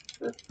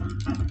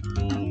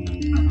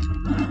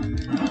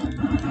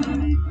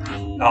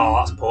 Oh,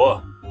 that's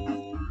poor.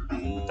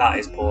 That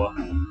is poor.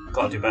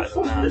 Got to do better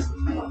than that.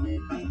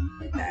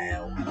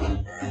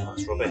 No,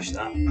 that's rubbish.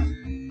 That.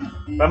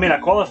 But I mean, I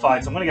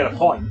qualified, so I'm going to get a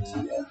point.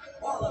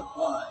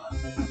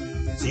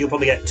 So you'll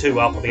probably get 2.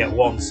 I'll probably get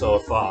 1 so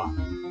far.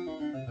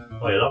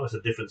 Oh yeah, that makes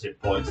a difference in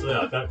points. So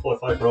yeah, I can't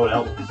qualify for all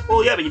else.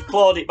 Well, yeah, but you've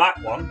clawed it back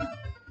 1.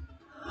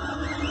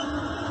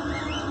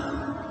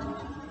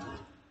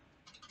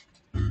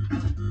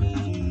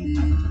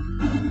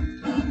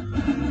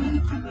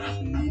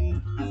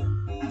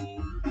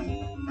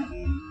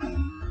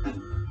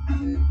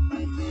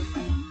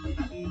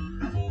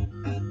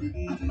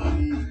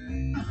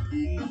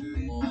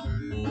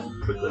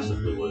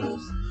 Progressively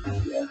worse.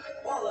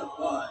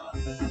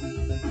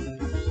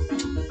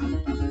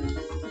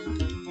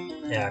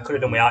 Yeah, I could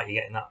have done without you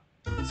getting that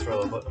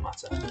throw, but no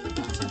matter.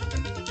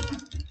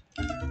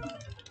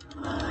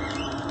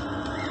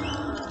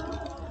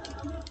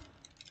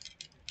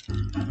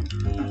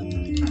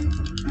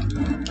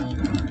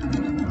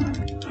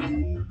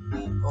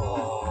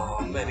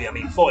 Oh, maybe, I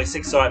mean,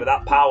 46 is alright, but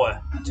that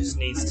power just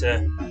needs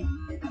to...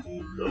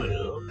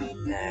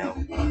 No.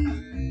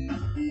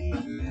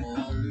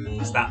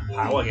 It's that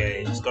power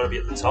gauge, it's got to be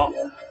at the top.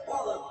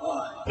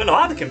 I don't know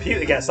how the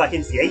computer gets like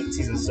into the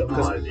 80s and stuff.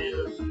 No idea.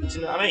 Do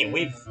you know what I mean?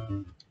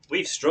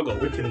 We've struggled.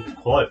 We can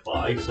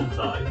qualify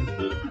sometimes,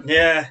 but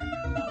Yeah.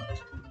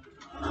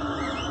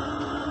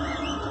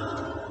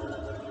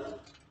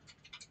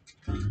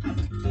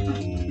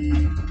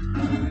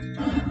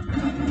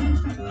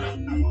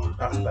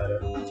 That's better.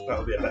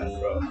 That'll be a better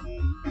throw.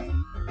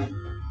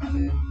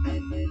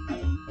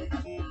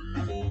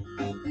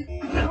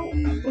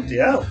 Bloody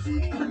hell.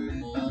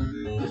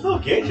 it's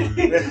not gauging.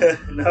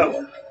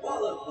 No.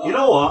 You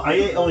know what? I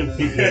hate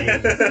Olympic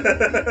games.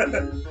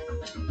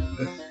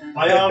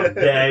 I am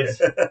dead.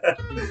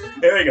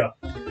 Here we go.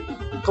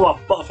 Come on,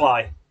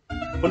 butterfly.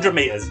 100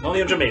 metres. Only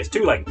 100 metres.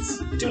 2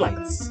 lengths. 2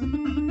 lengths.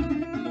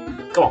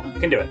 Come on, you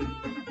can do it.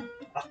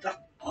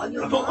 I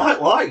don't like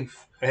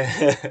life.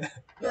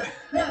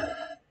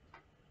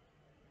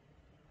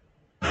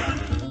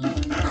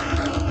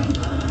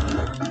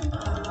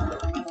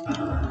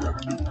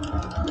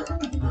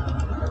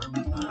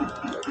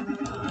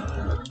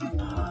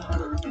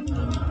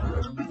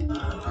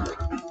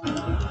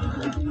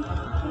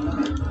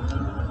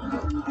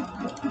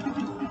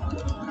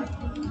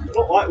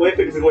 wait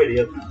for it to go in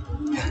here.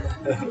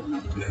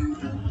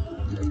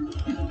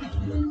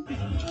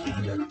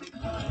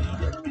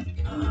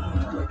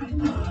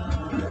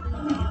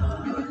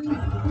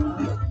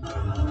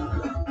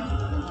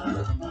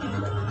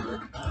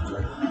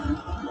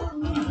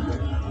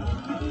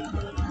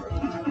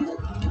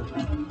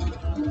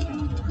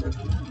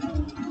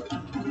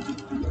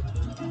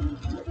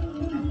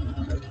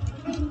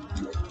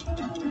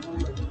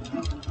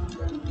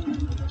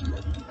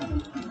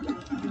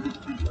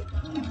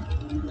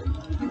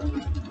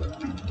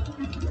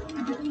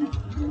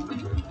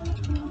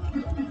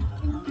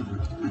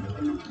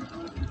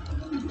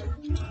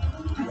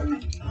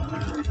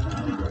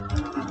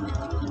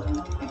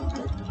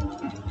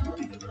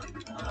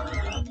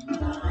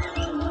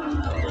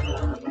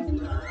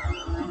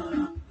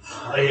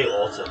 I hate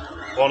water.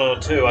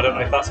 102. I don't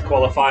know if that's a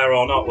qualifier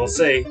or not. We'll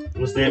see. I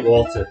must hate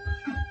water.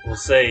 We'll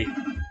see. I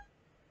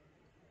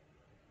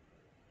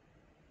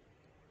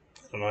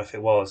don't know if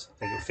it was. I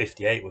think it was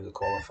 58 was a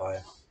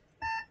qualifier.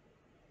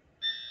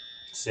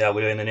 See how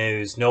we do in the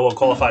news. No one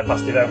qualified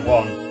past event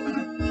 1.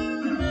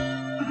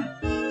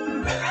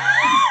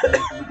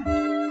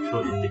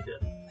 Shut your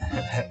dickhead.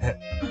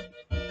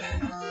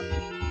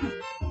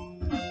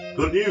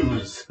 Good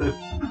news.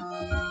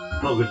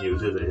 Not good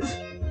news, is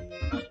it?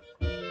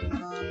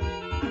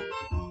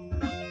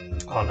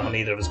 Oh no,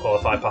 neither of us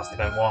qualified past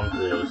event 1.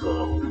 Yeah, we saw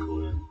that one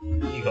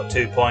coming. You got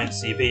 2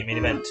 points, so you beat me in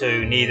event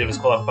 2. Neither of us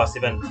qualified past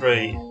event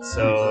 3.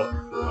 So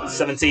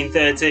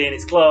 17-13,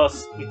 it's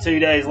close. With 2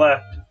 days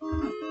left.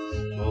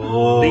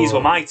 Oh. These were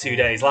my 2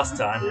 days last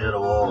time. Yeah, the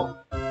wall.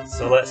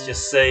 So let's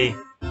just see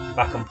if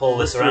I can pull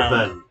this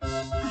around.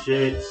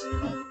 Shit.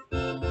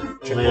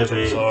 Triple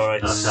jumps,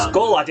 alright.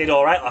 Skull I did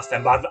alright last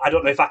time, but I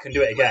don't know if I can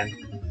do it again.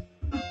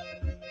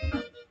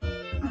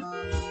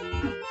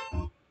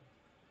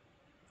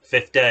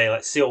 5th day,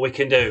 let's see what we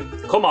can do.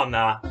 Come on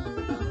now.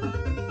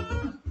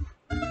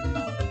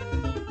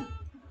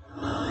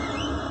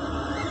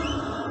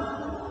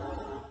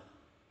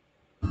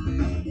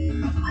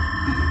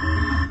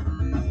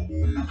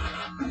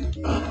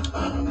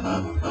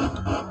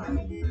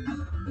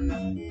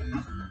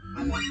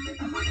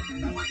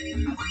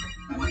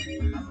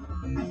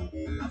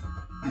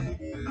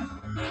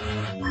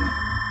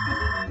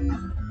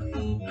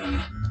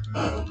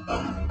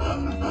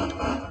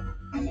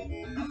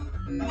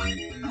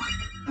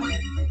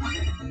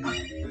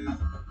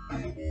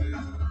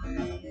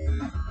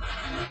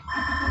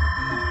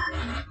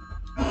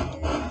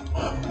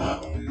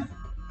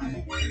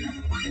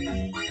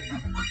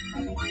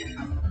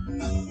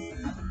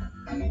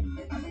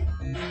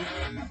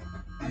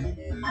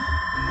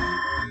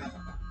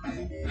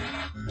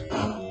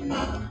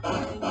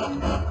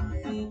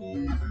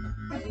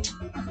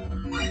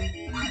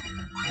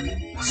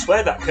 I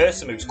swear that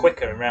cursor moves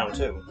quicker in round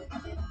 2.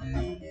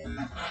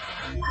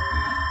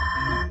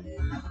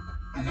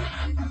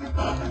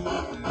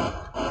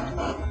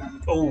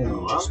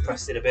 Oh, just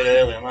pressed it a bit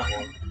early on that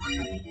one.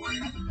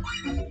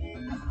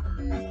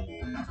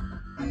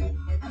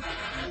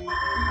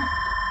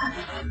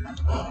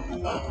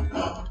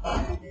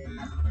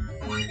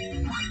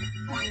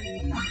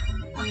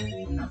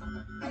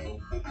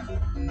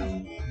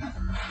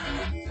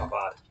 Not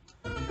bad.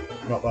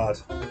 Not bad.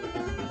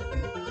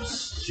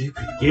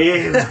 Stupid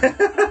game.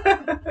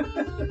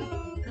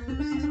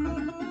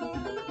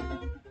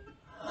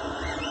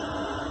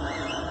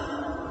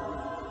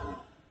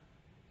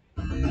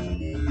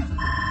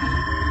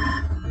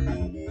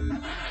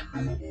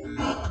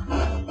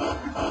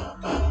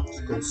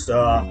 Good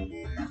start.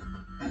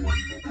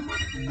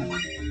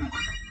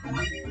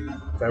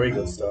 Very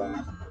good start.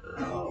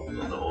 Oh,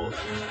 not the horse.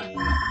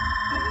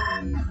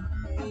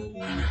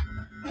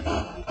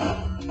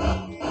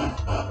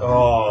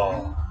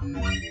 Oh.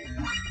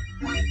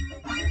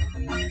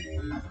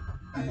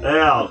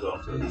 Yeah, I'll go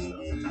after this stuff.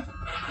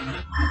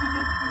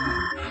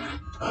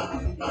 I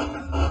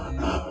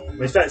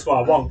mean, that's what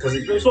I want, because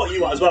it's what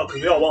you want as well,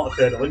 because we all want a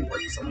 3rd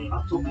Olympics. I mean,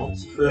 I don't want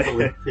third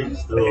Olympics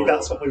I though. think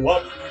that's what we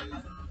want.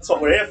 That's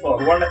what we're here for.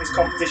 We want to make this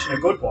competition a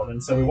good one,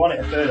 and so we want it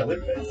a 3rd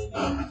Olympics.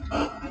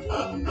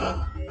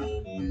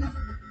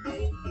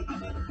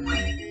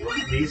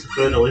 What needs a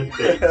third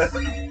Olympics?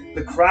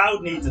 The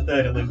crowd needs a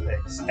 3rd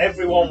Olympics.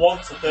 Everyone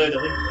wants a 3rd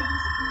Olympics.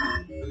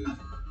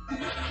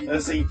 I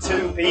see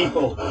 2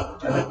 people at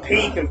the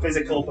peak of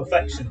physical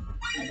perfection.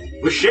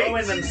 We're shit.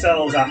 Throwing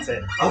themselves at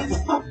it. I've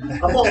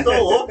lost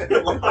all hope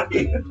in life.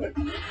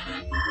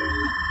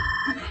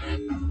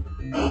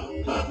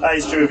 That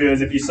is true,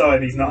 viewers. If you saw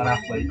him, he's not an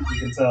athlete. You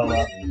can tell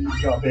that.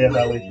 He's got a beer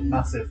belly,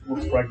 massive,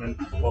 looks pregnant.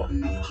 But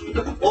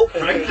Oh,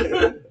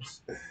 pregnant.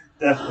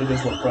 definitely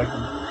does look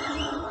pregnant.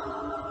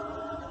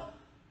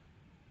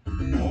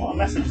 What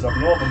messages of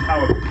Northern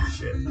Power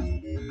shit?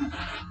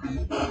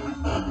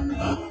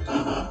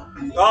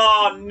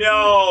 Oh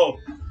no!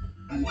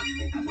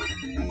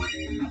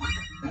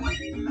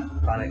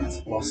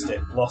 Panicked. Lost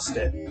it. Lost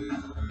it.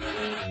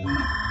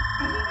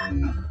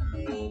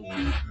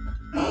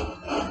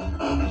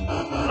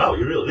 Wow,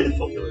 you really did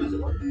fucking lose it,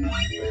 man.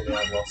 Really,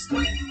 I've lost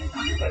it.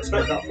 I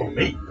expect that from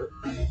me.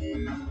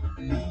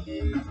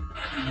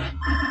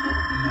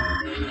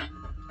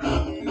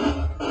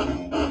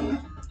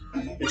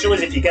 trouble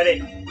is if you get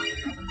it,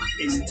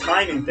 it's a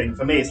timing thing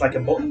for me. It's like a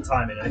button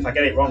timing, and if I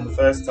get it wrong the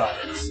first time,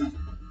 it's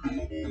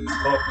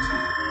fucked.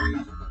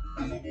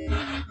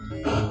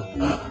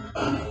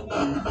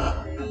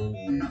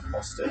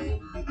 Lost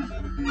it.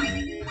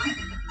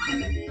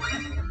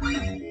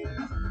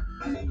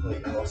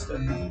 Completely lost it.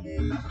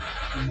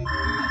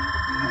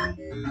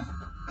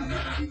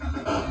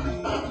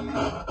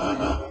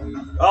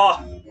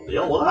 Oh! The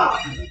hell was that?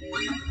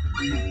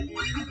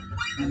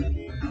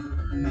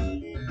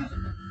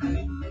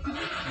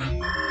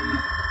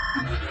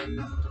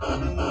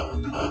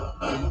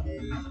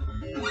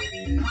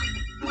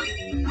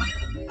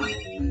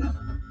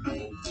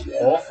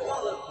 Awful.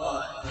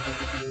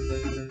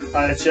 I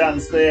had a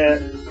chance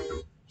there.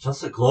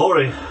 Chance of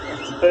glory.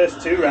 The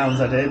first 2 rounds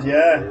I did,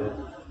 yeah.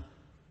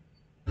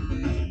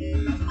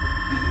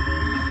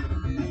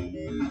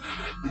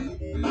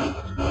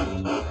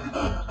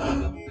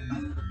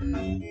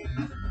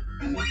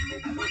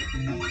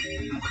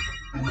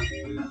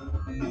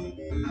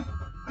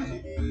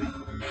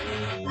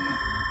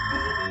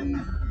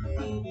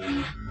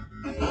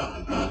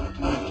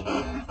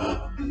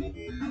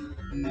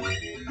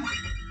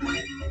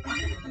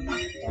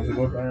 That was a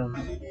good round.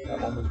 That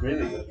one was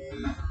really good.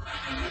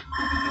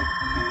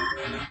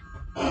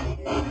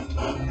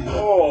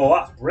 Oh,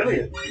 that's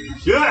brilliant.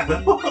 Yeah!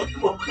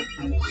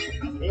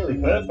 Nearly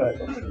perfect.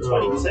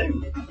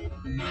 122.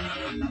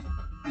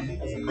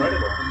 That's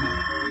incredible.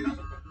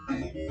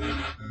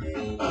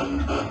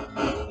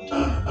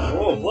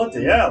 Oh,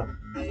 bloody hell.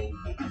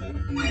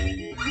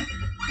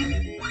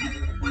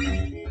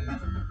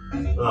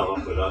 Oh,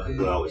 I'm good. I can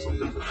go out with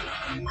something.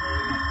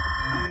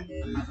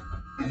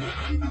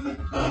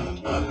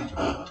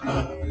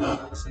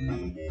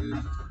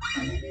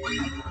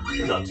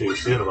 Is that too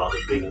soon about the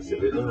bigness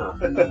of it, isn't it?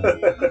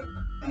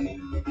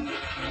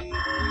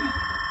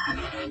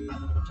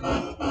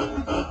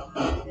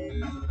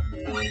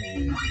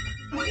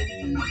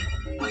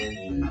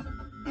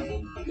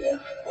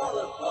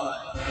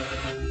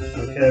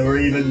 Okay, we're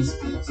evens.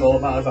 That's all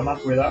that matters. I'm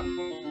happy with that.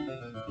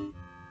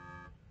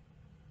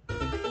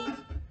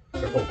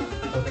 Triple.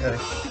 Okay.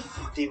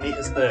 15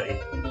 metres 30.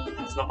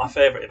 It's not my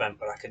favourite event,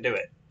 but I can do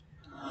it.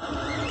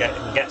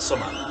 Get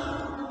summer.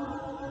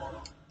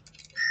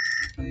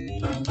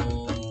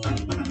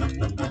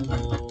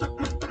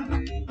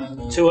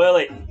 Too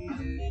early.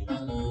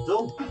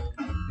 Done.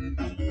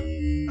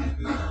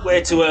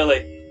 Way too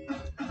early.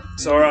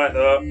 It's alright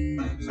though.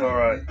 It's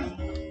alright.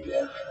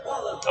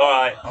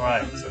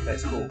 Alright. It's okay,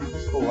 it's cool.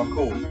 It's cool, I'm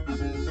cool.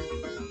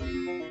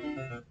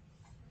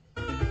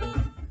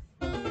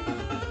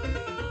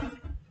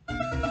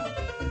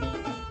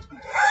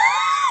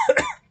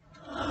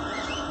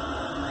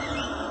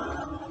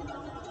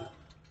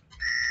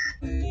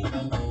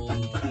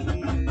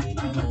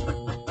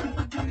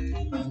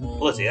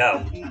 Bloody hell.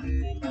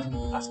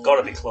 That's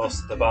gotta be close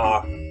to the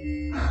bar.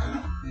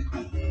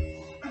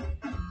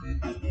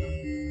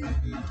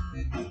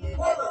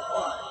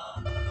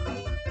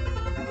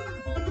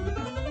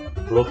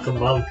 Broken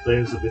man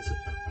claims a bit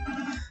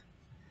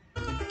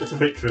of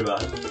victory, man.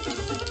 That's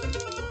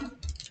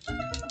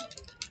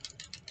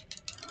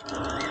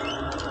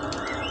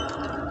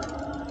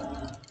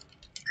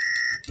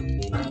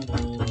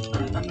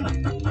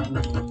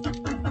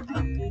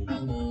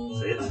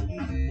it.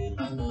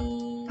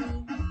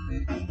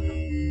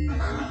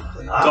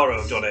 Gotta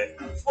have done it.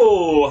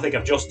 Oh, I think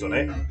I've just done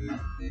it.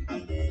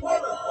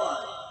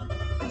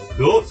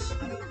 Good.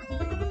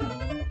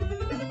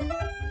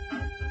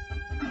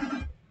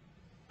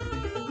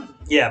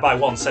 Yeah, by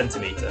 1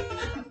 centimetre.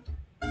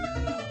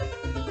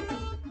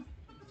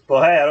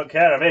 But hey, I don't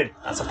care, I'm in.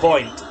 That's a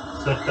point.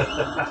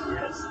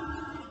 Yes.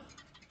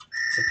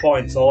 It's a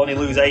point, so I'll only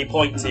lose a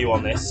point to you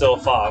on this so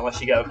far,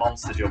 unless you get a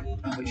monster jump.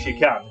 Which you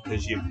can,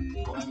 because you're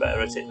much better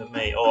at it than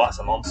me. Oh, that's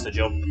a monster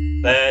jump.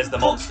 There's the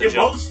monster You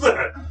jump.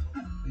 monster!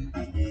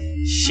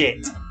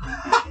 Shit.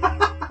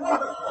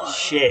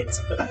 Shit.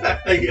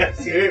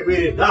 Yes, you ain't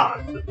really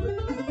that.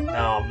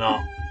 No, I'm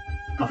not.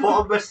 I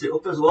thought I messed it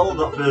up as well on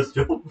that first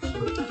jump.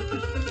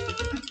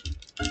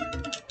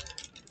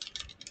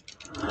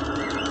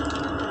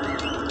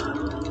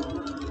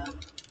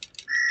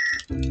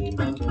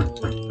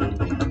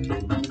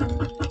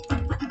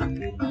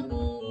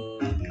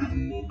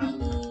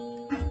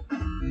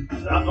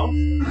 Is that on?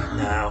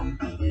 No.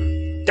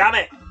 Damn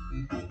it!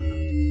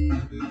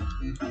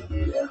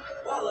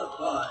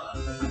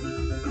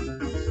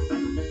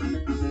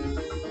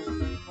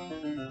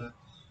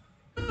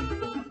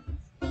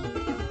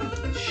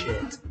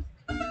 Shit.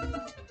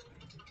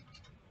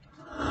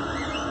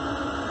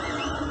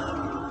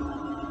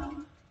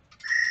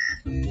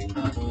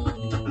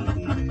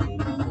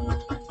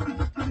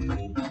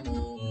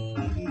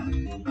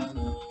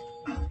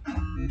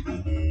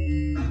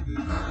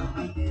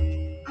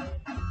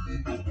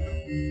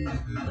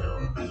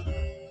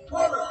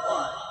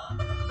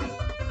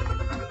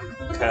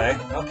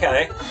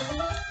 Okay.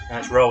 Now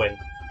it's rowing.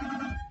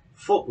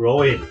 Fuck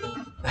rowing.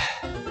 I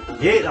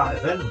hate that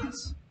event.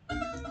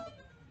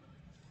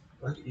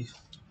 I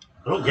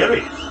don't get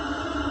it.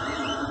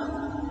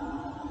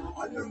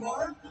 On your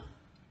mark,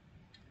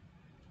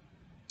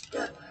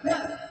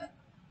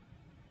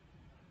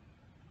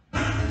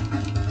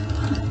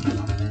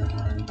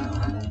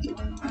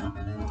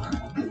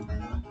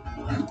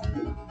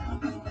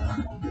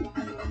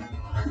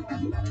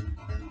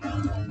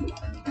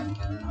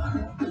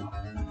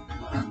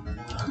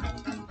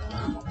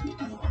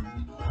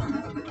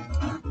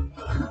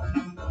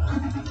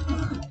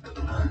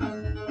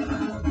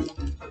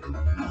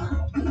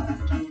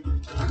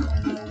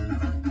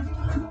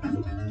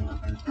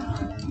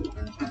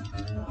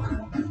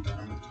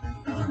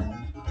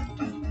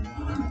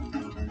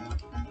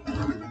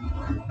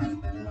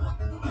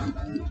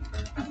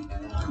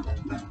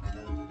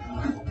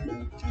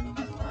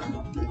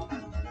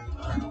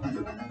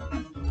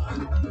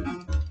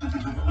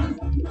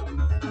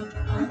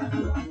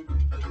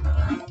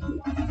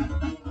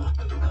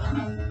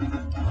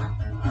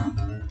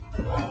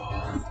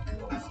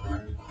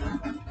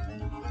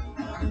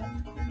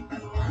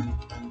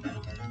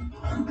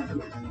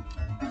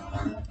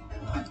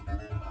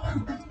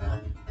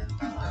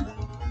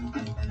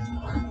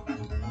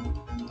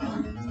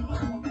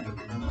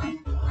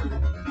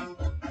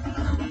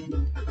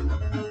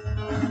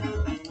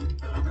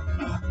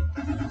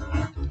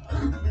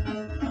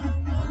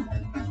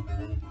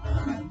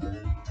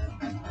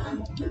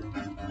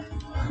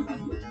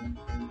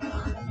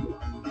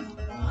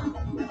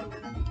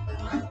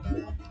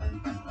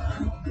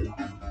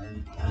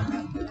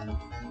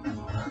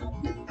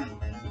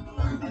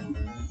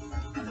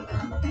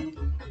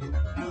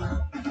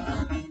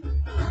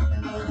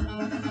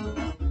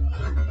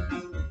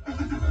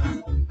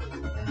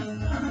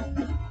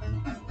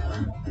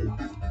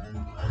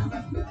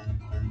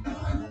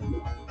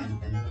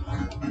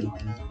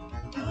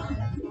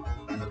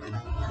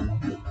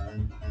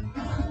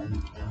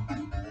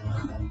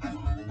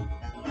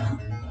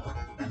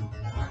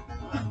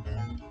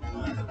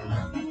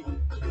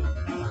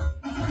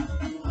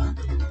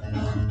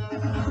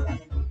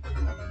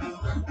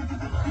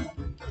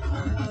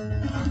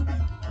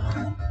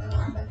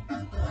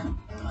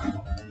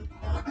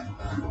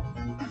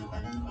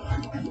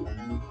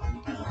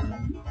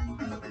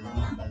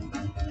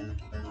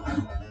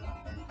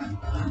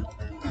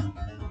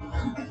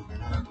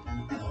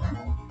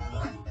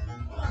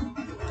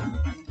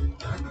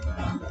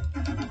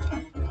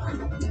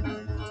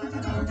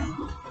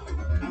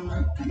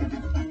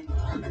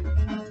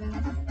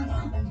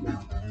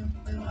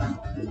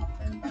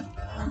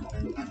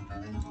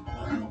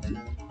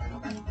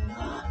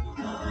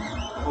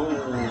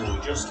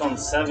 Oh, just on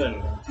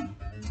 7.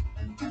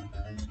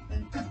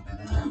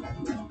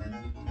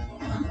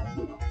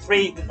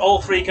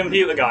 All three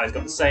computer guys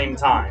got the same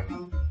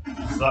time.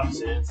 Exact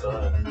same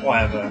time.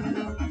 Whatever.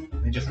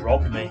 They just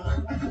robbed me.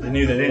 They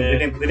knew they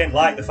didn't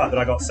like the fact that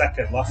I got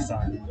second last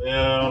time.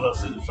 Yeah,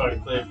 that's it. They're trying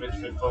to claim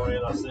victory for me,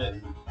 that's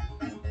it.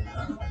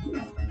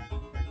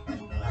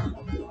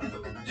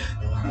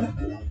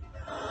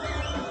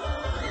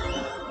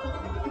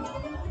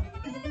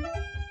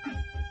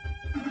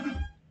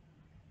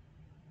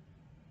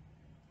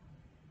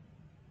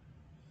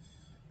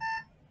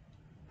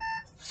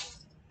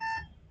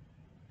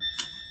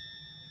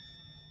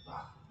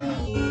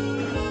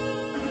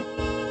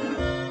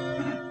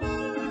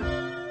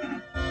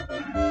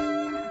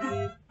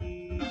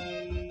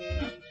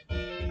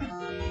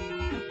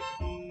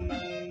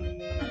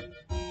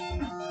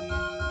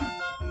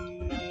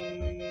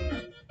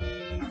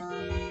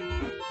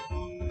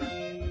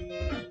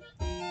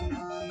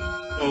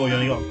 Oh, you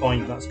only got a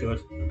point, that's good.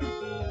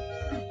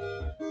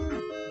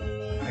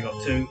 I got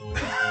 2,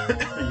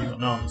 and you got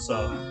none,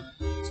 so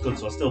it's good.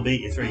 So I still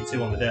beat you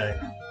 3-2 on the day.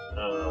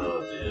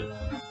 Oh dear.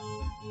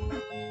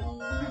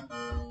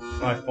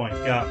 5 point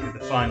gap with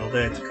the final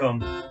day to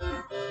come.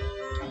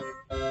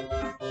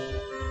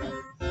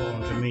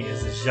 400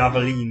 metres, the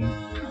javelin, the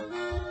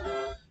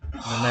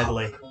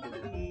medley.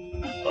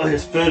 Oh,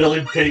 it's third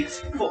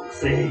Olympics. Fuck's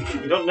sake.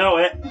 You don't know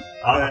it?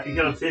 I can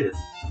guarantee it.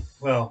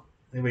 Well,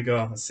 here we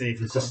go. Let's see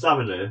if It's a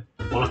stamina.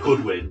 One I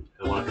could win,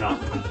 and one I can't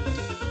win.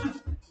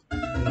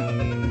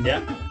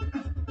 Yeah.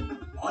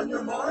 On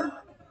your mark.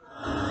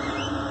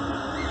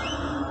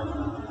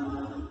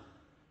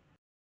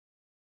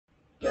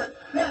 Get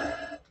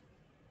set.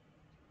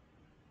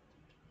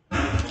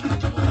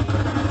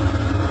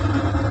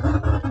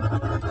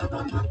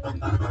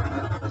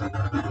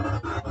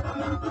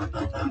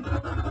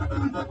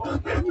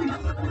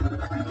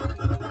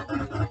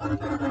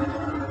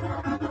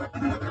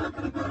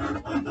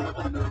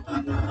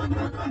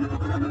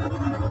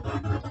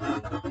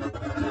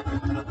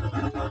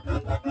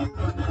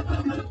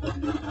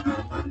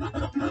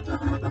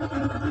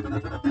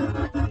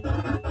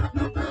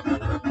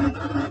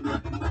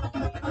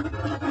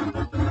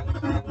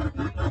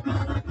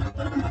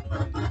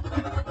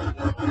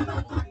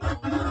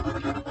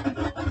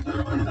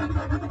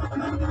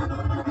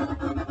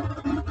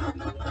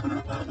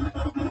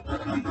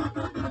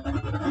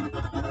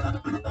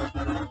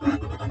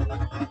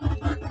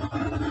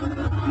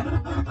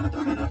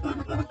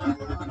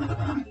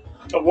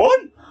 I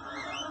won!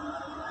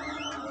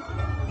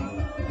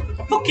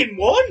 I fucking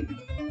won!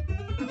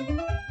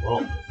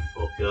 What the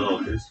fuck?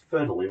 Oh, it's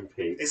third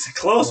Olympics. It's a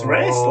close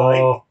race,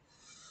 like.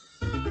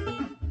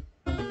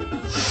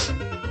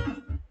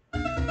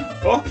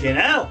 Fucking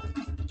hell!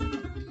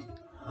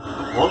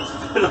 What?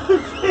 Third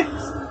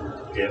Olympics?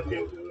 Okay.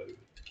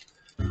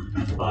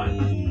 Fine.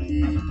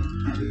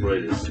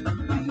 Right, this.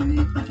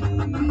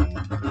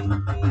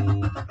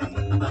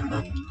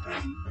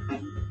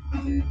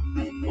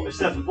 What,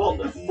 Steph, what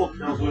the fuck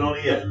hell's going on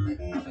here?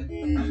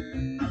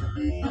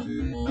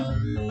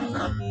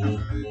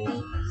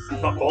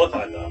 Not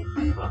qualified though.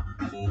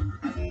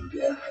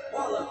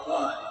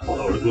 Oh,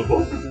 that was a good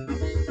one.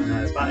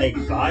 It's about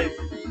 85.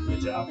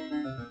 Good job.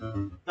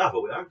 Ah,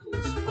 but with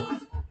ankles.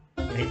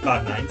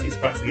 85, 90, it's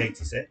practically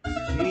 86.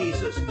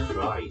 Jesus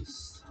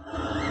Christ.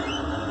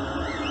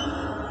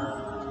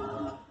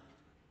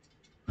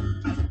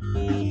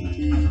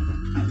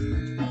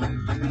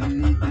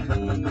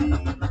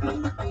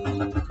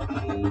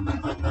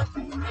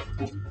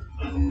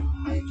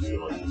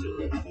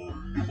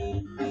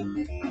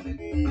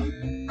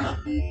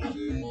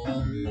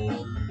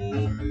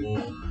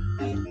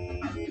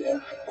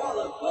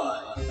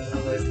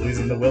 He's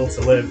losing the will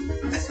to live.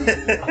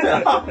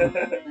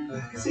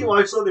 You see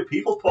why so many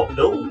people pop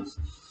pills?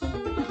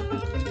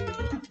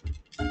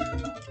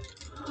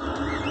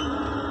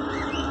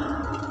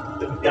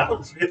 My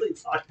arm's really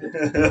tired.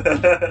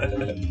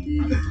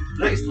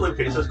 Next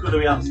Olympics, it's going to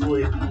be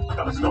absolutely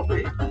kind of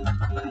stopping.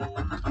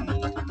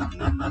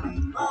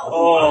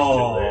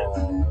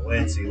 Oh,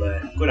 way too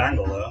late. Good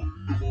angle though.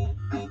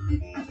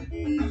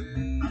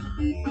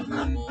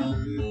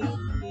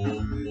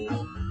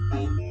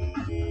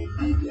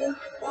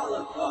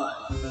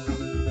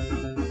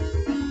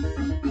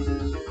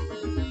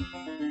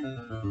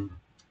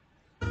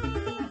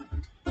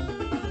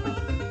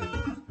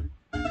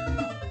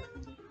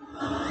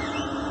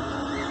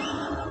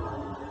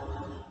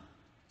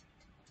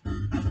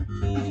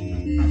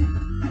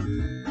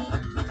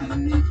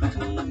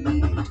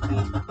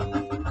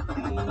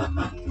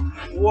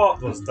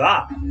 What was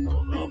that? I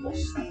don't know, I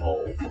lost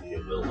all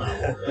fucking will now. What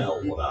the hell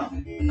was that?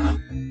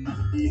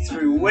 You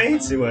threw way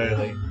too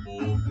early.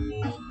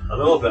 I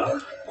know,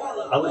 but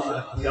I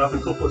literally can have a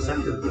couple of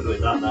seconds of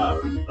doing that now,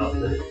 and that's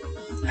it.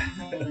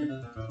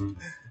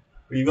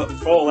 Well, you've got the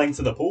full length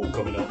of the pool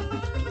coming up.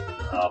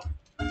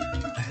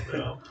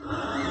 Yeah.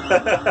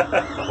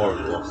 I've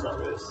already lost that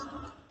race.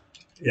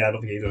 Yeah, I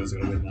don't think either of us are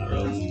going to win that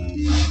race.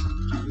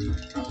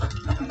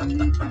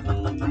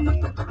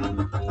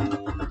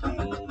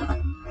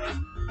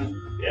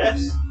 Yes.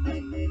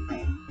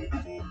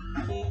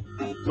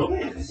 Done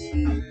it.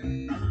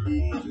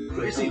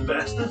 Crazy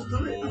bastards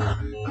done it.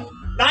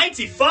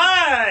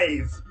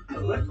 95! A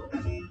record.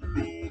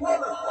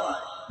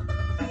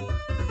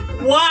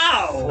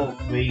 Wow!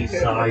 Fuck me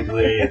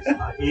sideways. I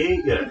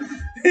hate you.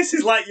 This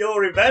is like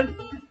your event.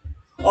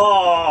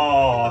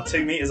 Oh,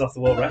 2 meters off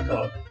the world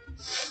record.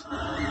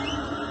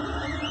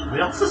 My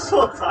hands are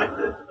so tight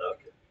then.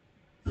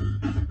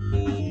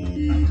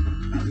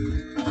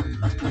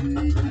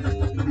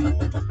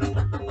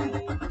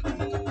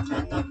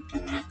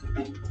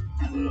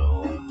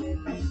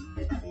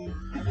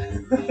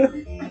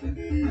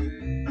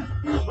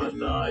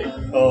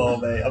 Oh,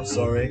 mate, I'm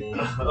sorry.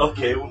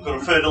 Okay, we've got a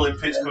third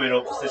Olympics coming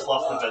up. It's this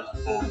last event,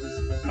 folks.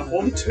 I've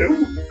won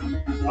 2.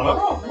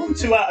 I've won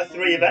 2 out of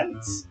 3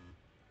 events.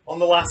 On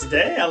the last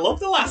day. I love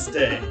the last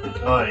day.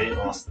 Oh, I hate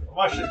last day. I'm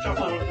actually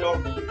travelling with your...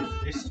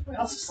 It's just my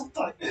hands are so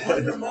tight.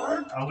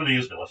 I'm going to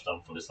use my left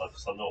hand for this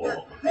because I know what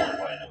I'm going to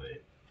play anyway.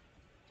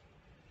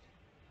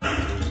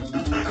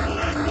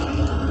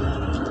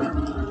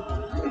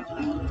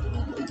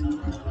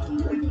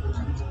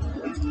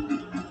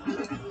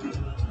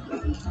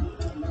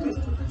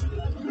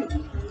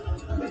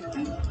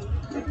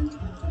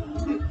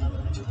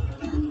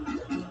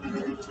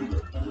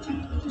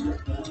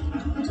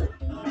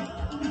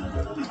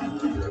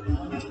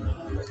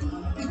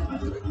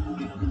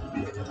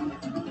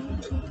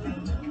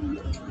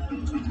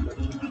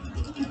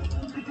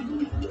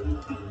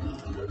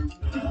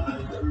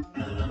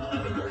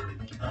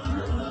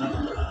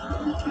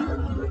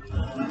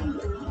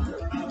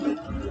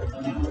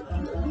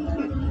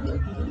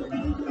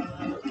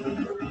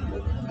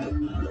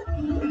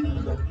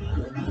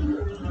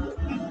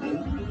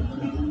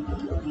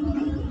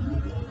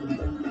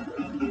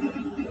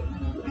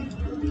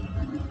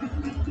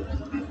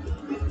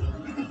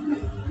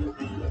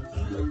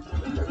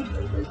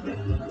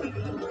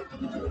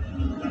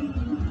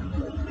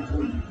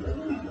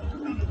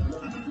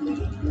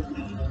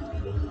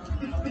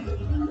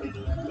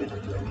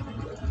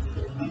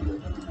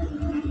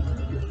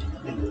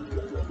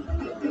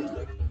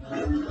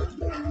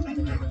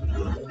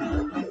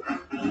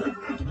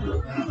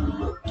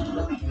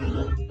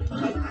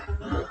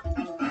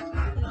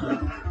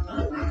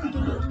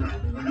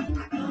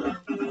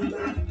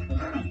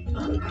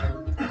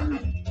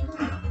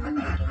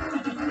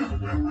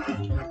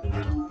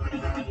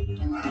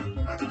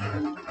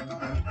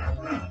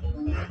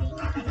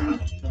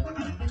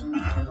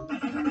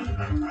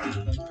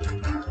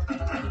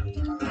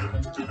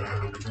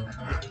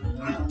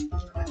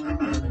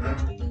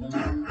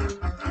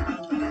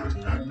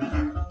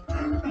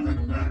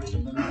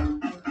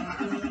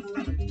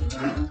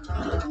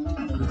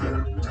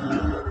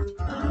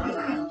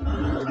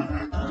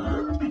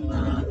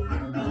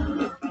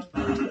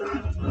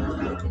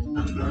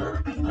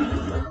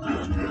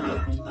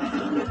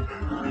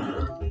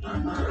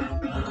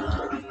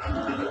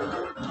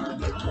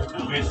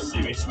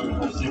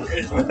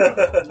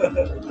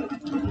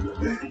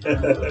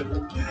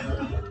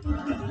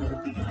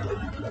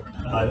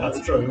 That's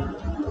true.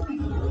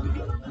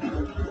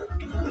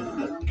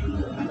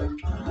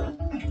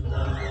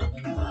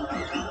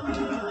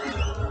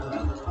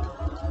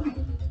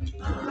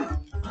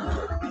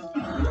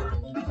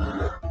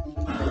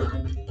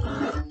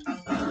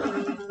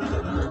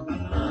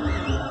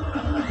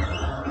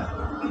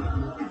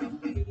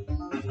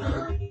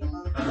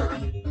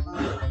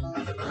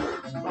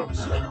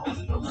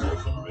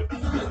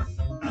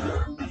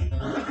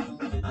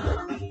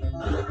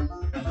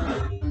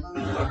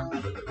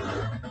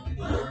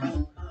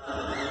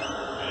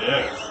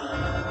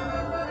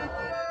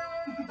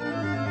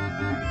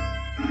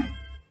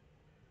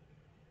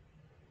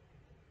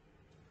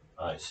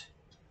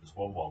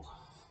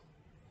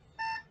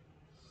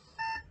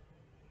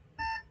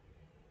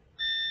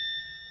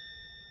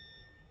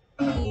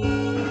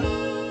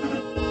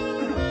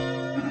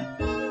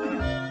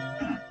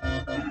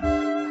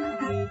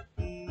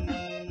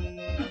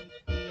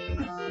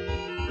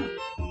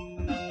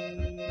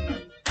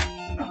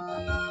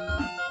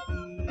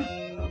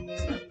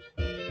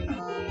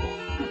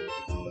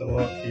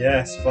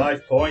 Yes,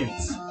 5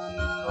 points.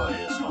 Oh,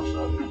 yeah, smash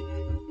that.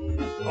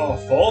 Oh,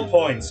 4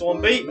 points.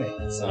 Someone beat me.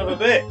 Son of a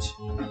bitch.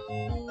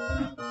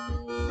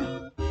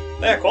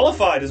 They're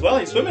qualified as well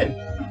in swimming.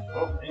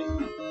 Oh,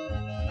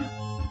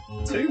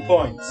 yeah. 2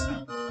 points.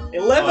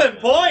 11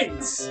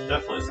 points!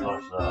 Definitely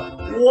smash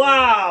that.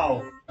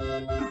 Wow!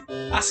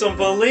 That's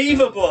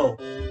unbelievable.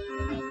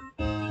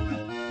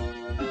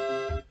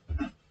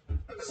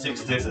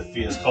 6 days of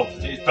fierce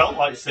competition. It felt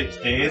like 6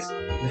 days.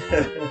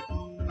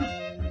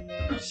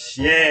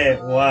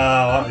 Shit!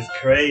 Wow, that was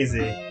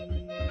crazy.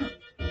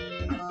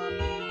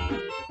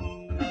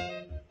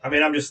 I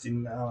mean, I'm just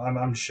in.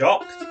 I'm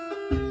shocked.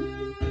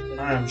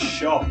 I am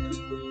shocked.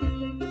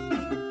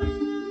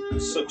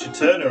 Such a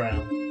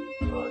turnaround.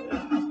 Oh,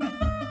 yeah.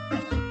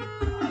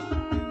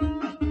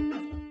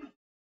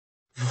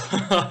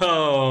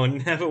 Oh,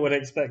 never would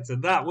have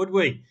expected that, would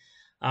we?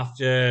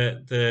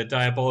 After the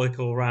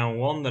diabolical round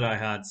 1 that I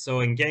had. So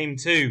in game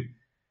 2,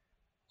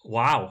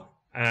 wow,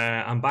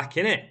 I'm back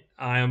in it.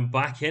 I am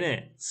back in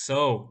it.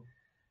 So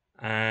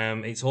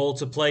it's all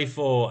to play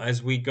for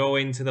as we go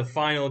into the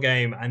final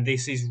game. And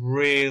this is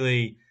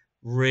really,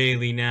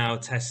 really now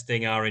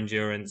testing our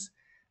endurance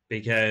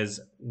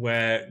because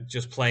we're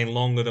just playing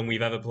longer than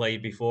we've ever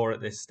played before at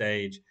this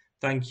stage.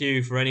 Thank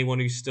you for anyone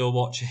who's still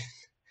watching.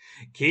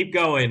 Keep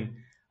going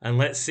and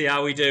let's see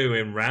how we do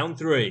in round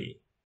 3.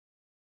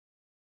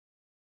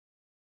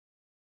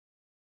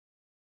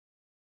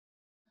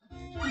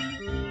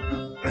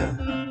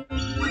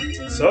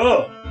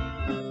 So,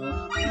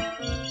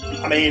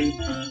 I mean,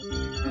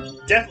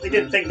 definitely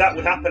didn't think that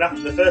would happen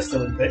after the first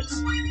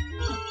Olympics.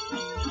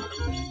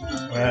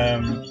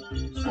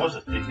 Was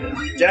it big game?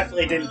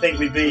 Definitely didn't think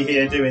we'd be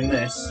here doing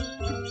this.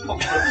 The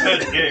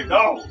first game,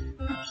 no!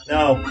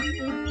 No.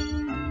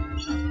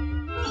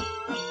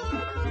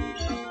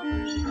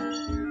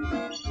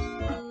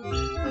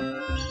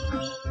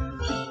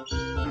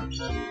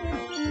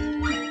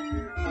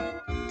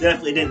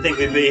 Definitely didn't think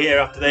we'd be here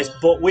after this,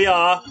 but we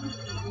are.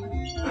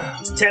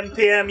 It's 10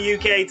 PM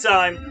UK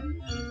time.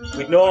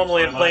 We'd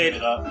normally have played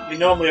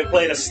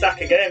a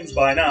stack of games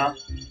by now.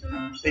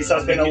 This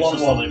has been a long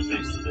one.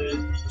 Olympics today.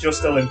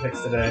 Just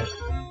Olympics today.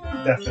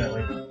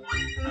 Definitely.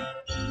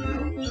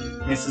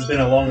 This has been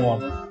a long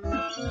one.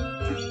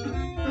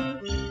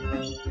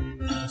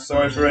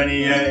 Sorry for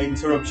any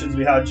interruptions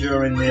we had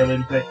during the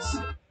Olympics.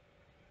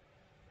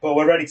 But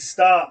we're ready to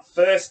start.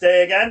 First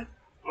day again.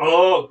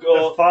 Oh, The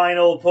God.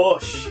 final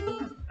push.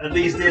 And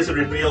these days are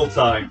in real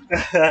time.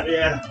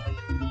 Yeah.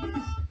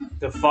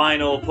 The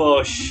final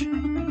push.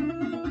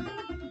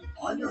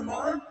 On your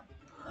mark.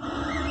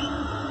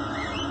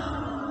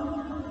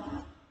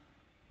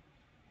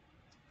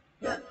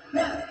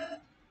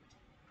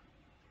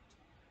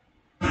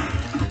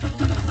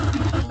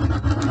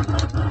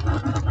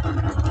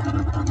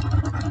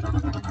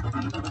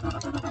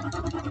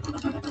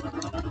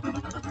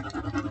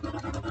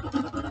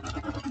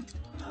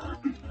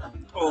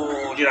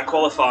 Oh, did I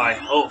qualify?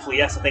 Hopefully,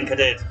 yes, I think I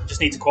did. Just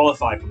need to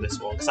qualify from this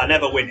one, because I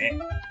never win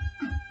it.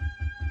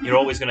 You're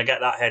always going to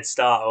get that head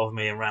start over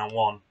me in round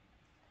 1.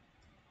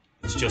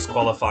 It's just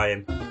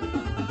qualifying.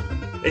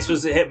 This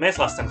was a hit miss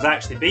last time, because I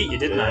actually beat you,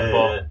 didn't I?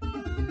 But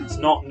it's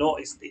not,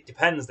 it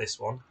depends, this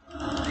one.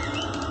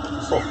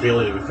 I'm still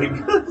feeling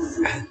everything.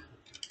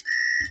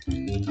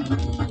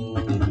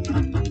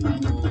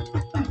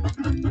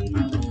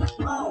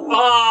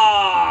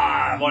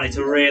 Ah! I wanted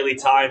to really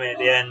time it at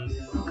the end.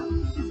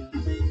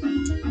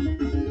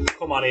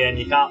 Come on, Ian,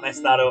 you can't mess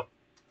that up.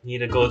 You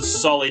need a good,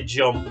 solid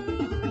jump.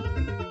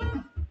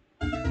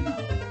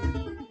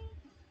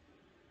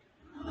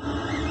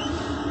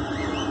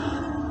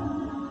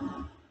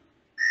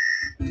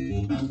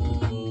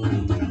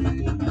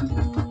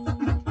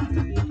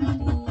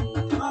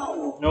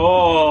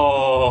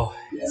 Oh,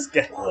 it's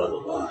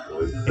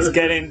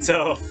getting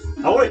tough.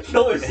 I want to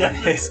kill this.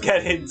 It's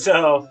getting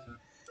tough.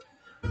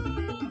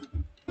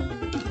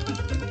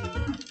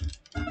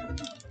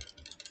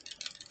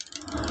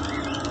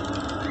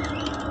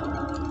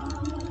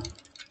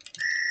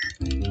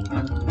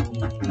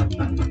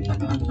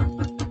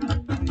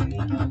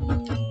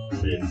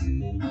 Shit.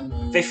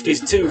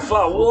 50's too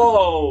far.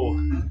 Whoa!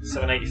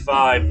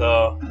 785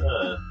 though.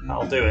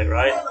 That'll do it,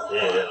 right?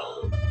 Yeah.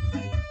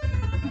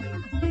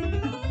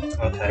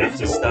 Okay, that's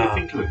 50. a What were you start.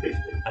 thinking with 50?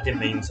 I didn't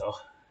mean to.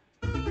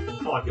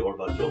 It's not like it was a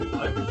bad jump,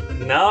 right?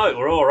 No,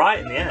 we're all right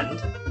in the end.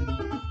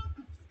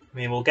 I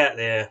mean, we'll get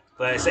there.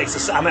 But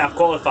I mean, I've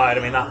qualified.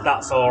 I mean,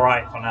 that's all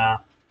right for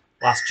now.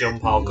 Last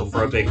jump, I'll go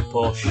for a big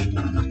push.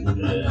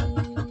 Yeah.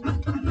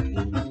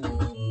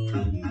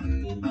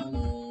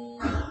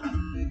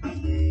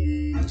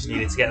 Just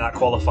needed to get that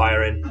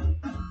qualifier in.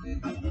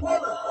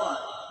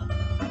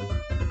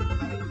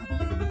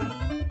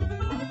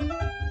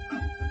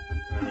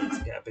 I need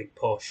to get a big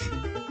push.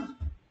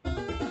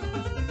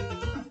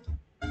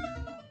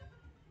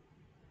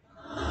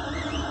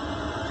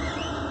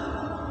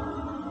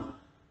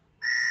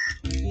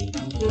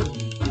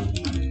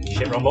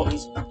 Shit, wrong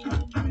buttons. I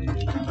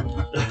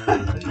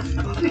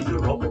think you're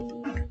wrong.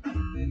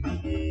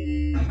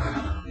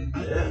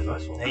 Yeah,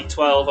 nice one.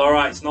 8-12. All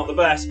right, it's not the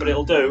best, but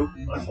it'll do.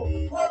 Nice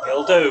one.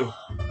 It'll do.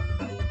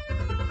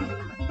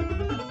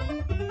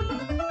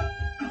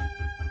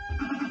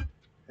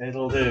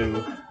 It'll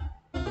do.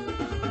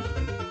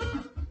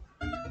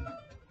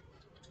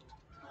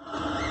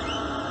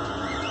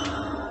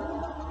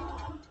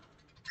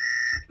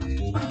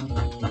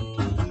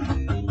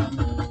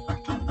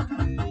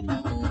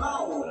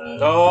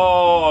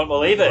 Oh, I don't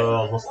believe it.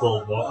 Oh, I lost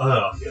all more.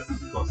 Oh, yeah,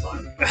 that's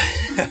fine.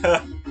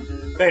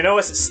 But you know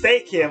what's at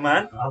stake here,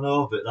 man? I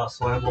know, but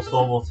that's why I've lost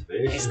all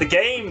motivation. It's the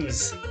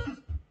games.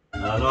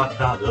 I know I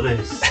can't do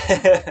this.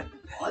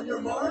 On your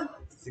mark.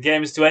 It's the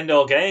games to end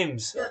all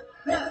games.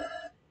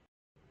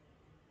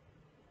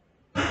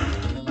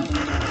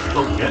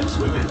 Don't get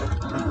swimming.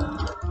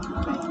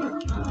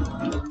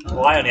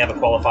 Well, I only ever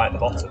qualify at the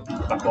bottom.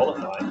 If I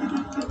qualify.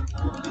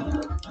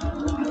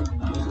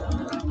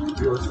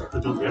 I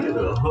don't get it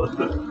though.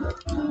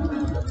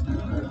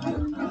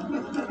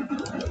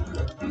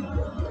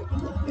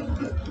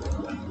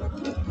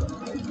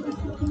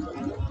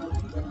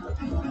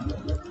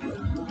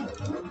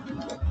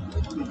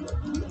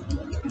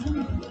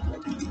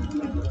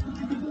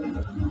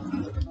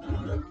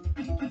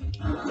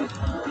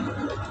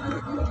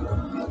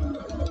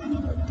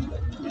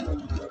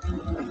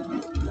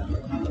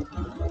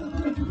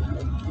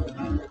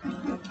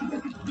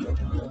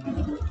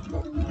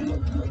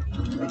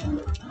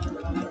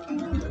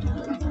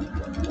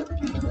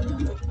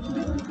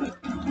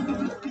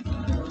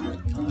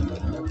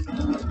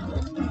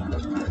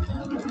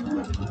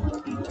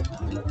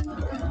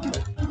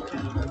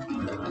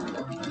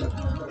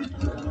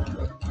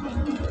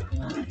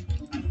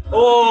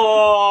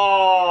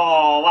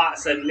 Oh,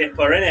 that's a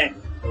nipper, innit?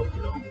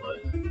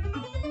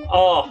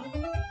 Oh,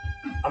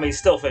 I mean,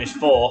 still finished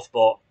 4th,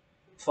 but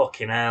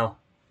fucking hell.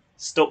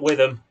 Stuck with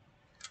them.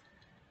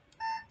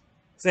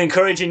 It's an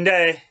encouraging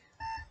day.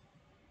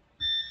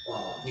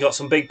 You got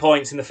some big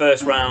points in the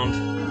first round,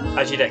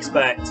 as you'd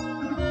expect.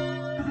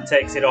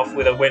 Takes it off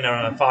with a winner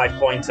and a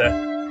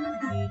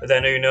 5-pointer. But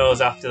then who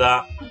knows after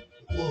that.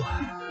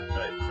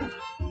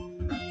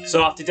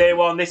 So after day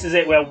 1, this is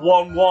it. We're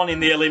 1-1 in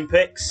the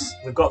Olympics.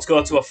 We've got to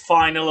go to a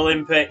final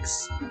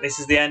Olympics. This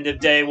is the end of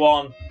day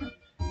 1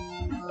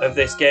 of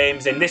this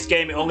games. In this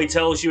game, it only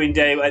tells you at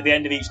the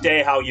end of each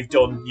day how you've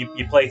done.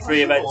 You play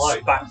 3 events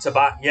back to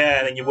back. Yeah,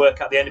 and then you work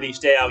at the end of each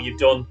day how you've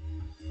done,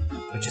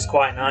 which is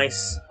quite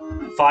nice.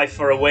 5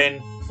 for a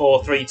win,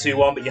 4, 3, 2,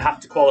 1. But you have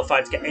to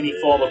qualify to get any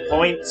form of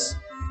points.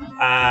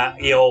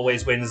 He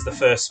always wins the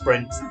first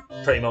sprint,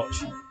 pretty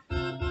much.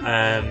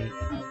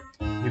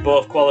 We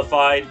both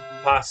qualified.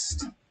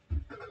 Past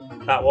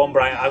that one,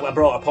 Brian. I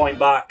brought a point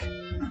back,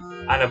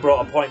 and I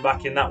brought a point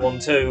back in that one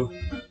too.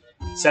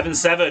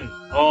 7-7.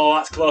 Oh,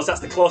 that's close. That's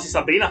the closest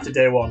I've been after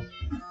day 1.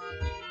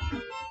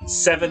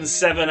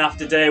 7-7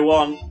 after day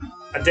 1.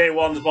 And day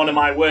 1's one of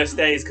my worst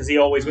days because he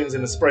always wins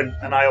in the sprint,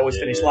 and I always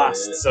finish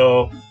last.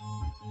 So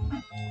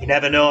you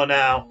never know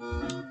now.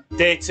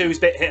 Day 2's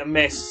a bit hit and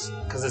miss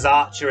because there's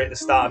archery at the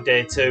start of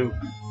day 2.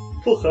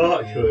 Fuck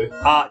archery.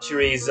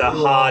 Archery's a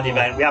hard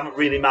event. We haven't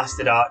really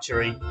mastered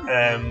archery.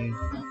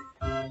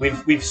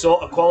 We've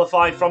sort of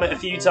qualified from it a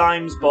few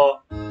times,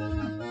 but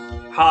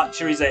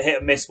archery's a hit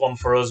and miss one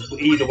for us.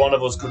 Either one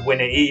of us could win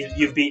it.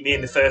 You've beat me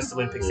in the first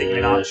Olympics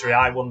in archery.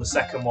 I won the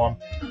second one.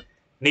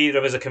 Neither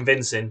of us are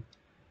convincing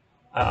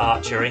at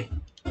archery.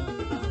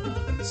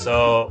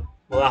 So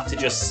we'll have to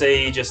just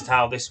see just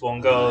how this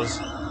one goes.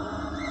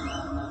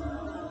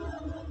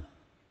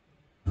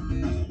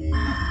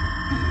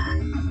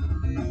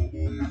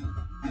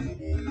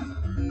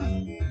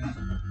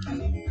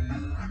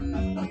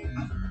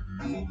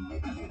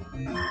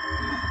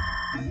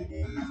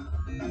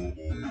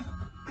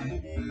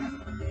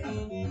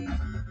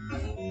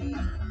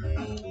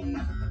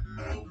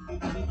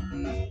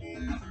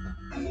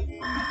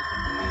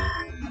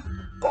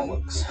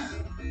 Bollocks.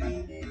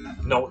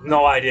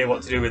 No idea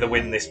what to do with a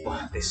win this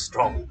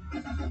strong.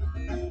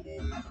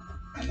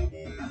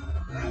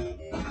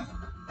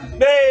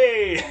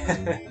 Hey!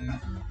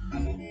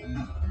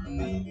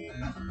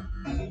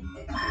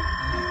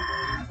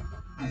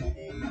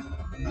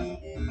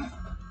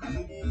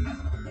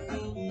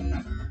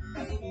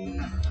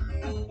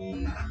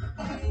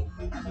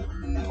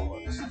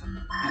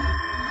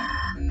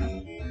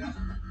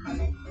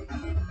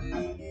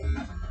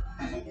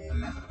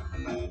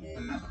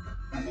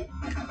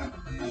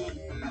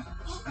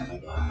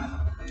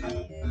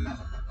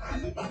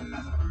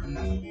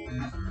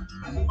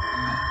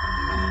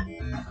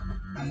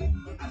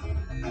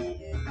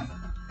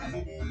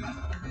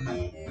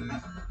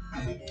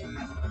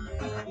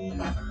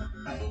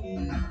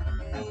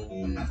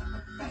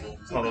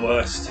 It's not the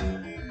worst.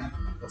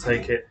 I'll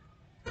take it.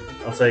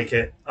 I'll take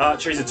it.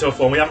 Archery's a tough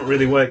one. We haven't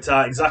really worked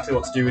out exactly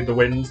what to do with the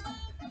wind.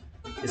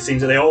 It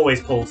seems that they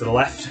always pull to the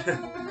left. Yeah,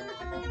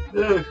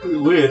 it's pretty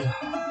weird.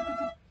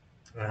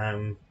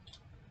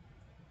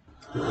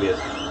 Weird.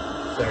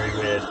 Very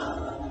weird.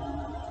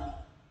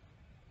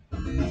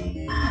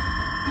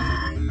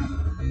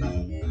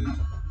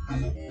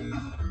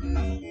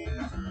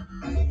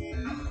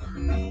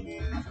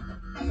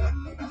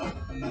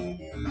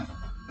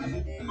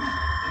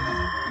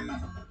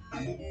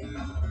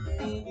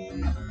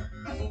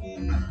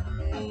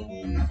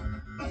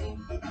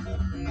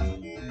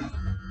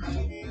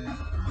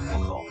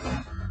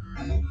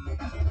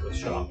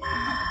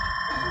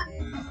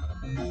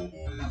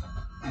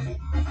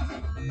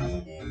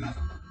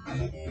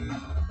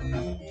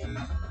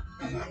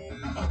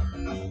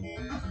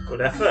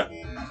 Good effort.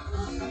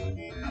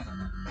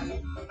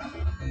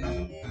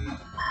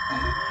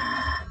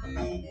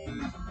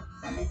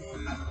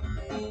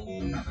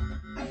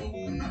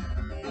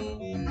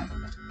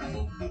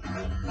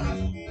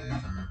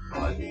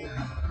 Right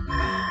here.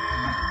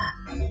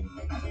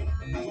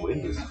 The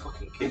wind is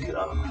fucking kicking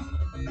off.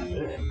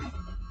 Yeah.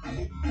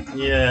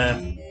 Yeah.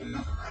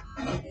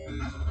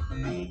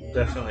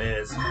 Definitely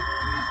is.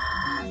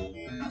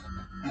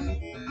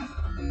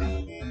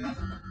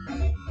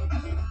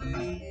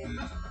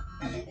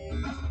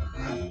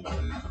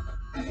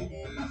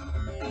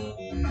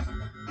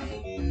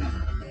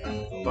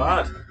 Not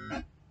bad.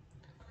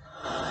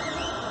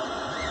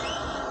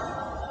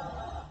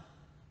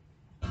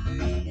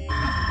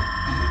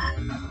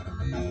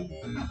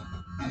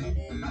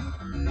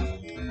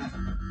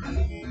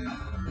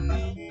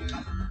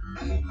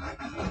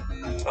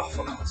 Oh,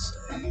 for God's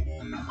sake.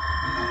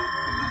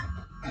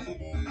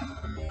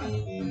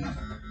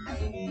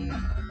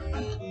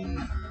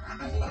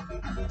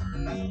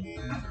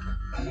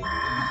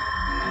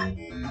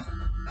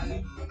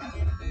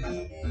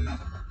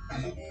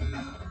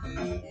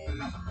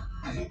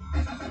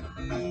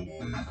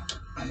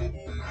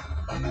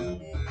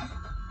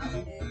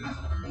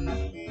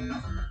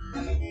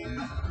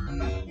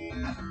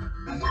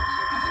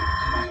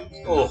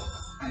 Oh.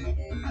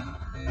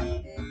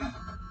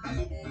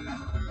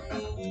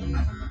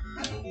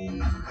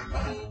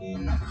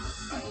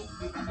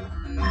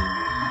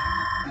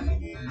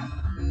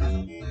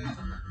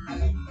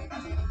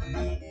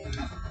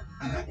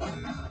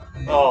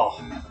 Oh.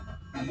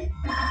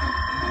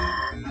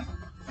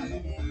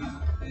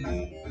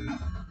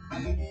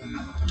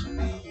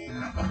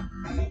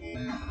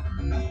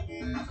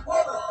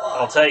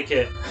 I'll take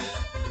it.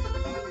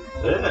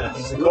 Yeah.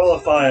 It's a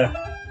qualifier.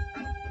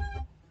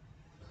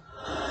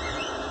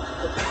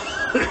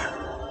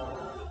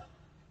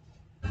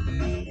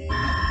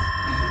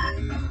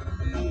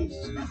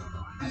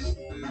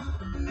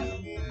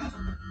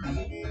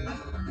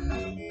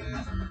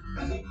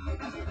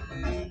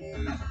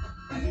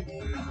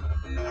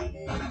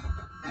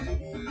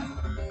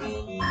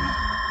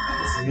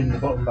 This is giving the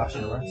button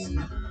bashing a rest.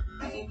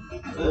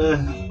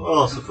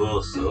 Well, I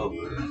suppose so.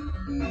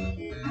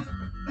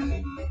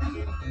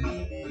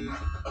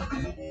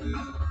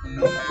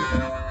 But...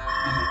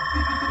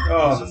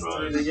 Oh, Surprise. it's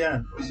done it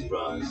again. What a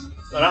surprise.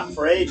 It's been up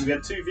for ages. We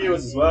had 2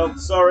 viewers as well.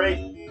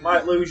 Sorry,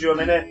 might lose you a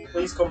minute.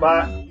 Please come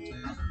back.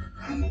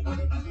 You're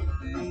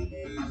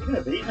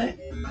gonna beat me.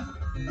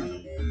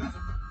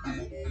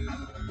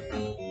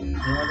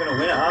 You're not gonna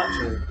win at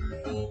archery.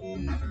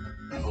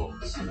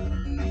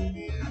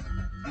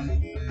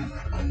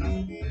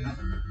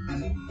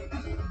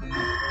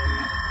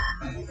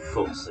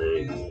 Fuck's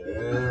sake.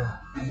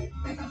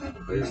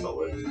 It's not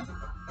working.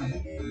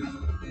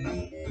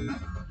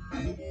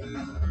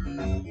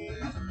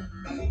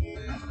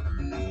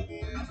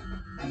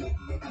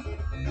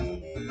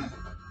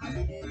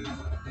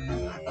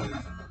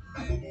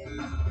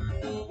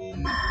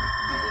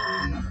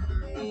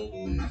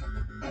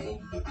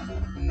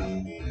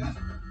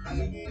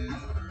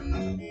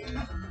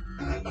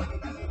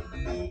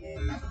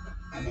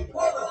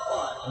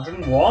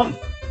 $101.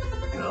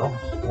 No.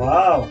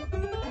 Wow.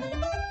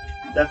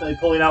 Definitely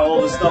pulling out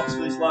all the stops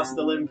for this last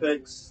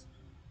Olympics.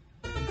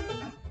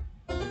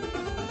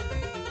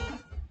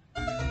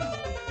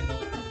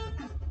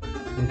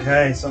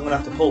 Okay, so I'm going to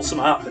have to pull some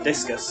out for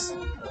discus.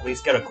 At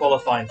least get a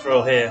qualifying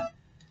throw here.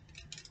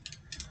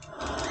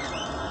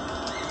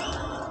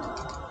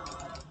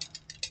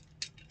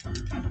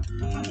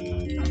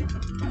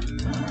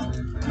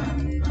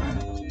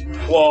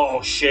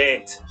 Whoa,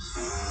 shit.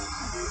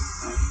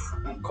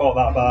 Caught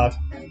that bad.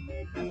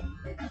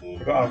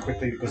 Forgot how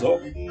quickly it goes up.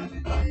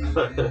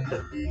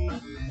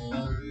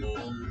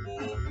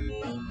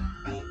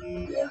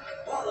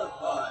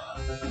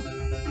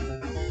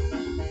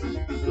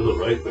 Does look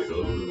right quick,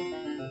 doesn't it?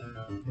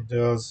 It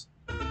does.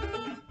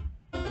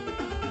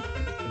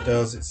 It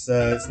does.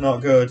 It's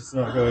not good. It's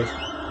not good.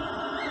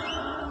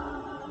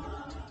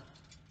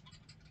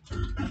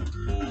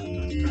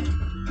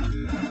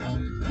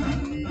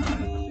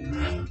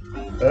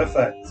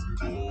 Perfect.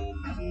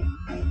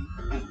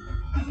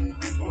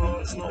 Oh,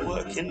 it's not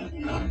working.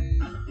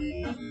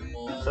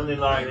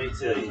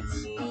 79.88.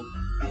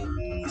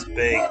 It's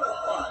big.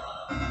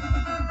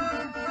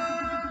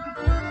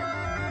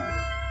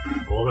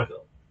 World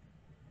record.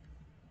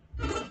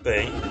 Could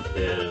be.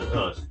 Yeah,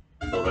 no, it's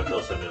world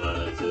record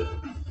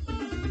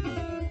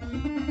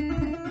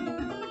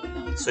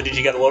 79.82. So did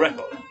you get the world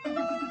record?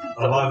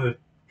 I've either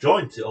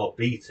joined it or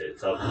beat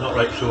it. I'm not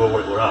right sure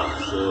what it were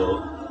at,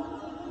 so.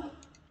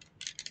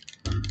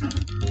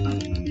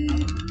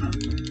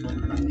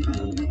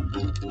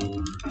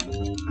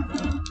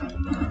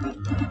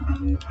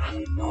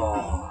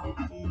 Oh.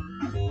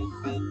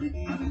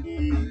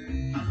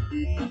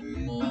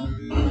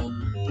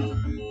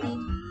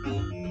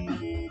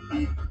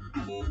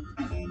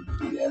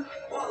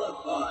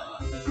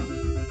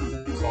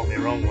 Caught me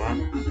wrong, man.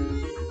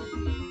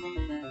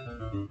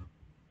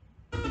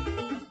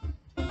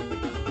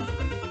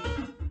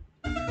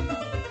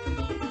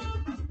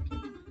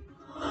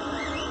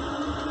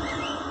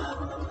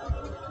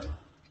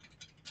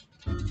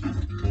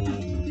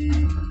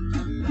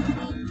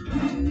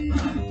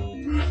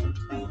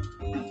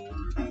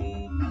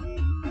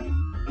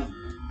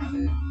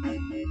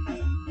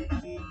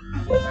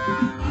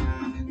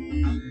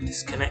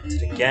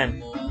 Disconnected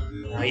again.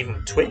 Now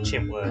even Twitch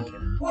ain't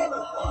working.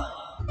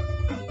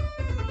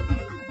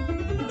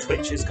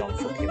 Twitch has gone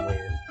fucking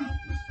weird.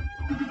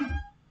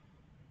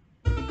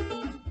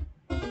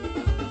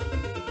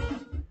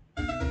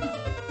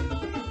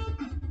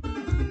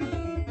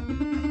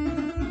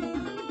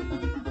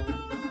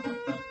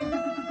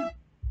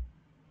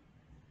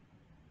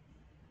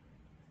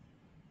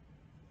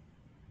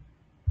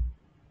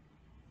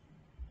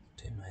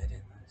 Doing my head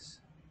in this.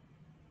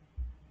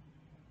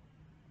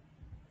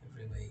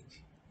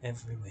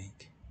 Every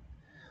week.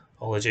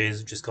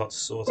 Apologies, I've just got to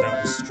sort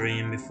out the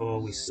stream before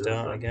we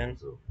start again.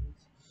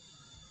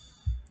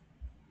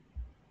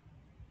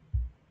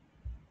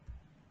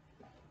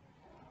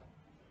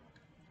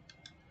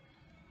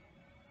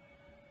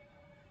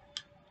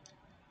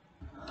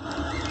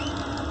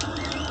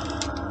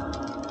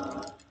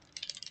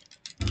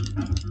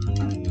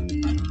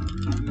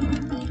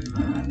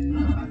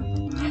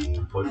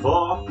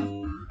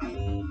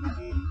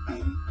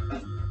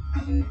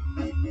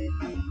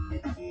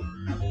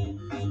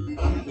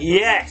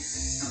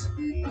 Yes!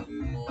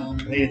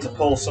 I needed to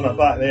pull something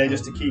back there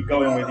just to keep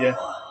going with you.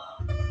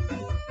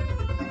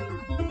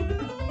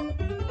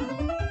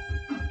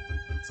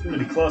 It's going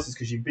to be closest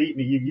because you beat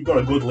me. You've got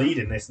a good lead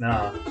in this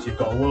now. So you've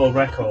got a world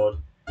record.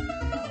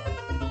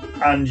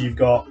 And you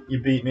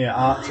beat me at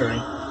archery.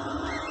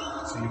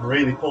 So you've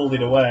really pulled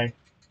it away.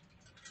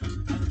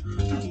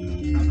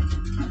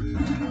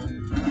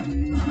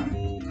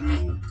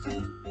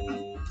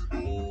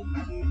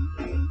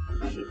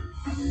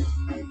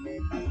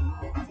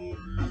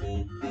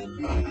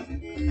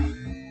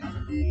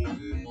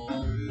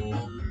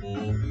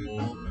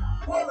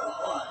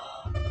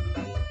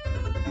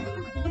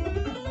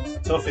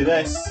 Toughie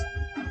this.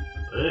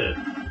 Yeah.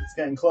 It's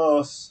getting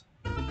close.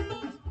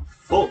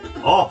 Fuck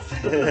off!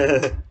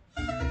 I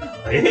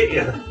hate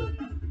you.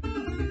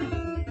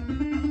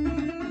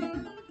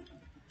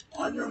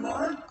 On your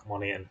mark. Come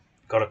on, Ian.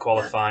 Got to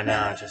qualify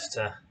now, just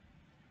to...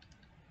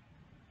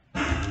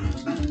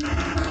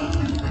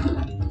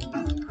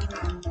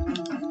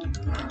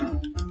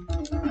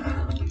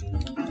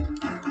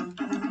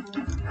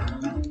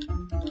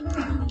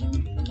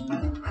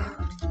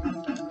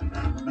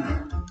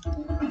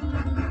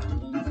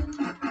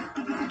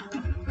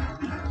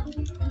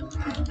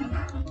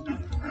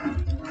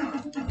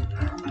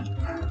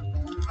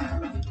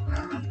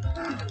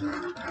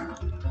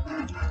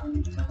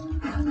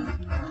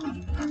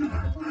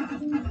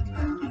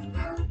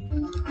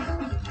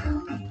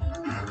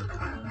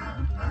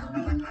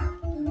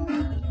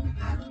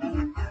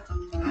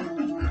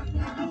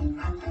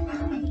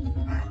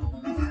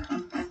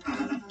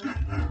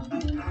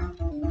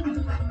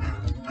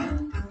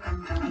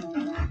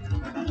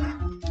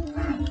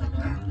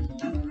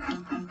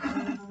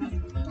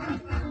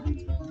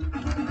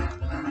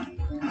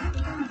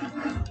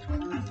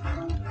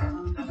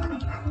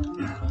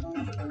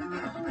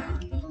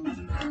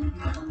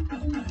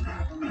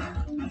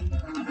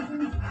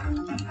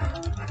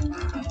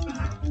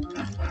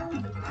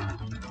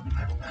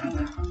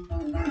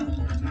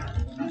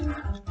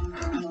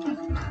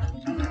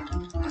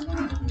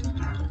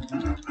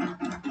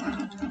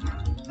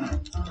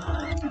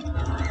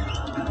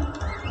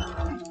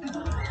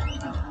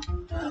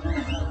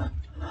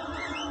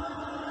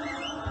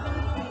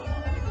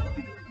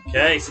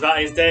 Okay, so that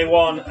is day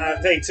one,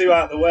 day two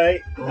out of the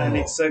way, and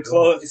it's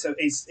close.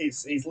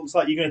 It looks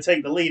like you're going to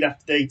take the lead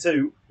after day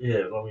two.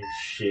 Yeah, I mean,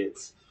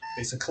 shit.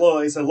 It's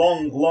a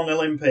long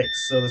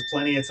Olympics, so there's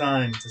plenty of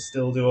time to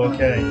still do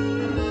okay.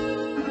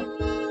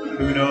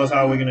 Who knows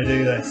how we're going to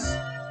do this?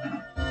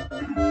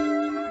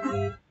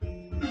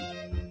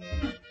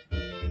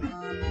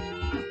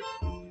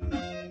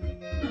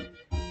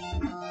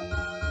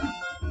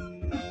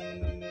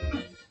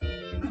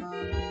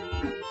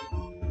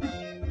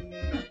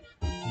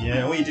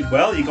 Yeah, well, you did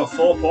well. You got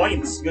 4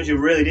 points because you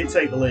really did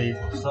take the lead.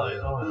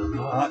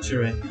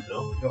 Archery.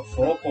 No. You got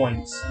 4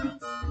 points.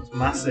 It's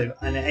massive.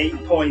 And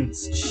 8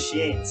 points.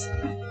 Shit.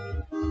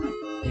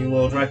 New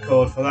world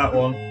record for that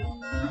one.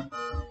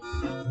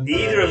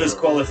 Neither of us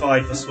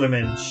qualified for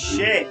swimming.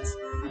 Shit.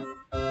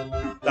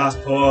 That's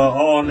poor.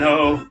 Oh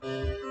no.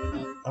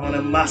 I'm on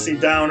a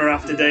massive downer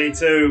after day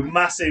two.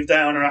 Massive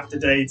downer after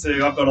day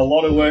two. I've got a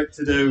lot of work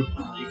to do.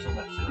 Oh, you can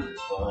make it.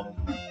 It's fine.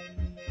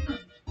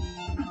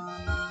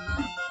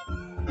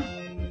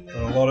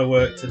 Got a lot of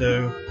work to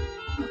do.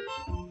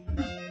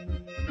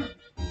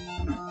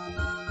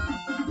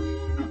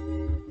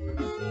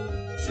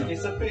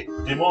 It's a bit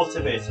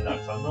demotivating now,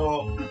 'cause I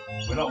know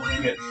we're not going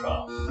to get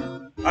trapped.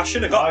 I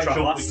should have got I trapped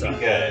jump last we can time.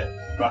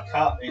 get, but I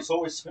can't. It's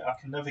always I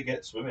can never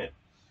get swimming.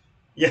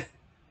 Yeah.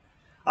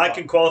 I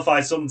can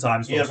qualify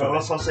sometimes. For Yeah, but swimming.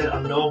 that's what I'm saying.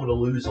 I know I'm going to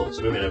lose on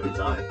swimming every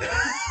time.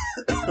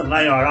 And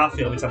I know how I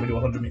feel every time we do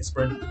a 100-metre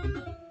sprint.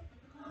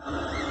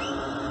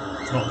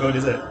 It's not good,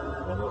 is it?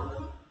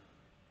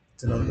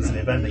 It's an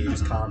event that you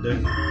just can't do.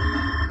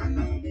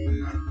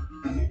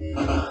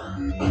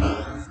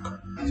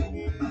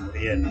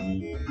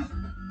 Ian.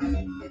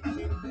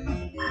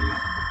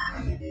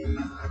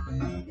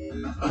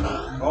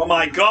 Oh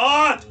my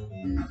god!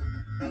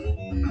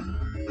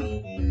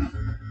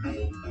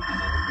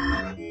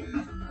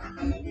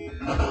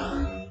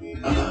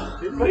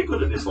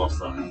 good at this last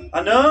time.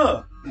 I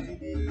know.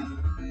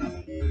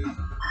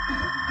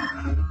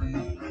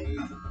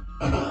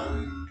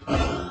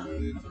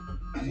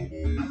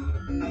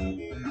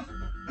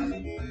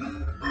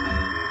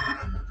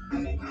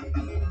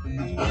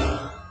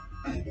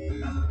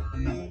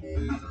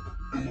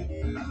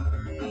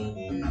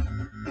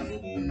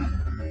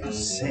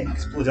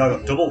 Six. Bloody hell, I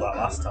got double that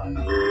last time.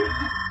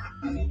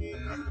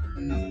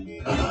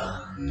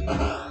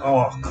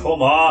 Oh,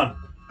 come on.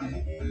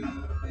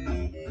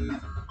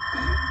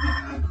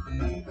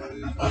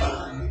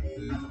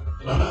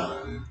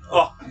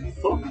 Oh,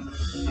 fuck.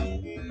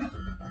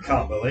 I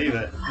can't believe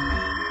it.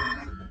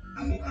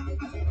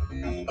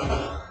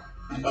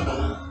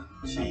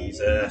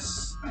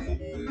 Jesus.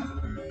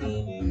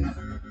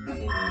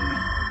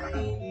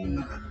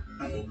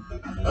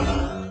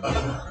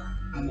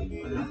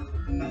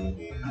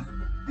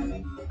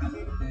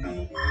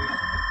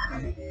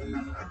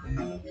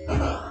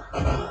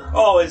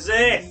 Oh, as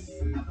if.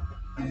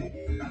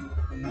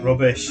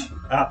 Rubbish.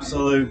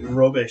 Absolute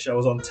rubbish. I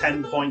was on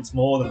 10 points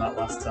more than that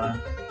last time.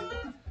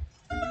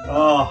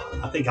 Oh,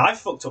 I think I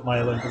fucked up my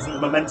Olympus. I think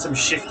the momentum's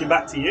shifting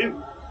back to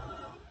you.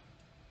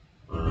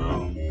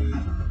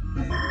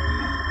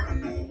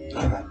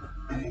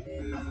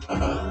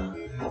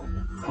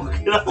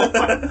 Fucking hell.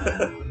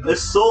 The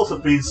souls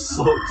have been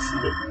sucked.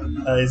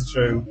 That is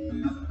true.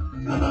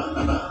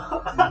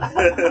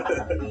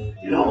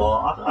 You know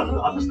what?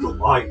 I just don't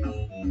like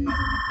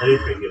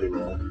anything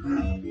anymore.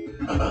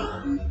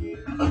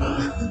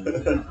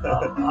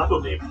 I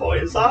don't need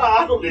points.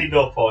 I don't need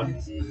no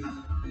points.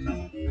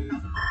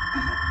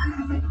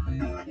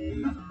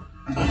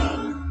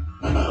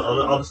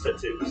 I'll just take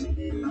twos.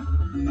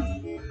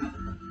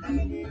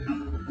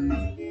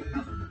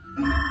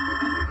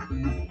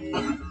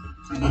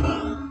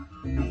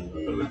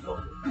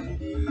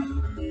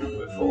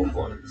 With 4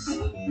 points.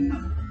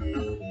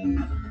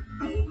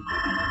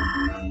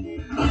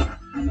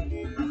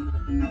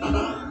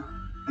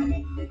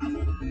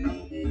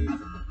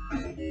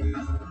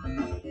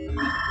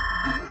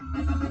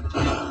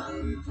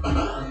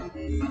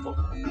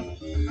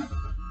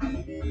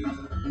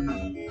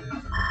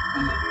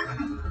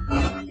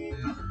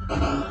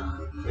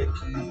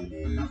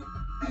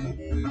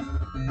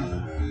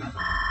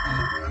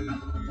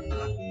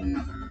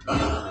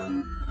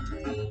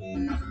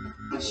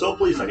 So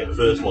pleased I get the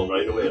first one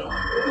right away.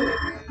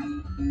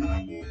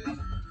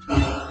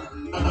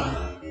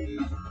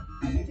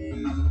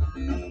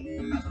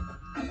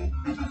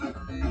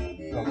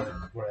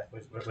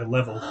 We're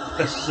level.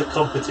 This is a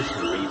competition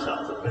of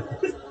retards,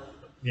 isn't it?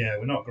 Yeah,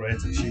 we're not great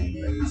at shooting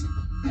things.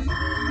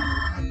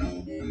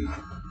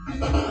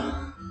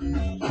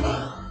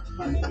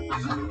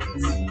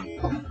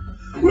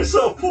 We're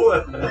so poor.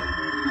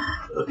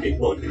 Okay,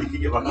 come on, can you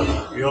get back on?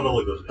 You're on all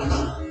the good at this.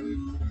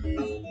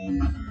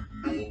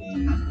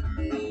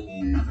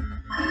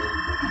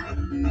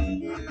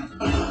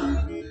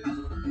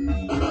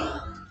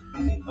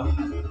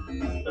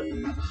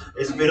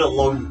 It's been a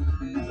long.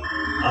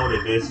 How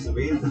many days has it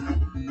been?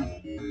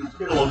 It's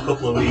been a long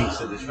couple of weeks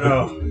in this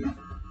room.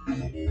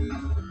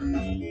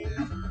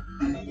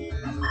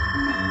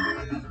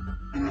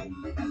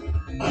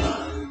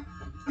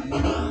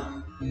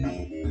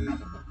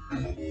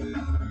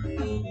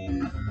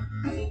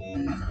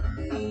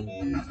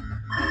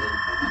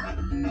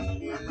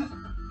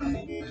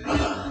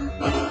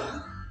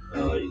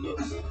 Oh, you got.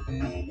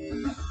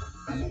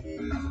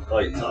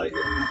 Right,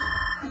 Tiger.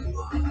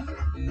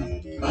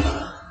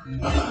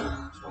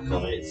 Smoke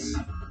on it.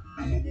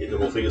 Hit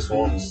double finger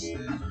swans.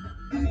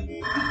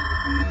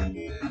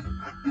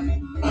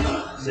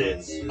 That's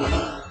it.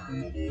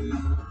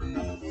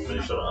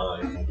 Finish on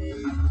high.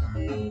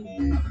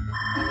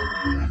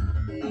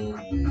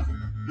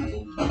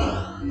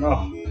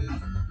 Oh.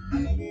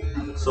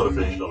 Sort of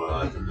finished on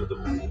high with the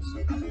double fingers.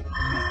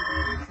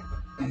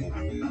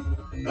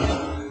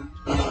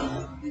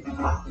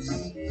 Ah,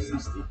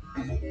 60.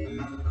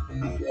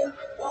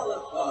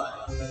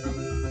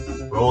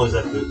 For all his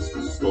efforts,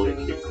 still get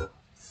kicked up.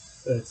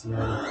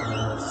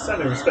 38.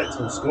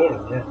 Semi-respectable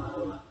scoring, yeah.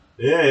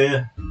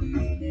 Yeah.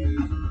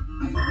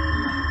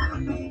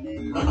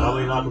 I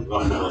mean, I think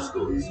no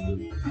scores.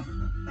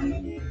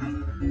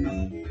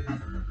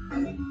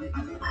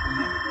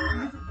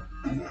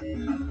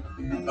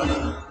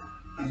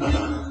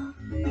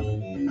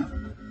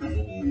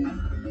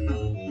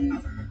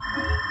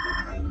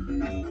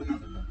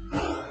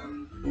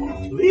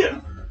 Leah!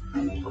 I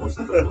must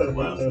have put the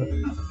last.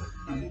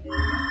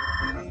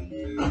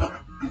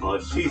 Oh,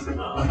 it's cheating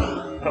now.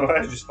 Oh,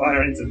 I just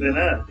fire into thin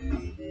air.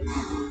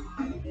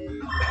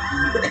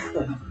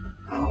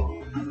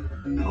 Oh,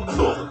 I'm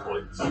short of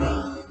points.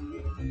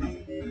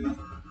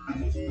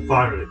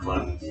 Fire in the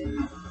clouds.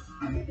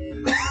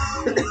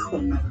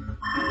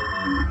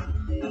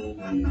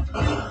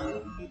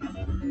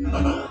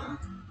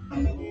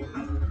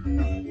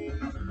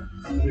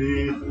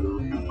 Sweet little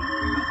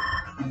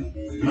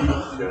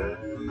future.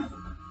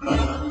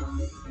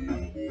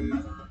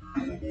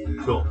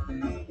 Cool.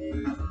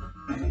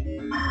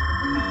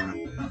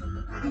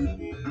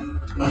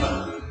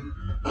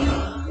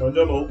 Go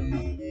double.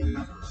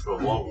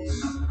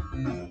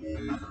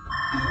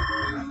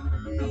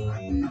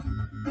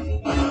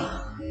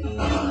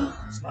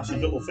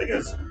 Smashing double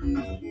figures.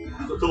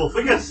 Got double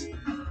figures.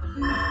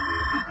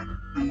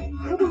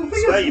 Double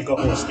I swear you've got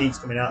more skeets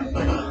coming out than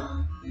me.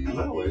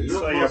 No, I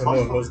swear you're having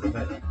more buzz than me.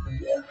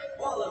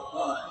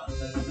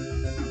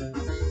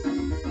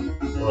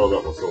 Oh,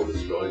 that was soul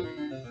destroying.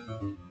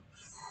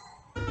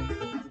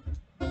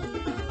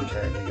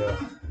 Okay, here we go.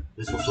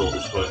 This was soul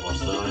destroying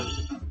last time.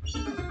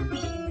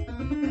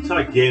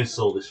 Try again,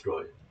 soul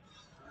destroying.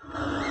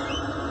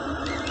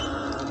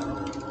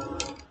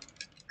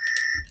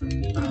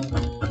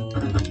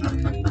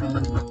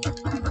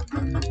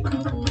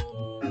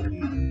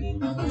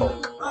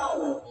 Fuck.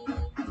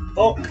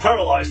 Oh,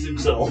 Paralysed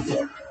himself. I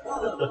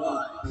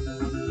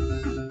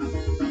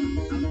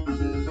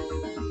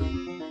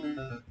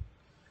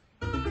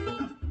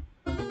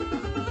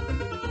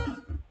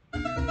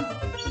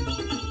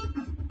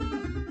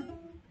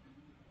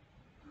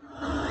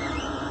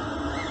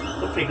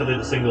don't think I did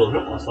a single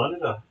jump last time,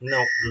 did I?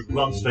 no. Just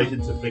ran straight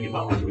into frigging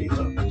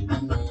Margarita.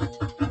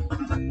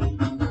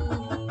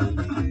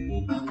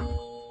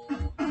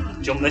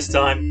 Jump this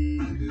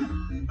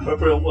time.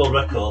 Preparing up world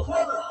record.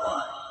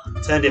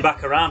 Turned it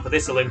back around for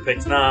this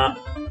Olympics now.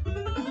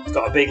 He's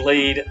got a big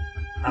lead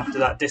after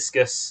that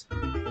discus.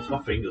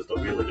 My fingers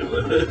don't really do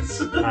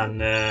it.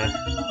 And I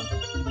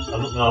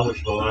don't know how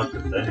much more I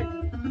can take.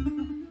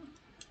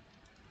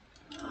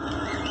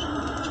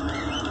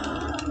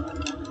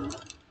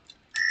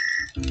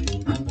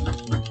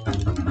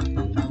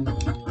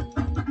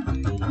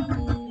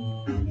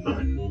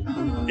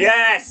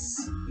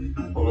 yes!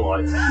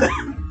 Otherwise,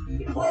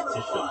 the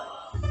competition.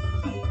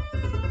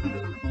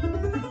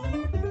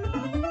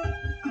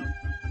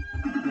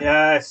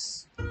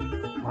 Yes!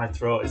 My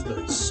throat is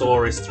the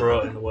sorest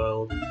throat in the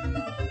world.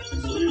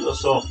 So you've got a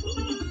sore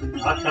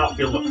throat. I can't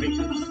feel my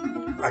fingers.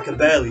 I can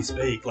barely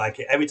speak. Like,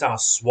 every time I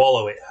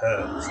swallow, it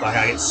hurts. Like,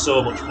 I get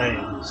so much pain.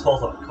 It's all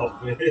that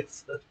cough,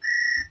 mate.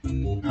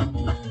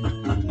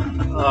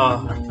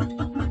 Oh.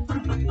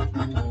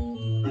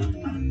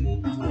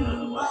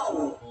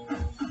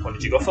 What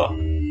did you go for?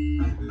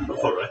 Not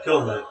for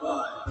record, mate.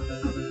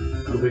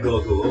 The big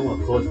old go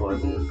home, I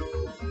qualified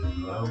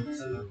round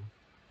 2.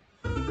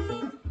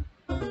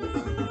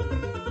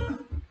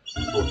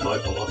 We'll try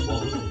for last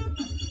one.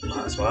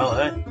 Might as well,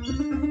 eh?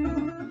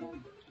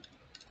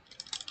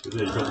 We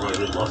did a jump like I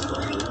did last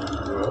time.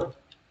 Alright.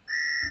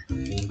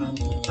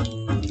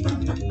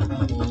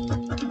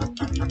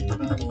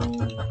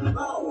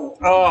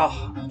 Oh,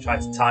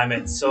 tried to time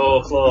it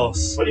so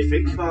close. What do you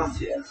think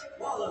about it?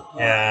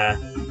 Yeah.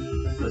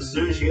 As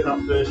soon as you get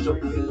that first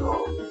jump, you think,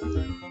 oh,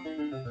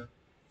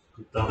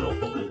 good downhill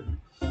for me.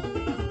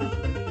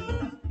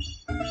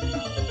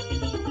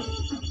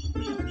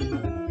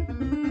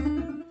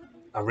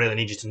 I really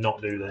need you to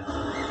not do this.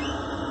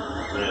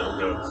 Mate, I'm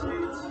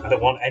guaranteed. I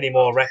don't want any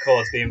more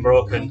records being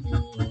broken.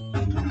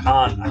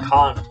 I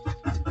can't.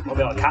 I won't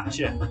be able to catch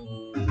you.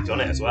 You've done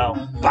it as well.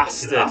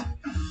 Bastard.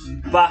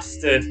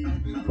 Bastard.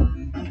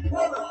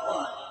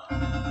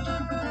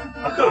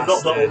 I could have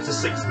knocked that up to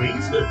 6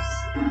 meters.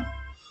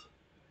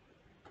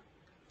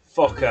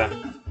 Fucker.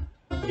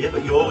 Yeah,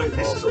 but you always,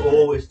 this is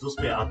always does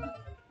me. Yeah,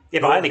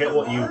 but I only, get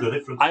what you do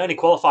differently. I only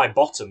qualified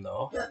bottom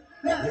though. Yeah,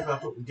 but I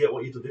don't get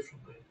what you do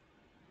differently.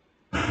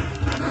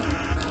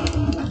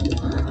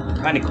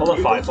 I only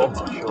qualified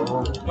bottom.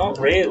 Sure. Not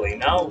really,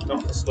 no,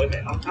 not for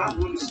swimming. I can't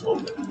really slow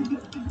it.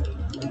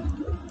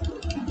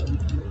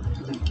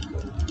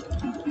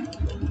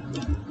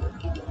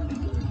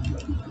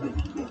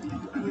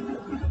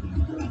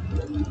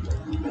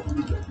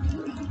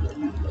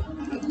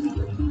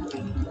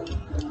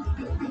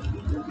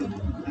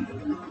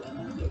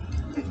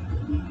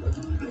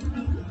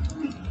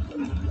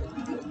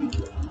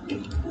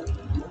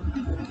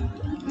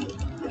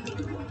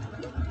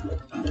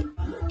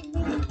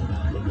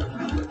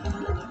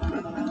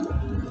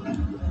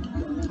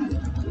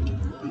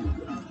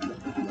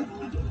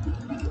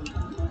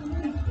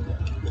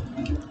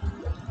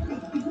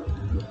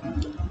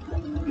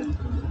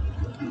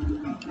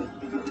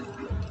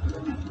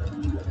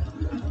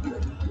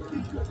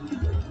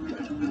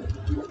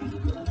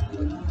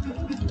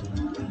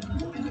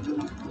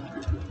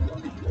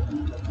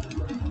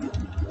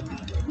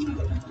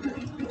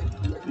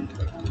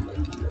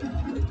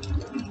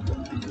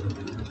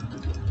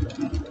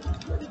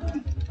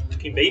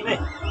 You beat me.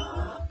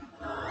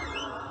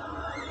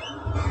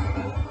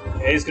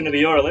 It is going to be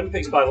your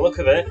Olympics by the look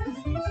of it.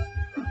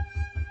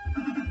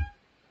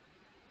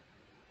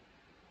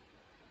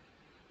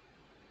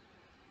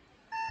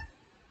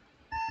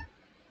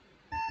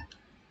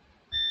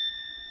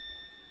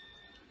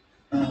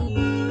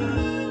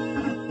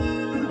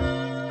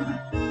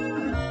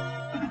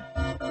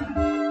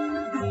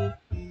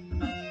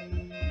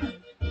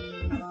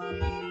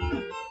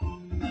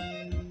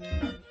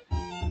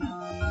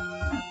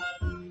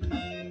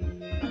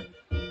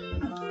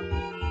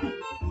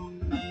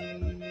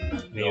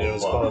 Neither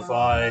was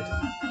qualified.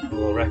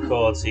 World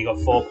record, so you got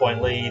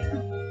 4-point lead.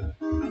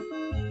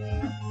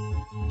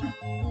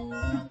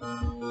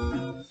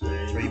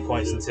 3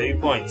 points and 2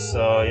 points.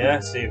 So yeah,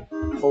 so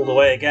pulled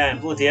away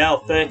again. Bloody hell,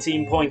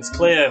 13 points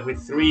clear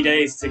with 3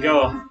 days to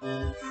go.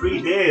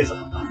 3 days?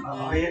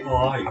 I ain't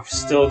lying. I've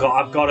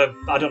got to,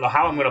 I don't know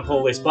how I'm going to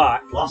pull this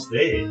back. Last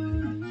day.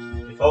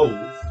 If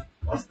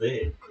last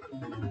day. I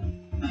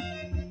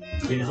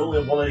mean, there's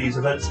only one of these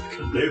events I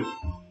can do.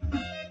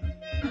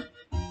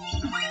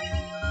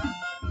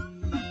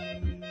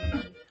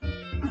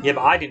 Yeah,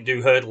 but I didn't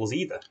do hurdles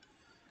either.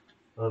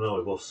 I know,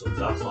 we both sucked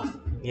ass last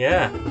time.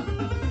 Yeah.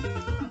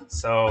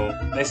 So,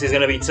 this is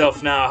going to be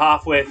tough now,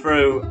 halfway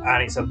through,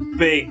 and it's a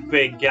big,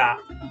 big gap.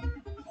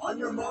 On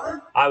your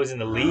mark. I was in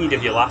the lead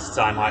of you last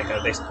time, like,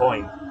 at this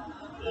point.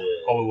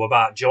 Or we were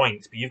about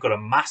joints, but you've got a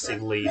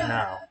massive lead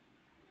now.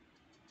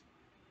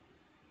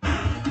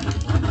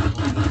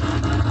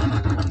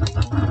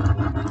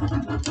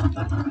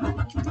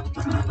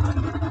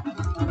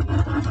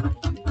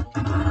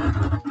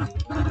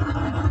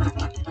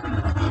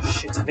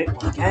 Shit, I've hit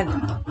one again.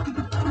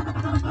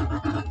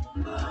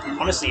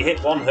 Honestly, you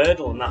hit one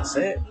hurdle and that's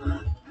it.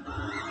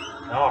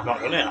 No, I've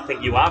not done it. I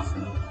think you have.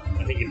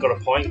 I think you've got a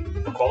point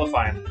for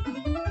qualifying.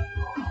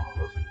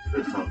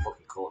 First time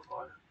fucking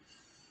qualifying.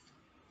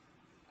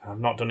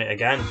 I've not done it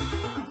again.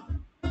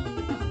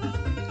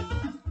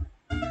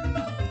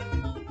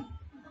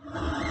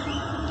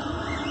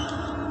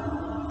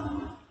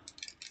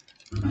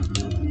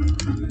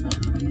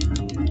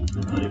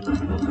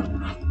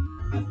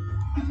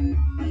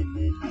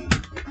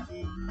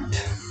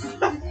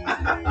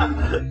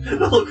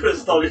 Look at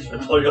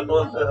astonishment on your on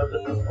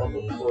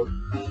the floor.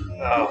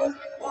 Oh,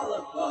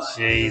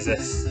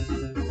 Jesus.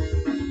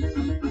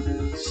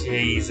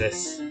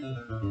 Jesus.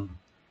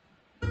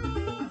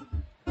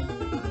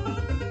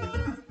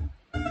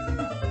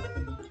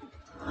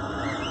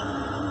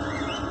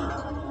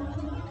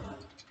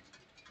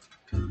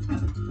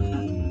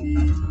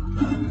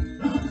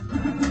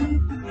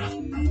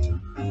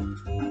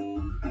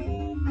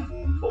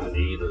 What we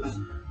need is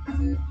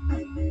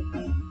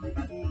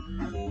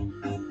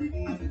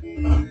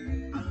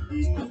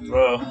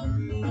Bro.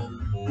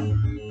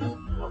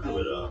 I'll do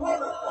it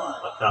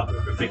I can't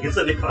move my fingers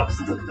any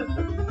faster.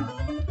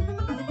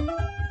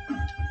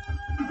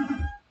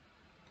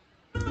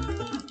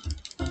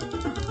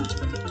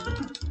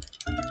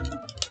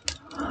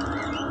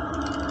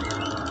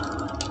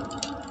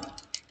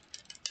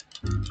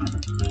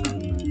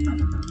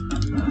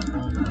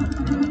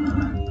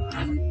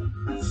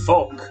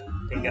 Fuck.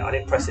 I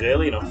didn't press it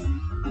early enough.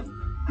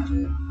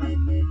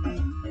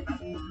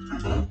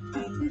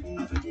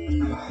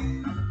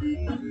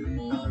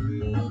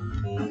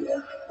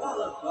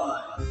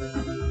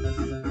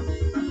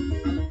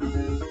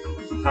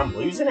 I'm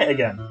losing it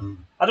again.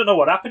 I don't know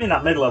what happened in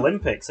that middle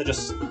Olympics. I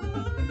just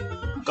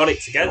got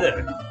it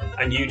together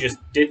and you just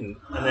didn't.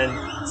 And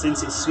then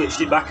since it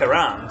switched it back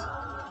around,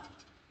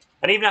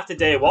 and even after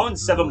day one,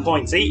 7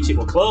 points each, it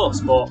was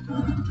close, but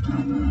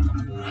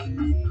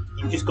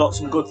you've just got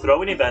some good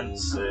throwing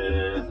events.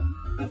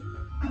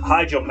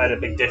 High jump made a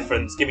big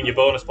difference. Giving you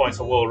bonus points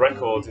for world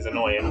records is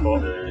annoying,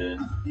 but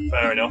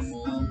fair enough.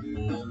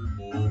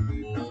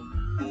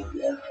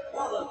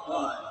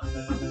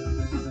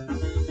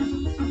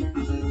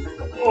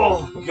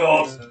 Oh,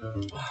 God.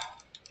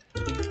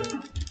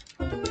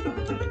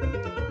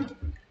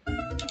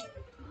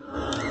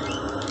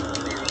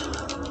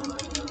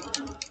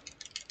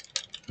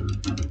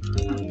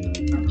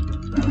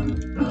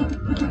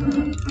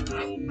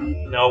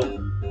 No,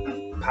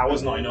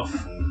 power's not enough.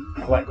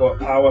 I let go of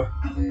power.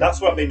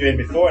 That's what I've been doing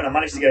before, and I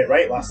managed to get it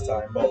right last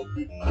time, but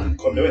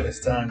couldn't do it this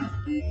time.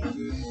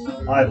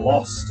 I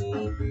lost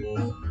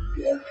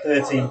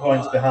 13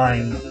 points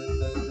behind,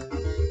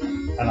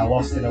 and I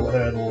lost in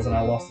hurdles, and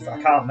I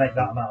can't make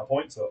that amount of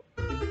points up.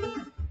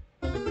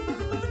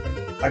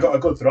 I got a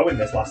good throw in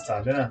this last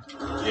time, didn't I?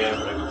 Yeah,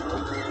 very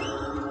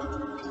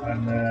good.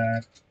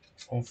 And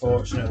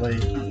unfortunately,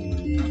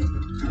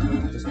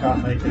 just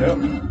can't make it up.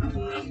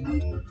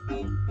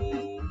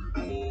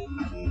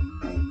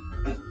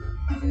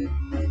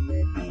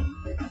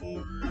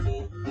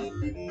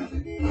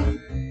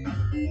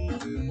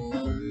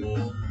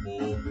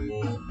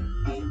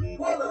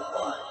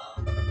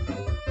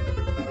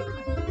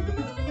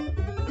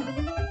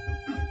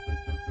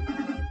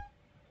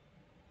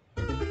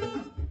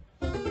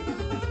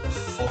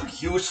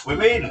 Fuck you,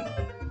 swimming!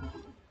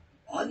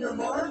 On your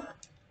mark.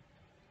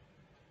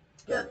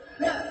 Get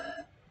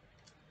set.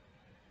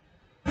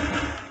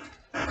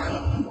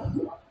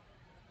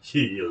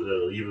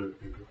 Even.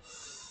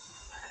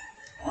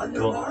 On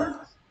your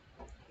mark.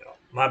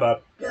 My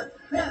bad. Get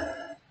set.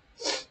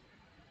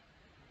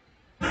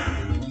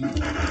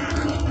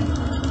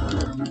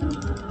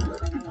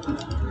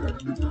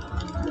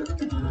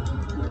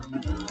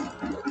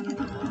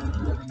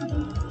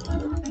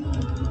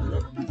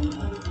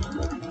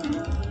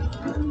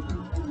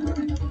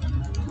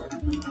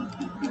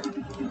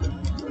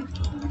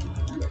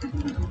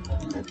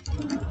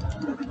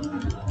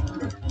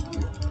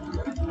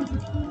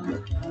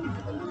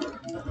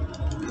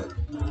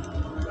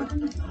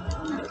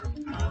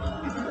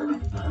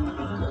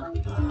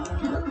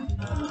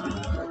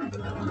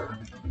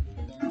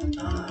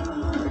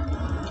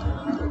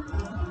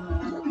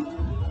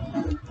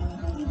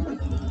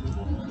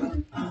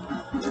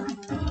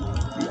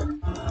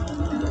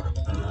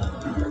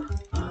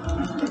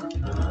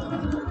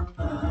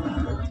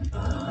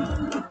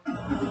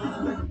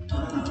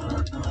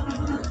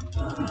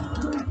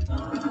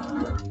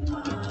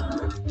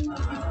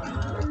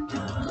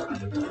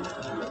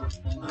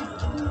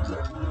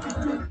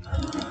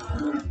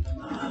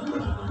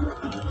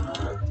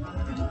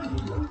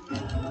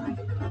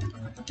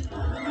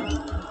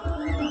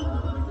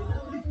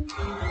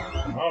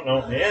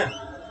 Yeah,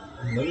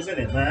 I'm losing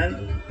it,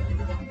 man.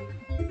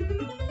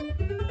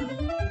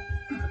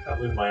 I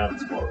can't move my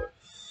hands for it.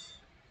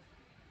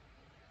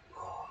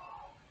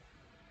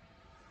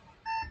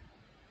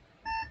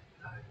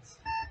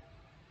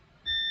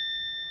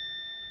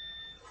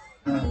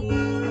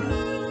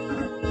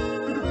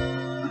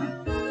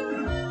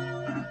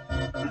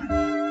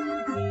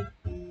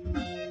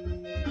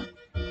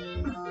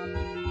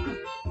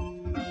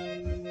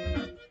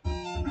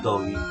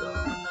 Doggy dog.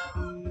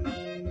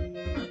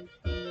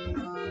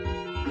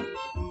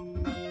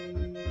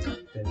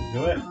 Didn't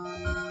do it.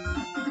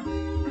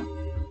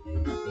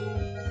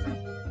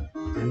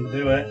 Didn't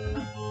do it.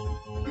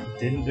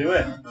 Didn't do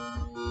it.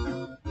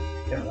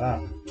 Get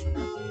that.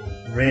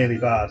 Really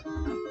bad.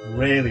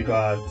 Really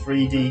bad.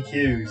 3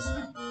 DQs.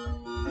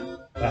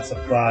 That's a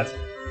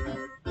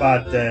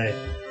bad day.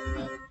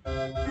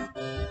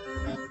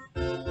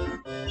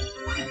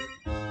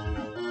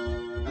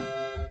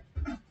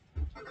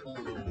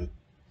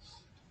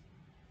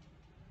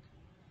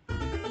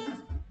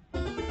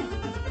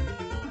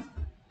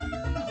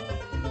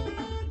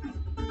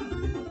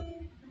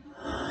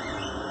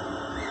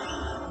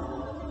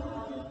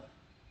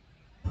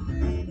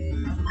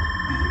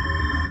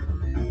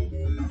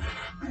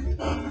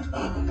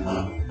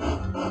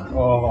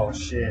 Oh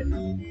shit.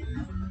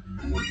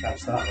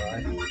 Catch that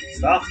right.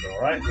 Started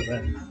alright, but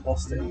then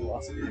lost it in the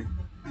last few.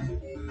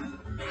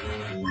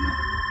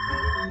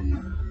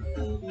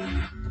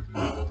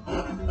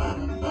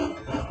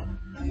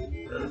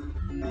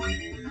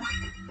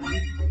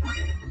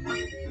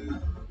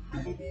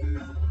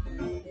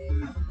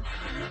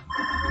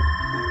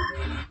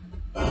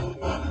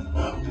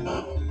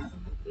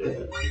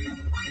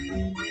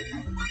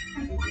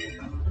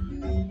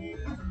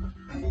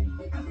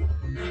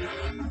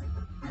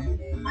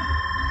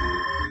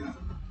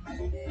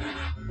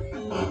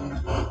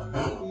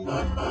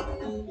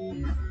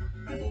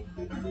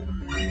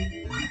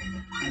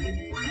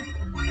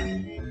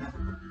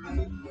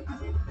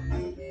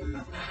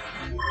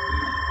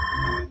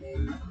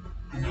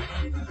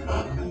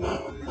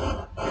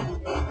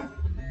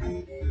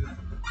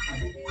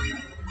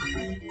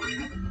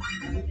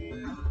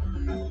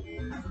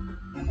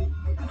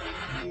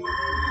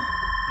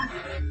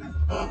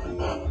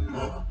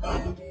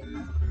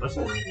 That's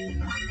all.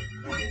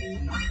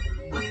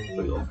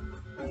 Pretty off.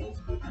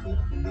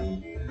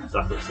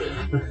 Exactly the same.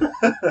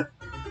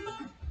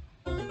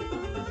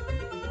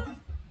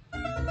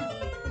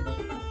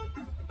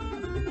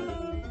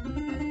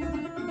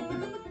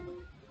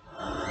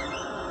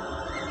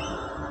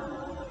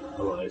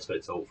 Oh, I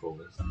expect all from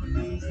this.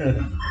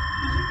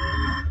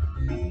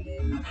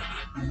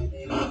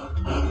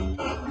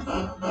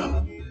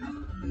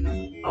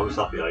 I'm just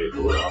happy I get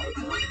good at it.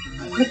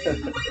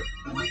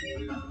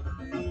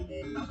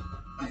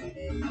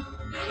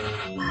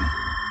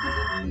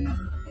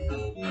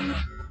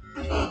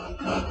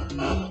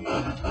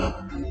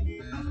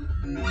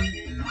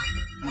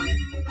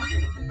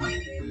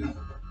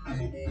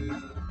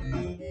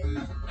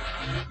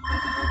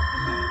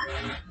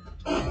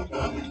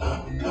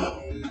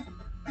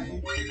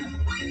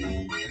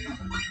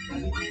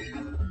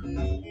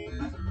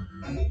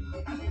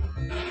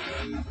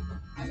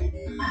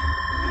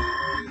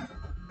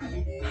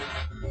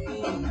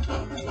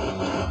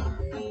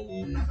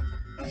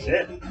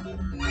 Shit.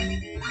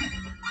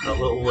 That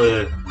little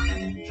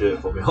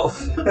jerk put me off.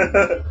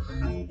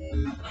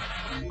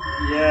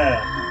 Yeah.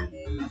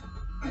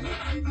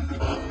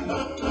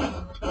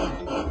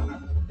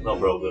 Not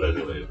real good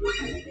anyway, but...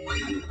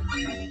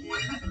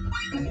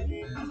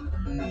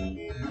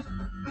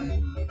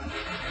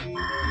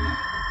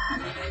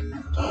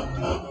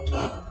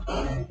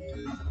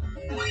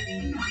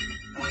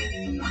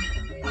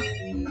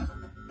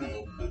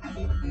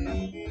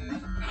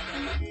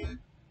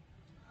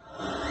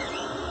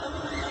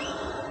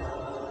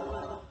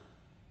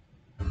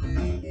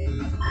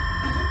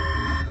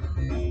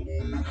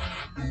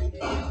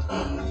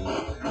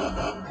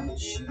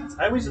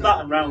 How is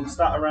that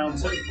start of round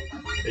 2?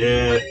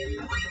 Yeah.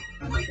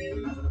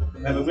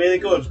 We have a really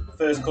good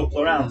first couple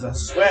of rounds. I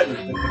swear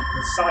that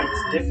the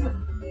site's different.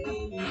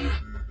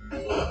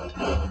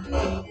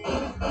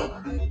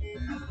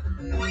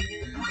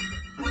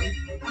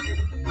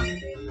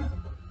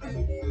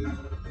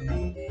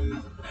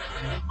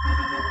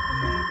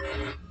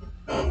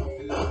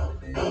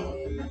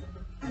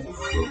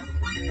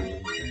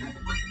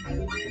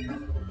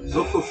 It's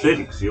so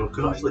frustrating because you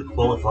could actually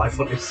qualify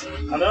for this.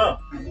 I know.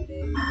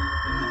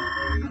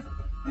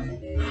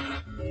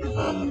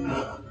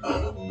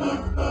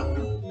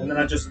 And then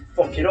I just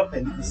fuck it up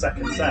in the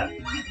second set.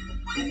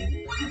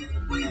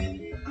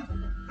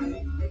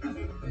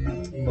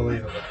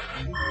 Unbelievable.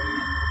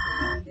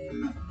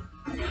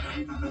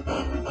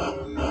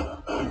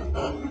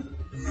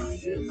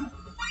 Shit.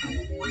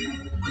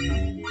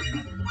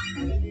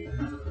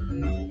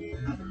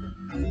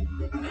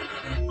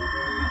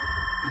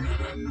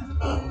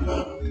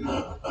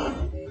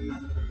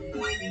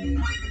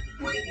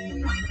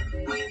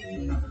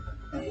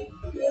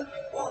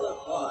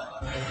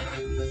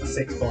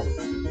 £6 points.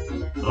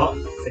 What?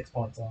 6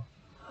 points off.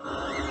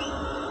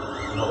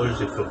 Not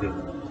losing fucking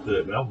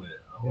 30 mil, mate.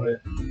 Yeah.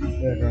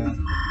 Third round.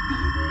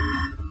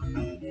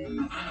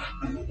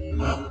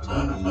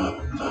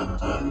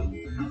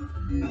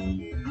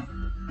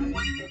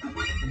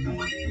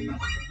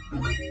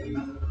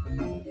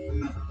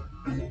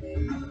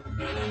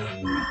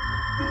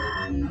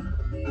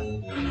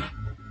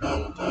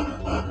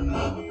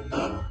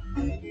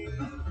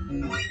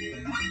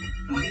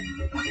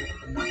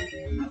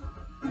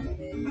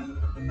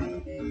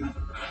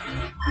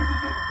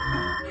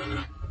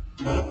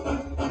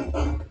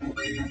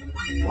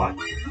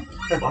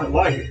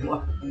 Why?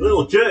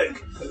 Little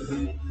jerk!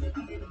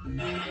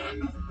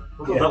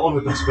 I've got that one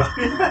with best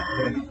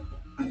friend.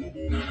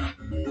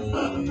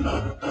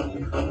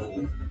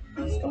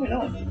 What's going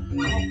on?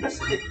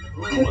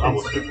 I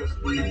was interested.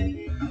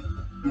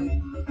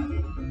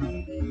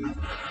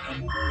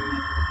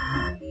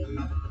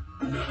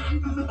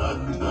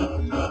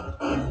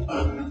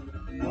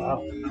 Wow.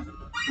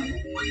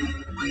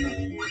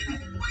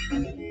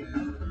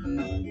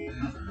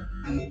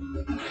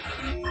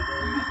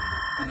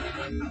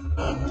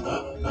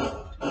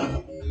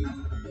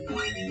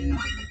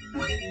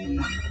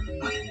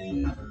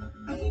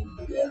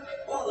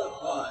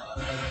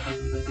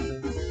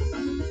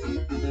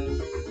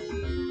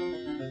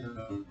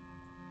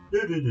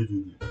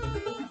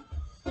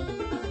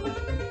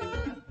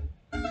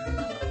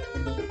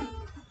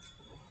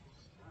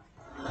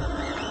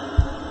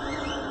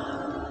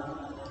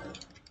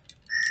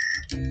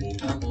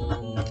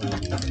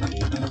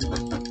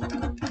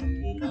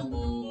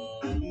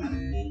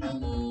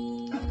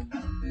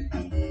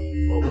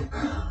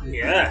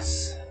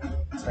 Yes.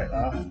 Take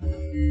that.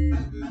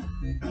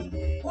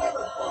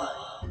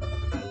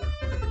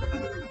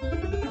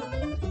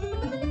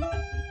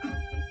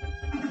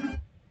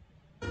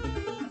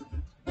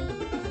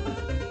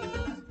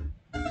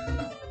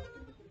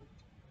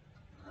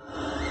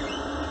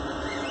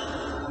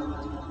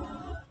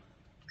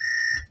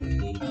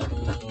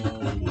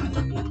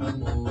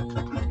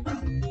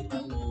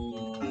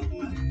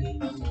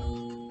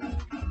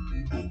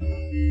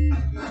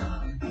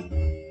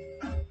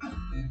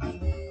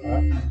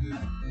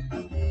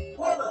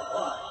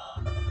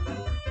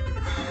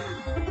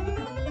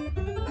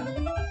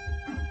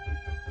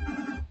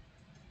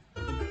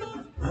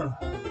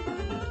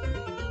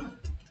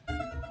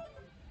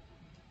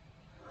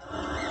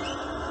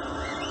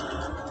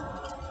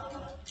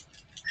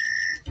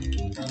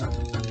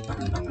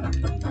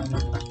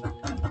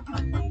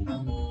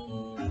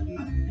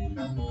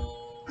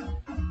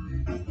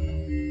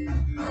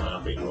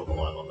 I think you're on the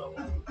line on that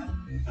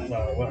one.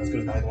 Well, it wasn't as good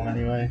as my other one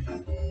anyway.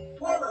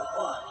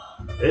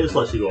 It just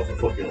lets you go off the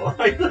fucking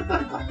line.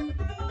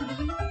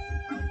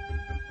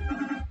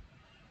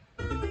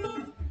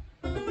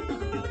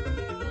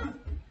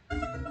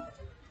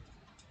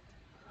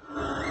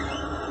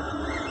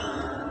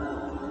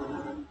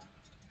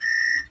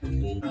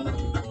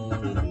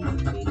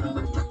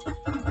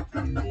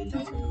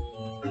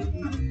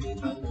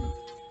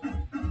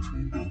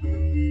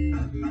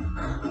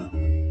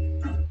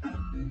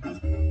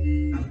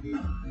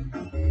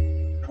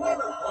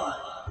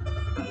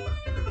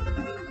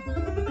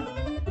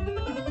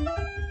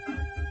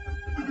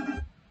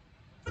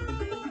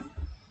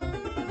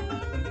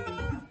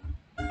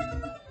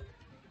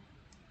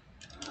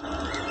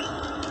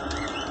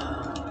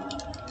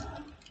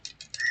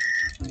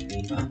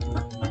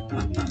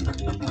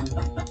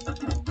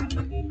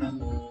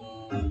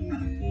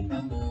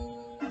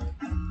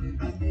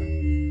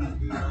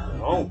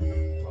 Oh,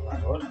 not that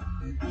good.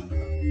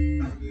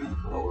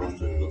 Oh, we're off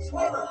to a good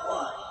start.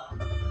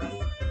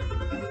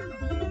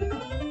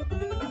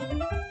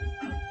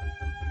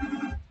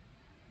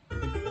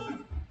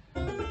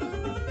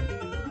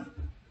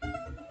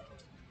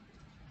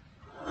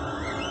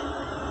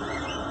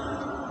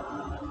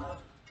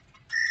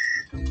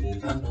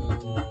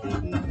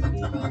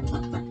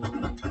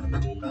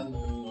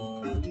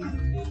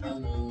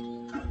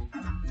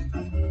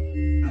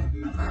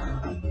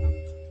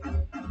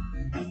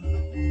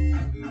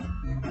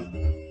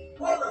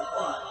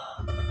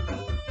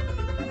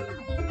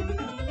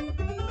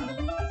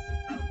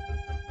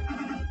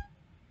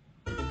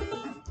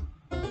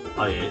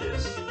 I hate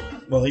this.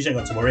 Well, at least you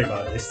ain't got to worry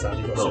about it this time.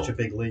 You've got No. such a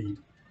big lead.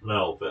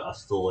 No, but I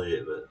still hate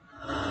it.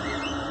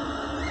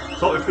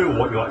 Talk me through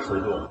what you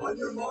actually do.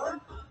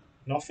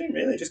 Nothing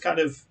really. Just kind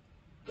of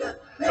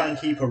try and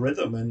keep a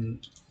rhythm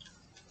and.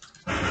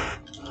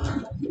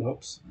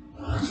 Whoops.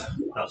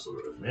 That's the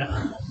rhythm,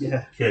 yeah?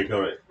 Yeah. Okay,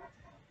 got it.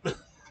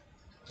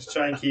 Just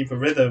try and keep a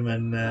rhythm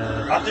and.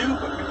 I do,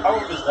 but my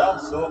power goes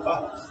down so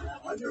fast.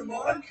 I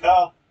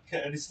can't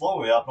get any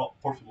slower. I'm not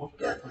pushing much.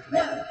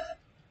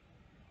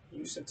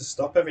 You just have to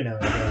stop every now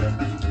and again.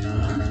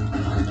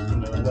 You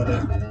know, let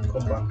it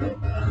come back up.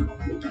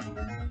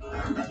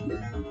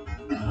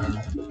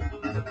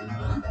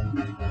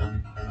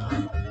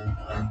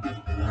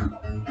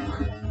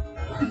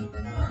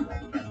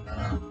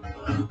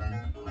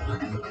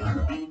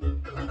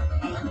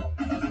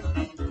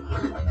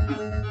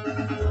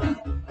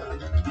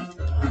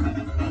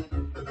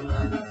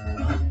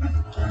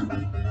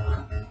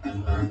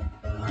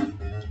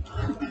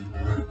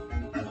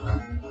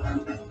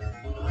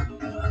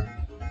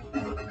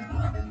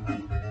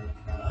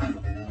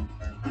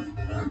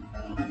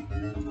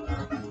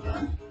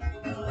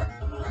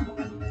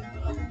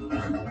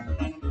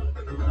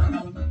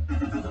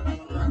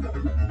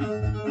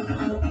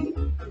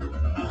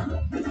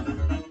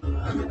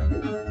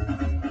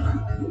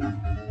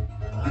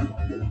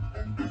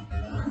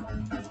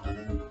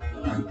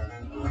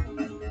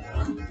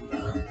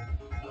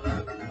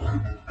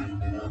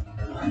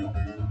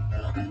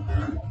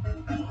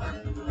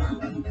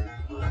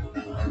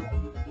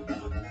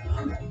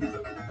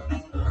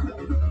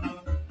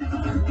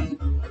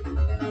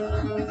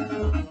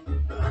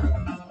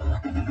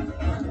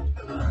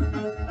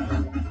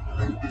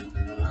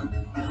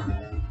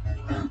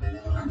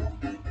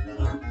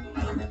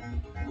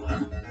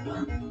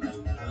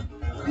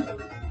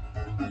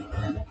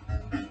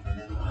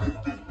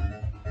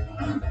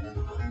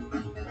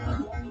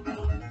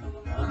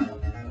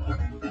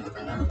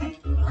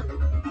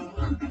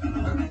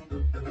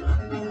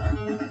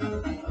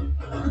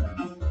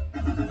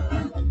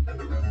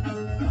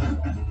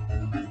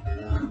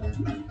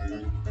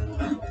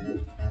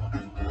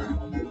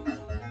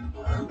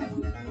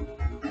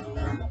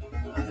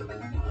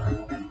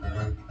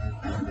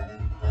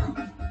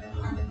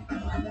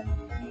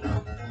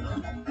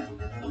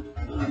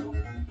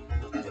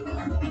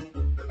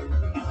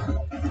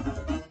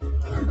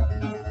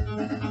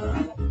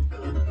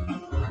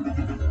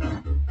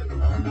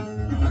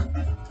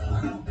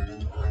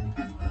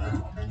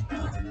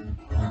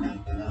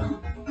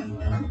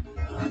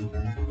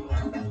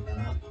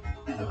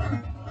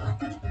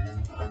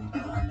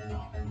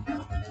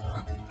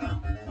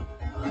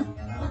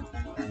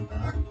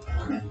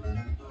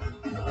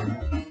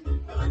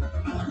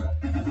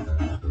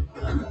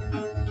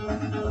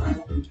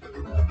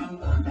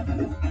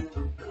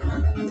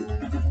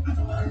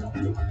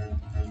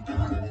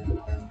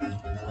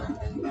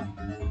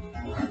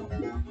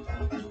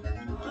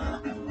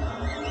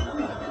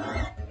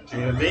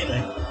 even beat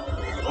me.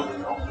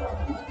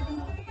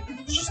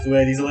 It's just the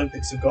way these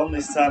Olympics have gone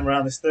this time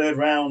around, this third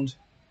round.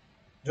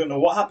 I don't know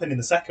what happened in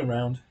the second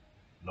round.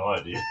 No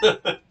idea.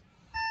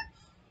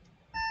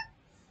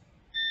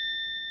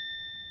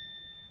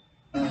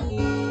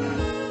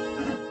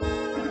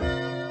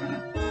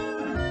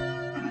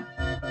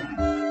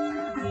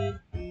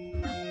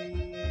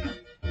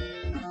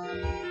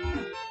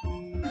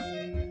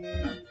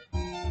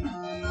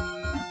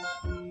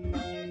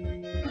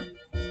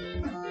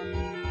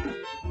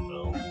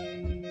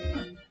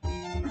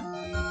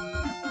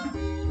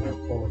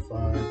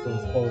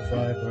 Both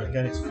qualified, but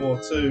again it's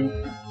 4-2.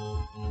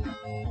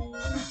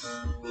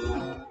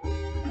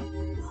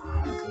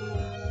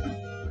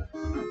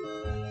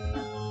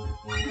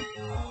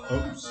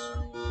 Oops.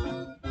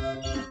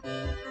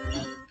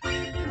 I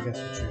guess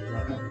we'll choose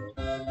that one.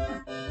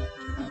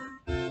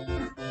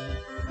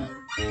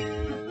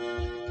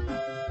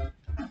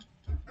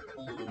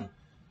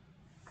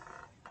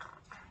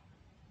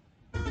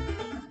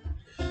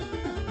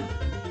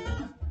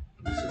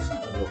 This is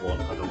another one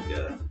I don't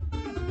get.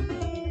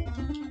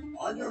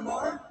 On your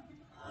mark.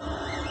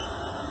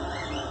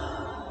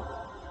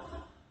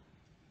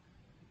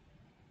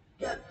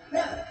 Get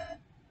set.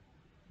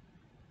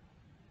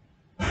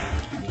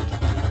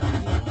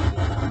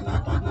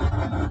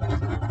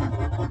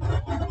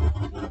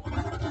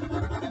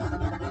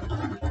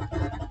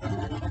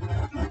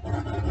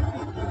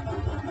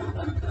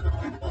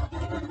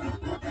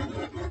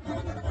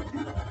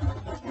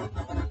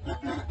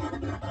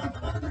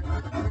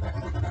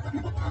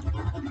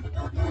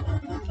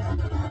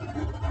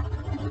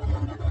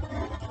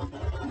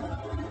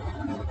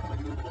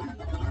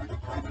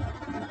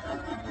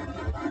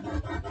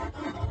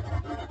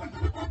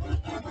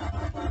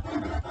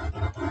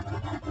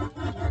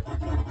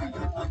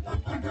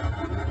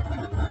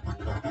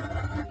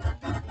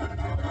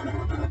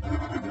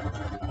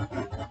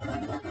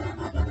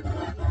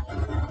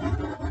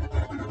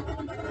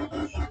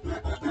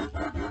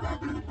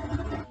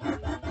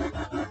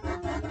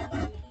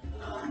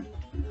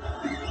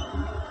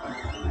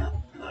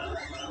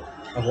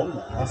 I won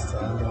that last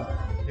time, but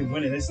didn't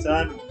win it this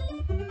time.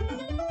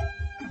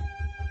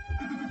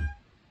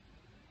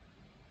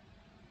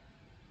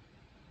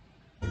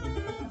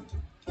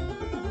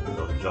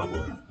 Not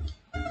javelin.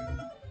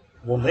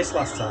 Won this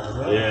last time as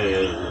well.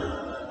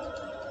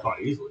 Yeah.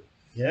 Quite easily.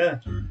 Yeah.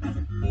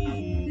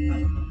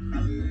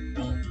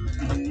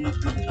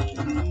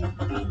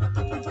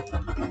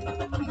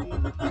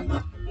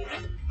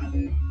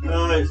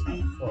 Nice.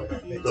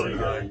 48, Don't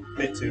go.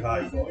 bit too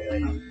high,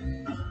 48.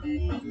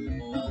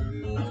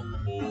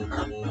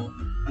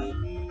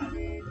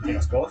 I think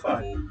that's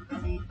qualified.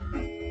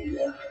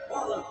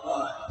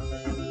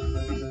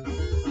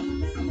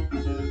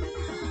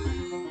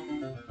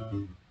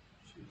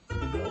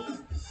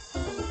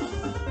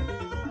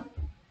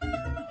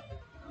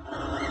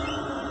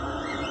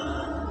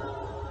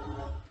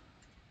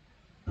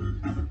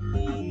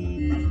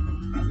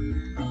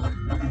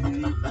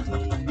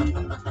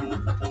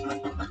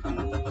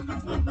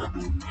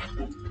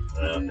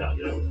 I can't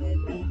get it.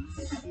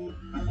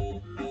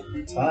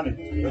 Timing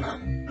was good.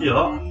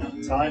 Yeah.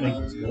 Timing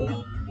was good.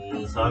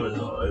 Simon's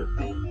alright.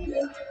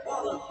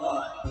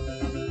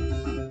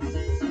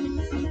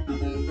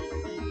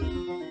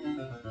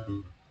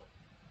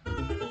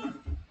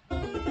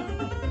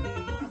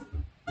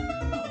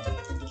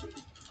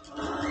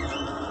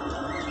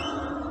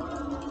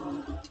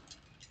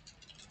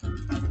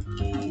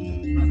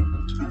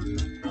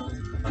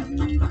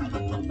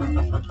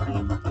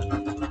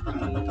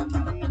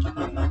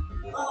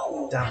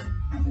 Damn it.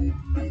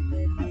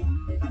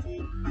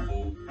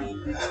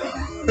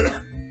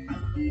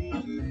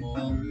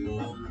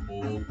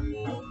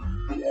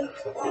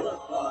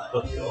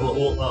 Okay,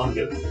 I'll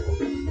get it.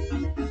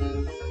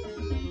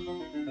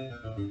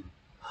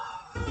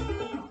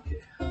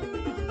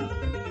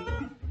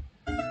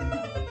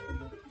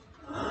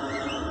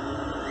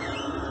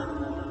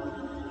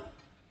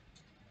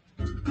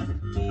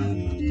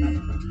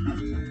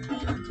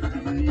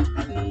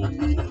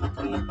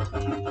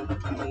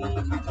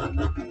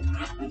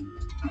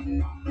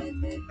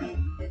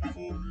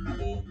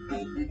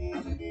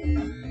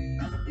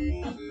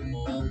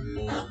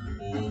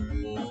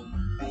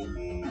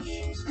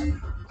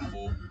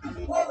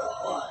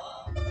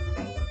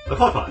 A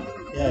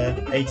 5-5.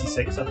 Yeah,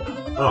 86, I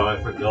think.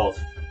 Alright, thank God.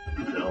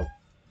 No.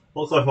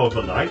 Looks like I was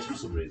on 90 for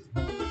some reason.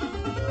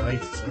 No,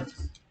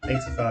 86.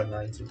 85,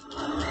 90.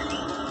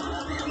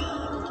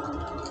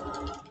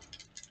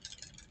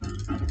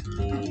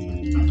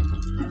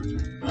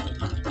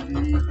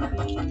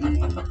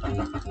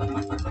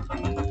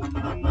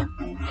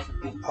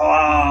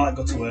 Ah, I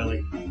got too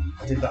early.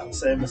 I did that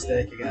same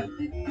mistake again.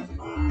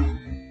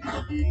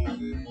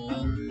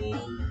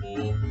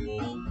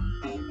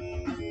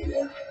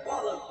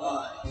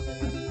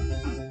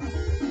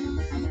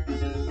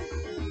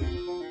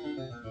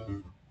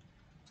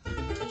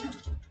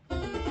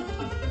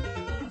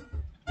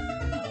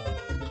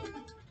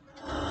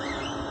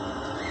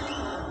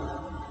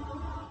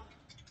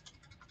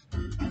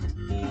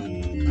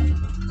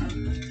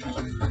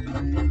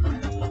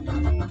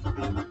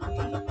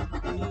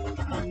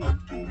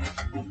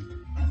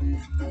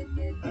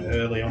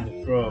 early on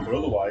the pro, but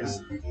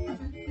otherwise,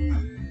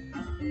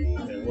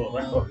 yeah, world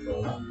record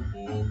for that.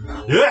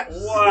 Yes!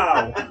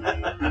 Wow!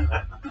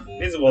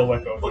 It's a world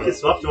record. Fucking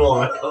smacked the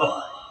world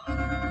record.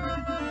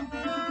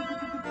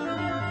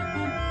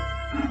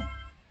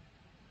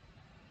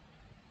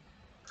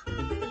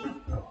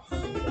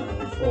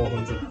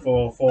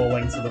 Four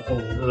lengths of the pool.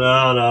 No,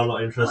 I'm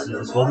not interested in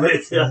this one,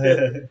 mate.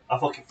 I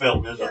fucking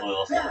failed miserably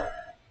last time.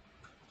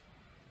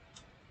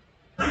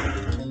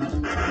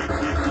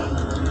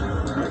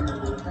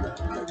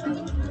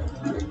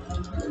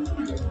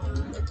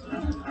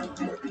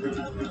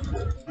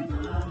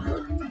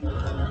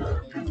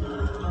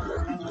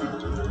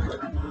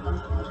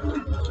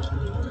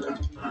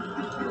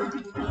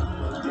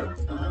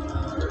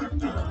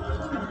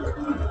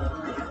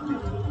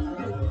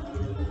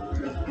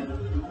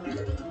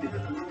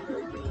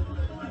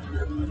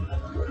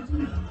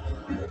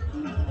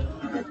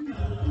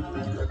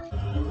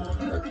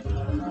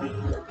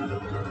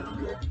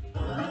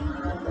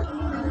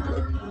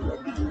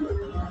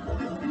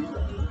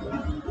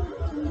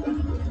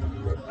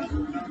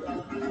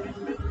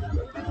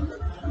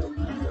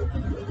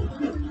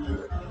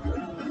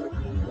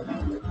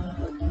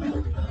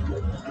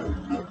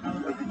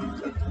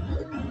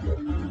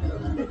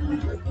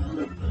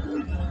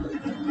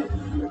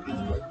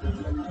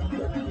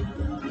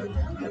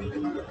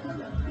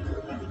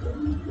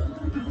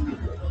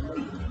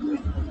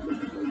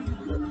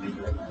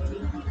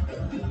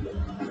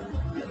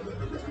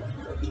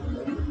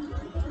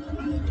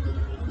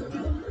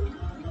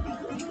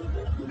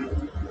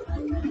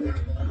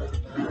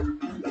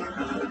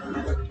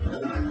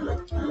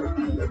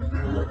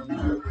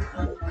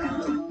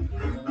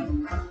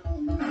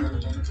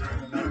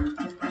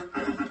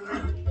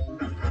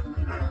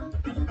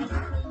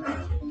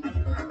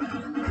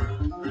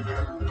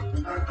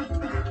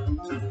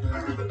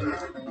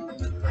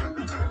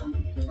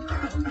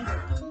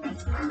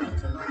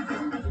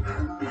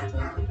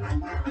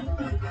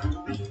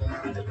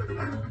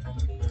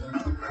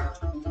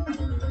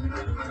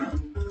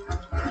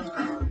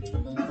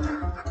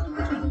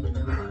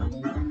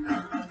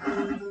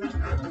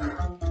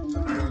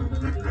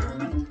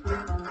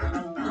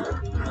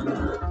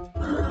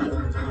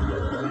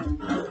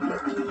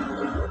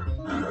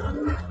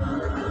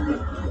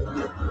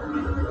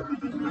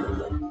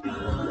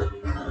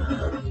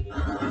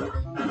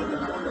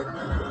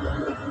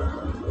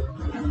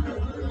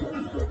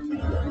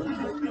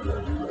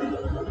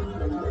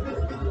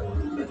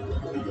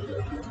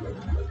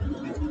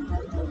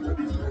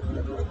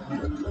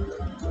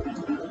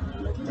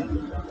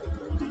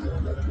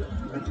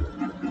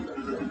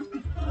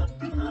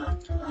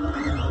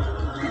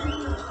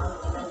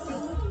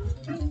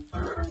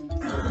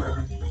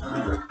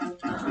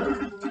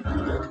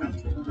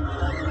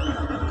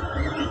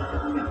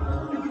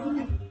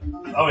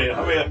 I'm here.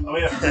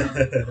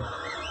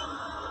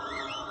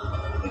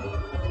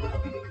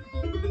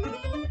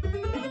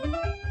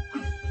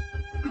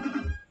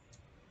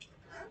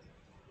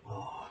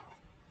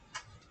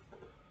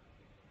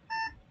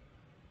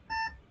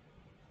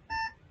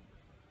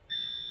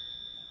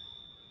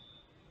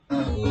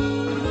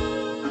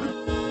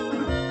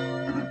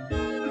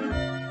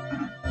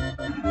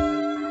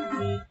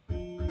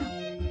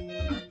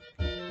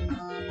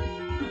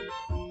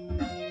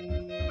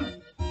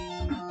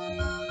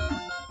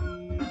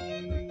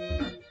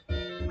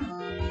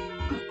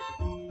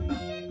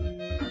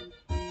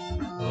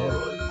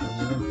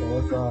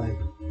 Qualified.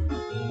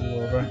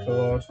 World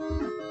record.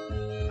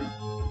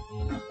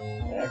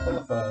 Yeah,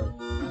 qualified.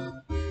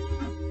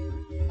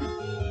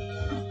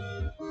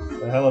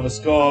 It's a hell of a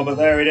score, but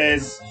there it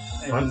is.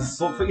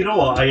 But you know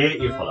what? I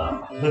hate you for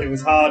that. It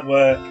was hard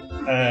work,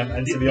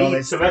 and to be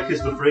honest, to make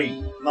us for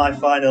free. my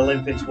final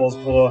Olympics was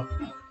poor.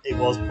 It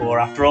was poor.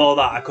 After all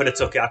that, I could have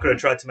took it. I could have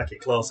tried to make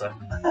it closer.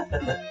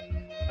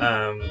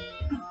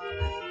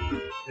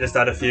 Just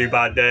had a few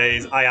bad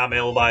days. I am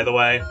ill, by the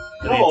way.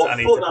 I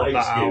need to put that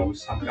out.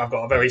 I've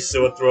got a very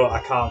sore throat.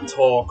 I can't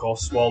talk or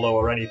swallow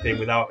or anything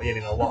without being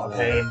in a lot of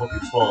pain. Fucking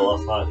swallow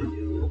last night, didn't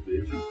you?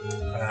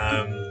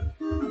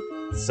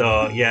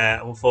 So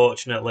yeah,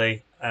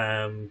 unfortunately,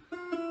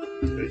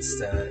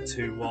 it's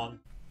 2-1.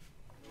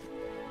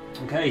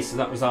 Okay, so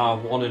that was our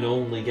one and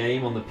only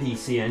game on the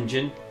PC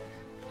Engine.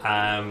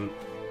 Yeah,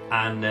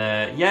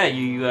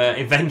 you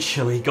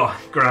eventually got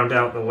ground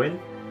out the win.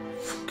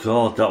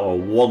 God, that was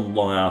one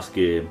long ass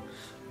game.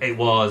 It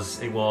was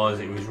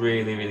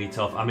really, really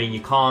tough. I mean, you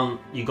got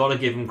to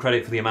give them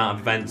credit for the amount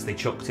of events they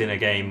chucked in a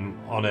game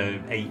on a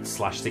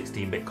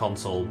 8/16-bit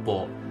console,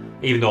 but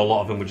even though a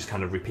lot of them were just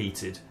kind of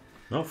repeated.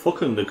 No,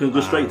 fucking, they could go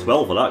straight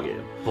 12 for that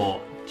game.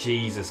 But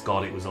Jesus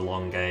God, it was a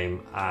long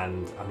game,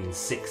 and I mean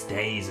 6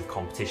 days of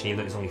competition. Even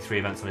though it's only 3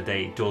 events on a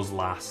day, it does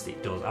last.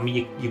 It does. I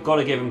mean, you've got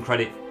to give them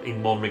credit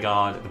in one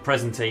regard. The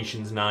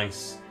presentation's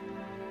nice.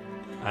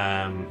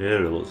 Yeah,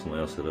 reluctantly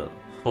I said that.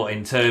 But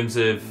in terms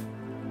of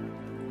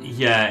the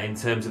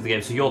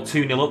game, so you're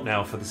 2-0 up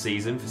now for the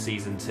season, for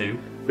season 2.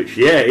 Which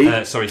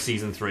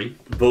season 3.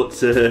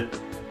 But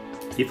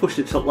you pushed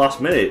it to the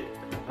last minute.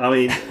 I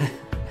mean,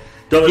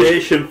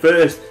 Domination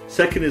first.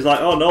 Second is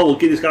like, oh no, we'll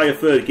give this guy a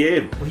third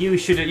game. Well, you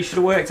should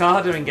have worked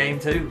harder in game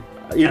 2.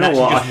 You know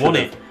what? Just won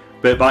it.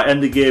 But by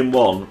end of game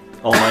 1,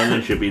 all my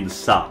energy should be in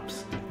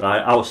saps. Right,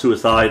 I was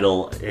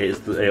suicidal.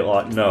 It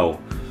like no.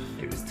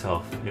 It was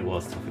tough. It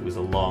was tough. It was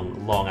a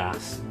long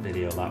ass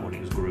video, that one.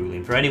 It was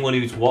grueling. For anyone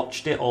who's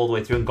watched it all the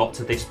way through and got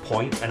to this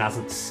point and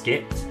hasn't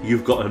skipped,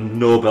 you've got a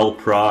Nobel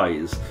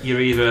Prize.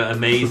 You're either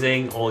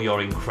amazing or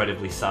you're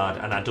incredibly sad,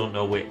 and I don't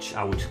know which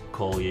I would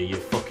call you. You're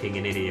fucking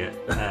an idiot.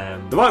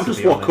 They might have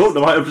just woke up.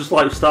 They might have just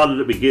like started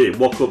at the beginning,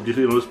 woke up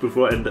just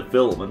before end of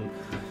film, and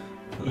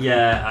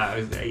yeah,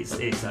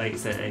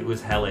 it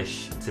was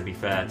hellish, to be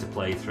fair, to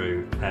play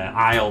through.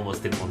 I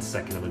almost didn't want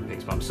second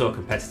Olympics, but I'm so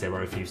competitive I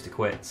refused to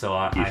quit, so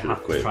I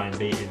have to try and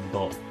beat him.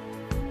 But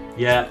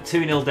yeah,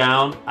 2-0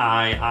 down.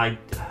 I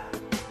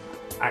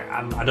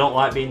don't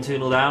like being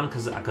 2-0 down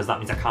because that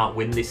means I can't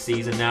win this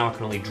season now. I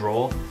can only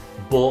draw.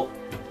 But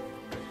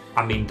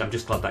I mean, I'm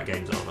just glad that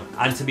game's over.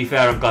 And to be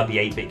fair, I'm glad the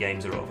 8-bit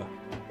games are over.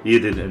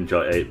 You didn't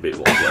enjoy 8-bit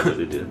whatsoever,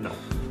 did you? No,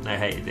 I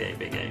hated the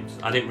 8-bit games.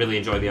 I didn't really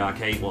enjoy the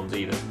arcade ones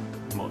either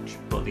much,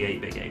 but the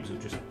 8-bit games were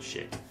just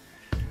shit.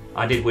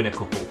 I did win a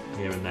couple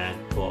here and there,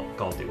 but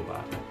God, they were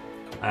bad.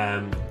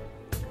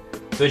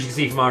 So as you can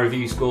see from our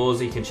review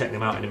scores, you can check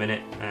them out in a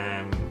minute.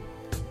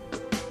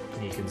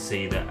 You can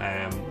see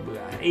that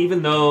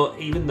even though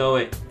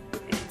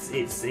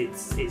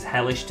it's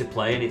hellish to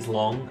play and it's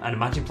long, and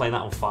imagine playing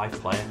that on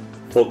 5-player.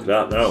 Fuck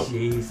that, no.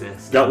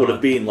 Jesus. That would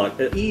have been like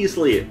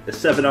easily a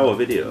 7-hour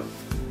video.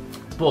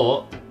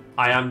 But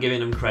I am giving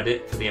them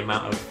credit for the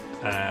amount of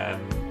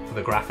for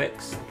the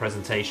graphics. The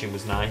presentation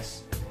was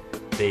nice.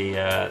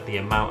 The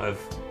amount of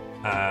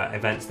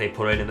events they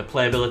put in, and the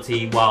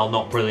playability, while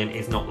not brilliant,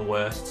 is not the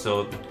worst.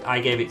 So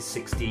I gave it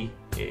 60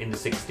 in the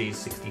 60s,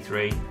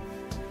 63.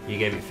 You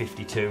gave it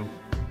 52.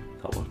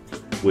 That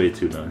was way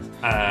too nice.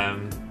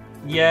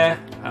 Yeah,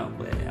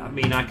 I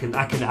mean, I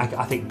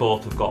think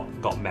both have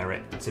got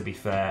merit. To be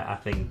fair, I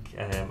think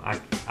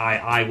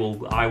I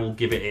will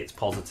give it its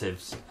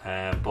positives,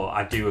 but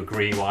I do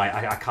agree why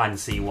I can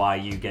see why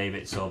you gave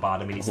it so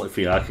bad. I mean, the only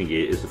thing I can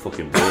get is a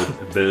fucking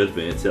bird,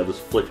 mate. So I'll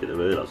just flip it a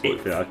bird. That's the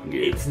only thing I can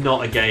get. It's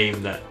not a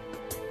game that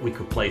we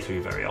could play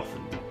through very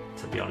often,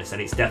 to be honest,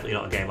 and it's definitely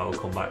not a game I will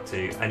come back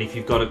to. And if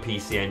you've got a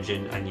PC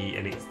engine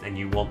and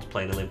you want to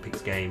play an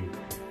Olympics game,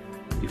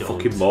 you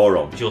fucking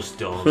moron. Just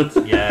don't.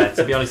 Yeah,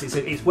 to be honest,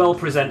 it's well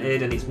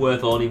presented and it's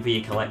worth owning for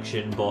your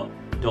collection, but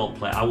don't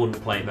play. I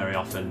wouldn't play it very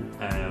often.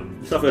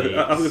 Have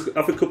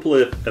a couple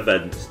of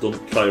events.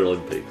 Don't try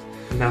Olympics.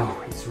 No,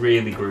 it's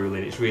really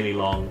grueling. It's really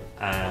long.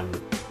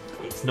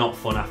 It's not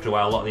fun after a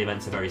while. A lot of the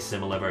events are very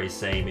similar, very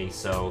samey.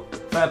 So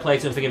fair play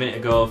to them for giving it a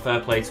go.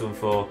 Fair play to them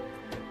for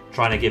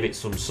trying to give it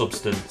some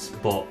substance.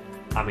 But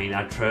I mean,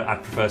 I'd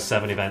prefer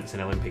 7 events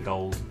in Olympic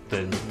gold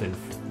than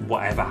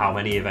whatever how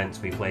many events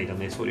we played on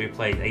this. What we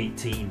played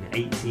 18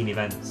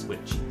 events,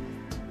 which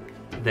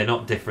they're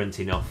not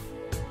different enough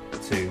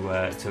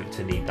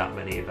to need that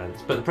many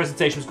events. But the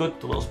presentation was good.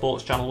 The little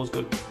sports channel was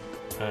good.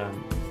 The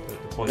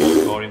point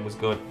scoring was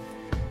good.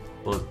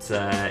 But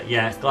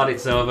yeah, glad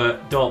it's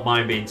over. Don't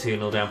mind being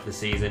 2-0 down for the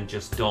season.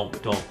 Just don't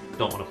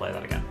want to play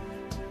that again.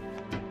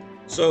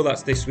 So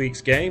that's this week's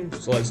game.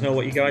 So let us know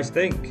what you guys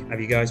think. Have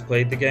you guys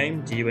played the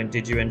game?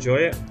 Did you enjoy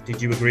it? Did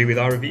you agree with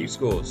our review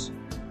scores?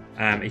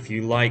 If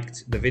you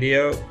liked the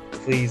video,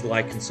 please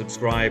like and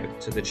subscribe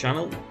to the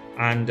channel,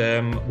 and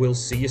we'll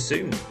see you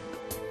soon.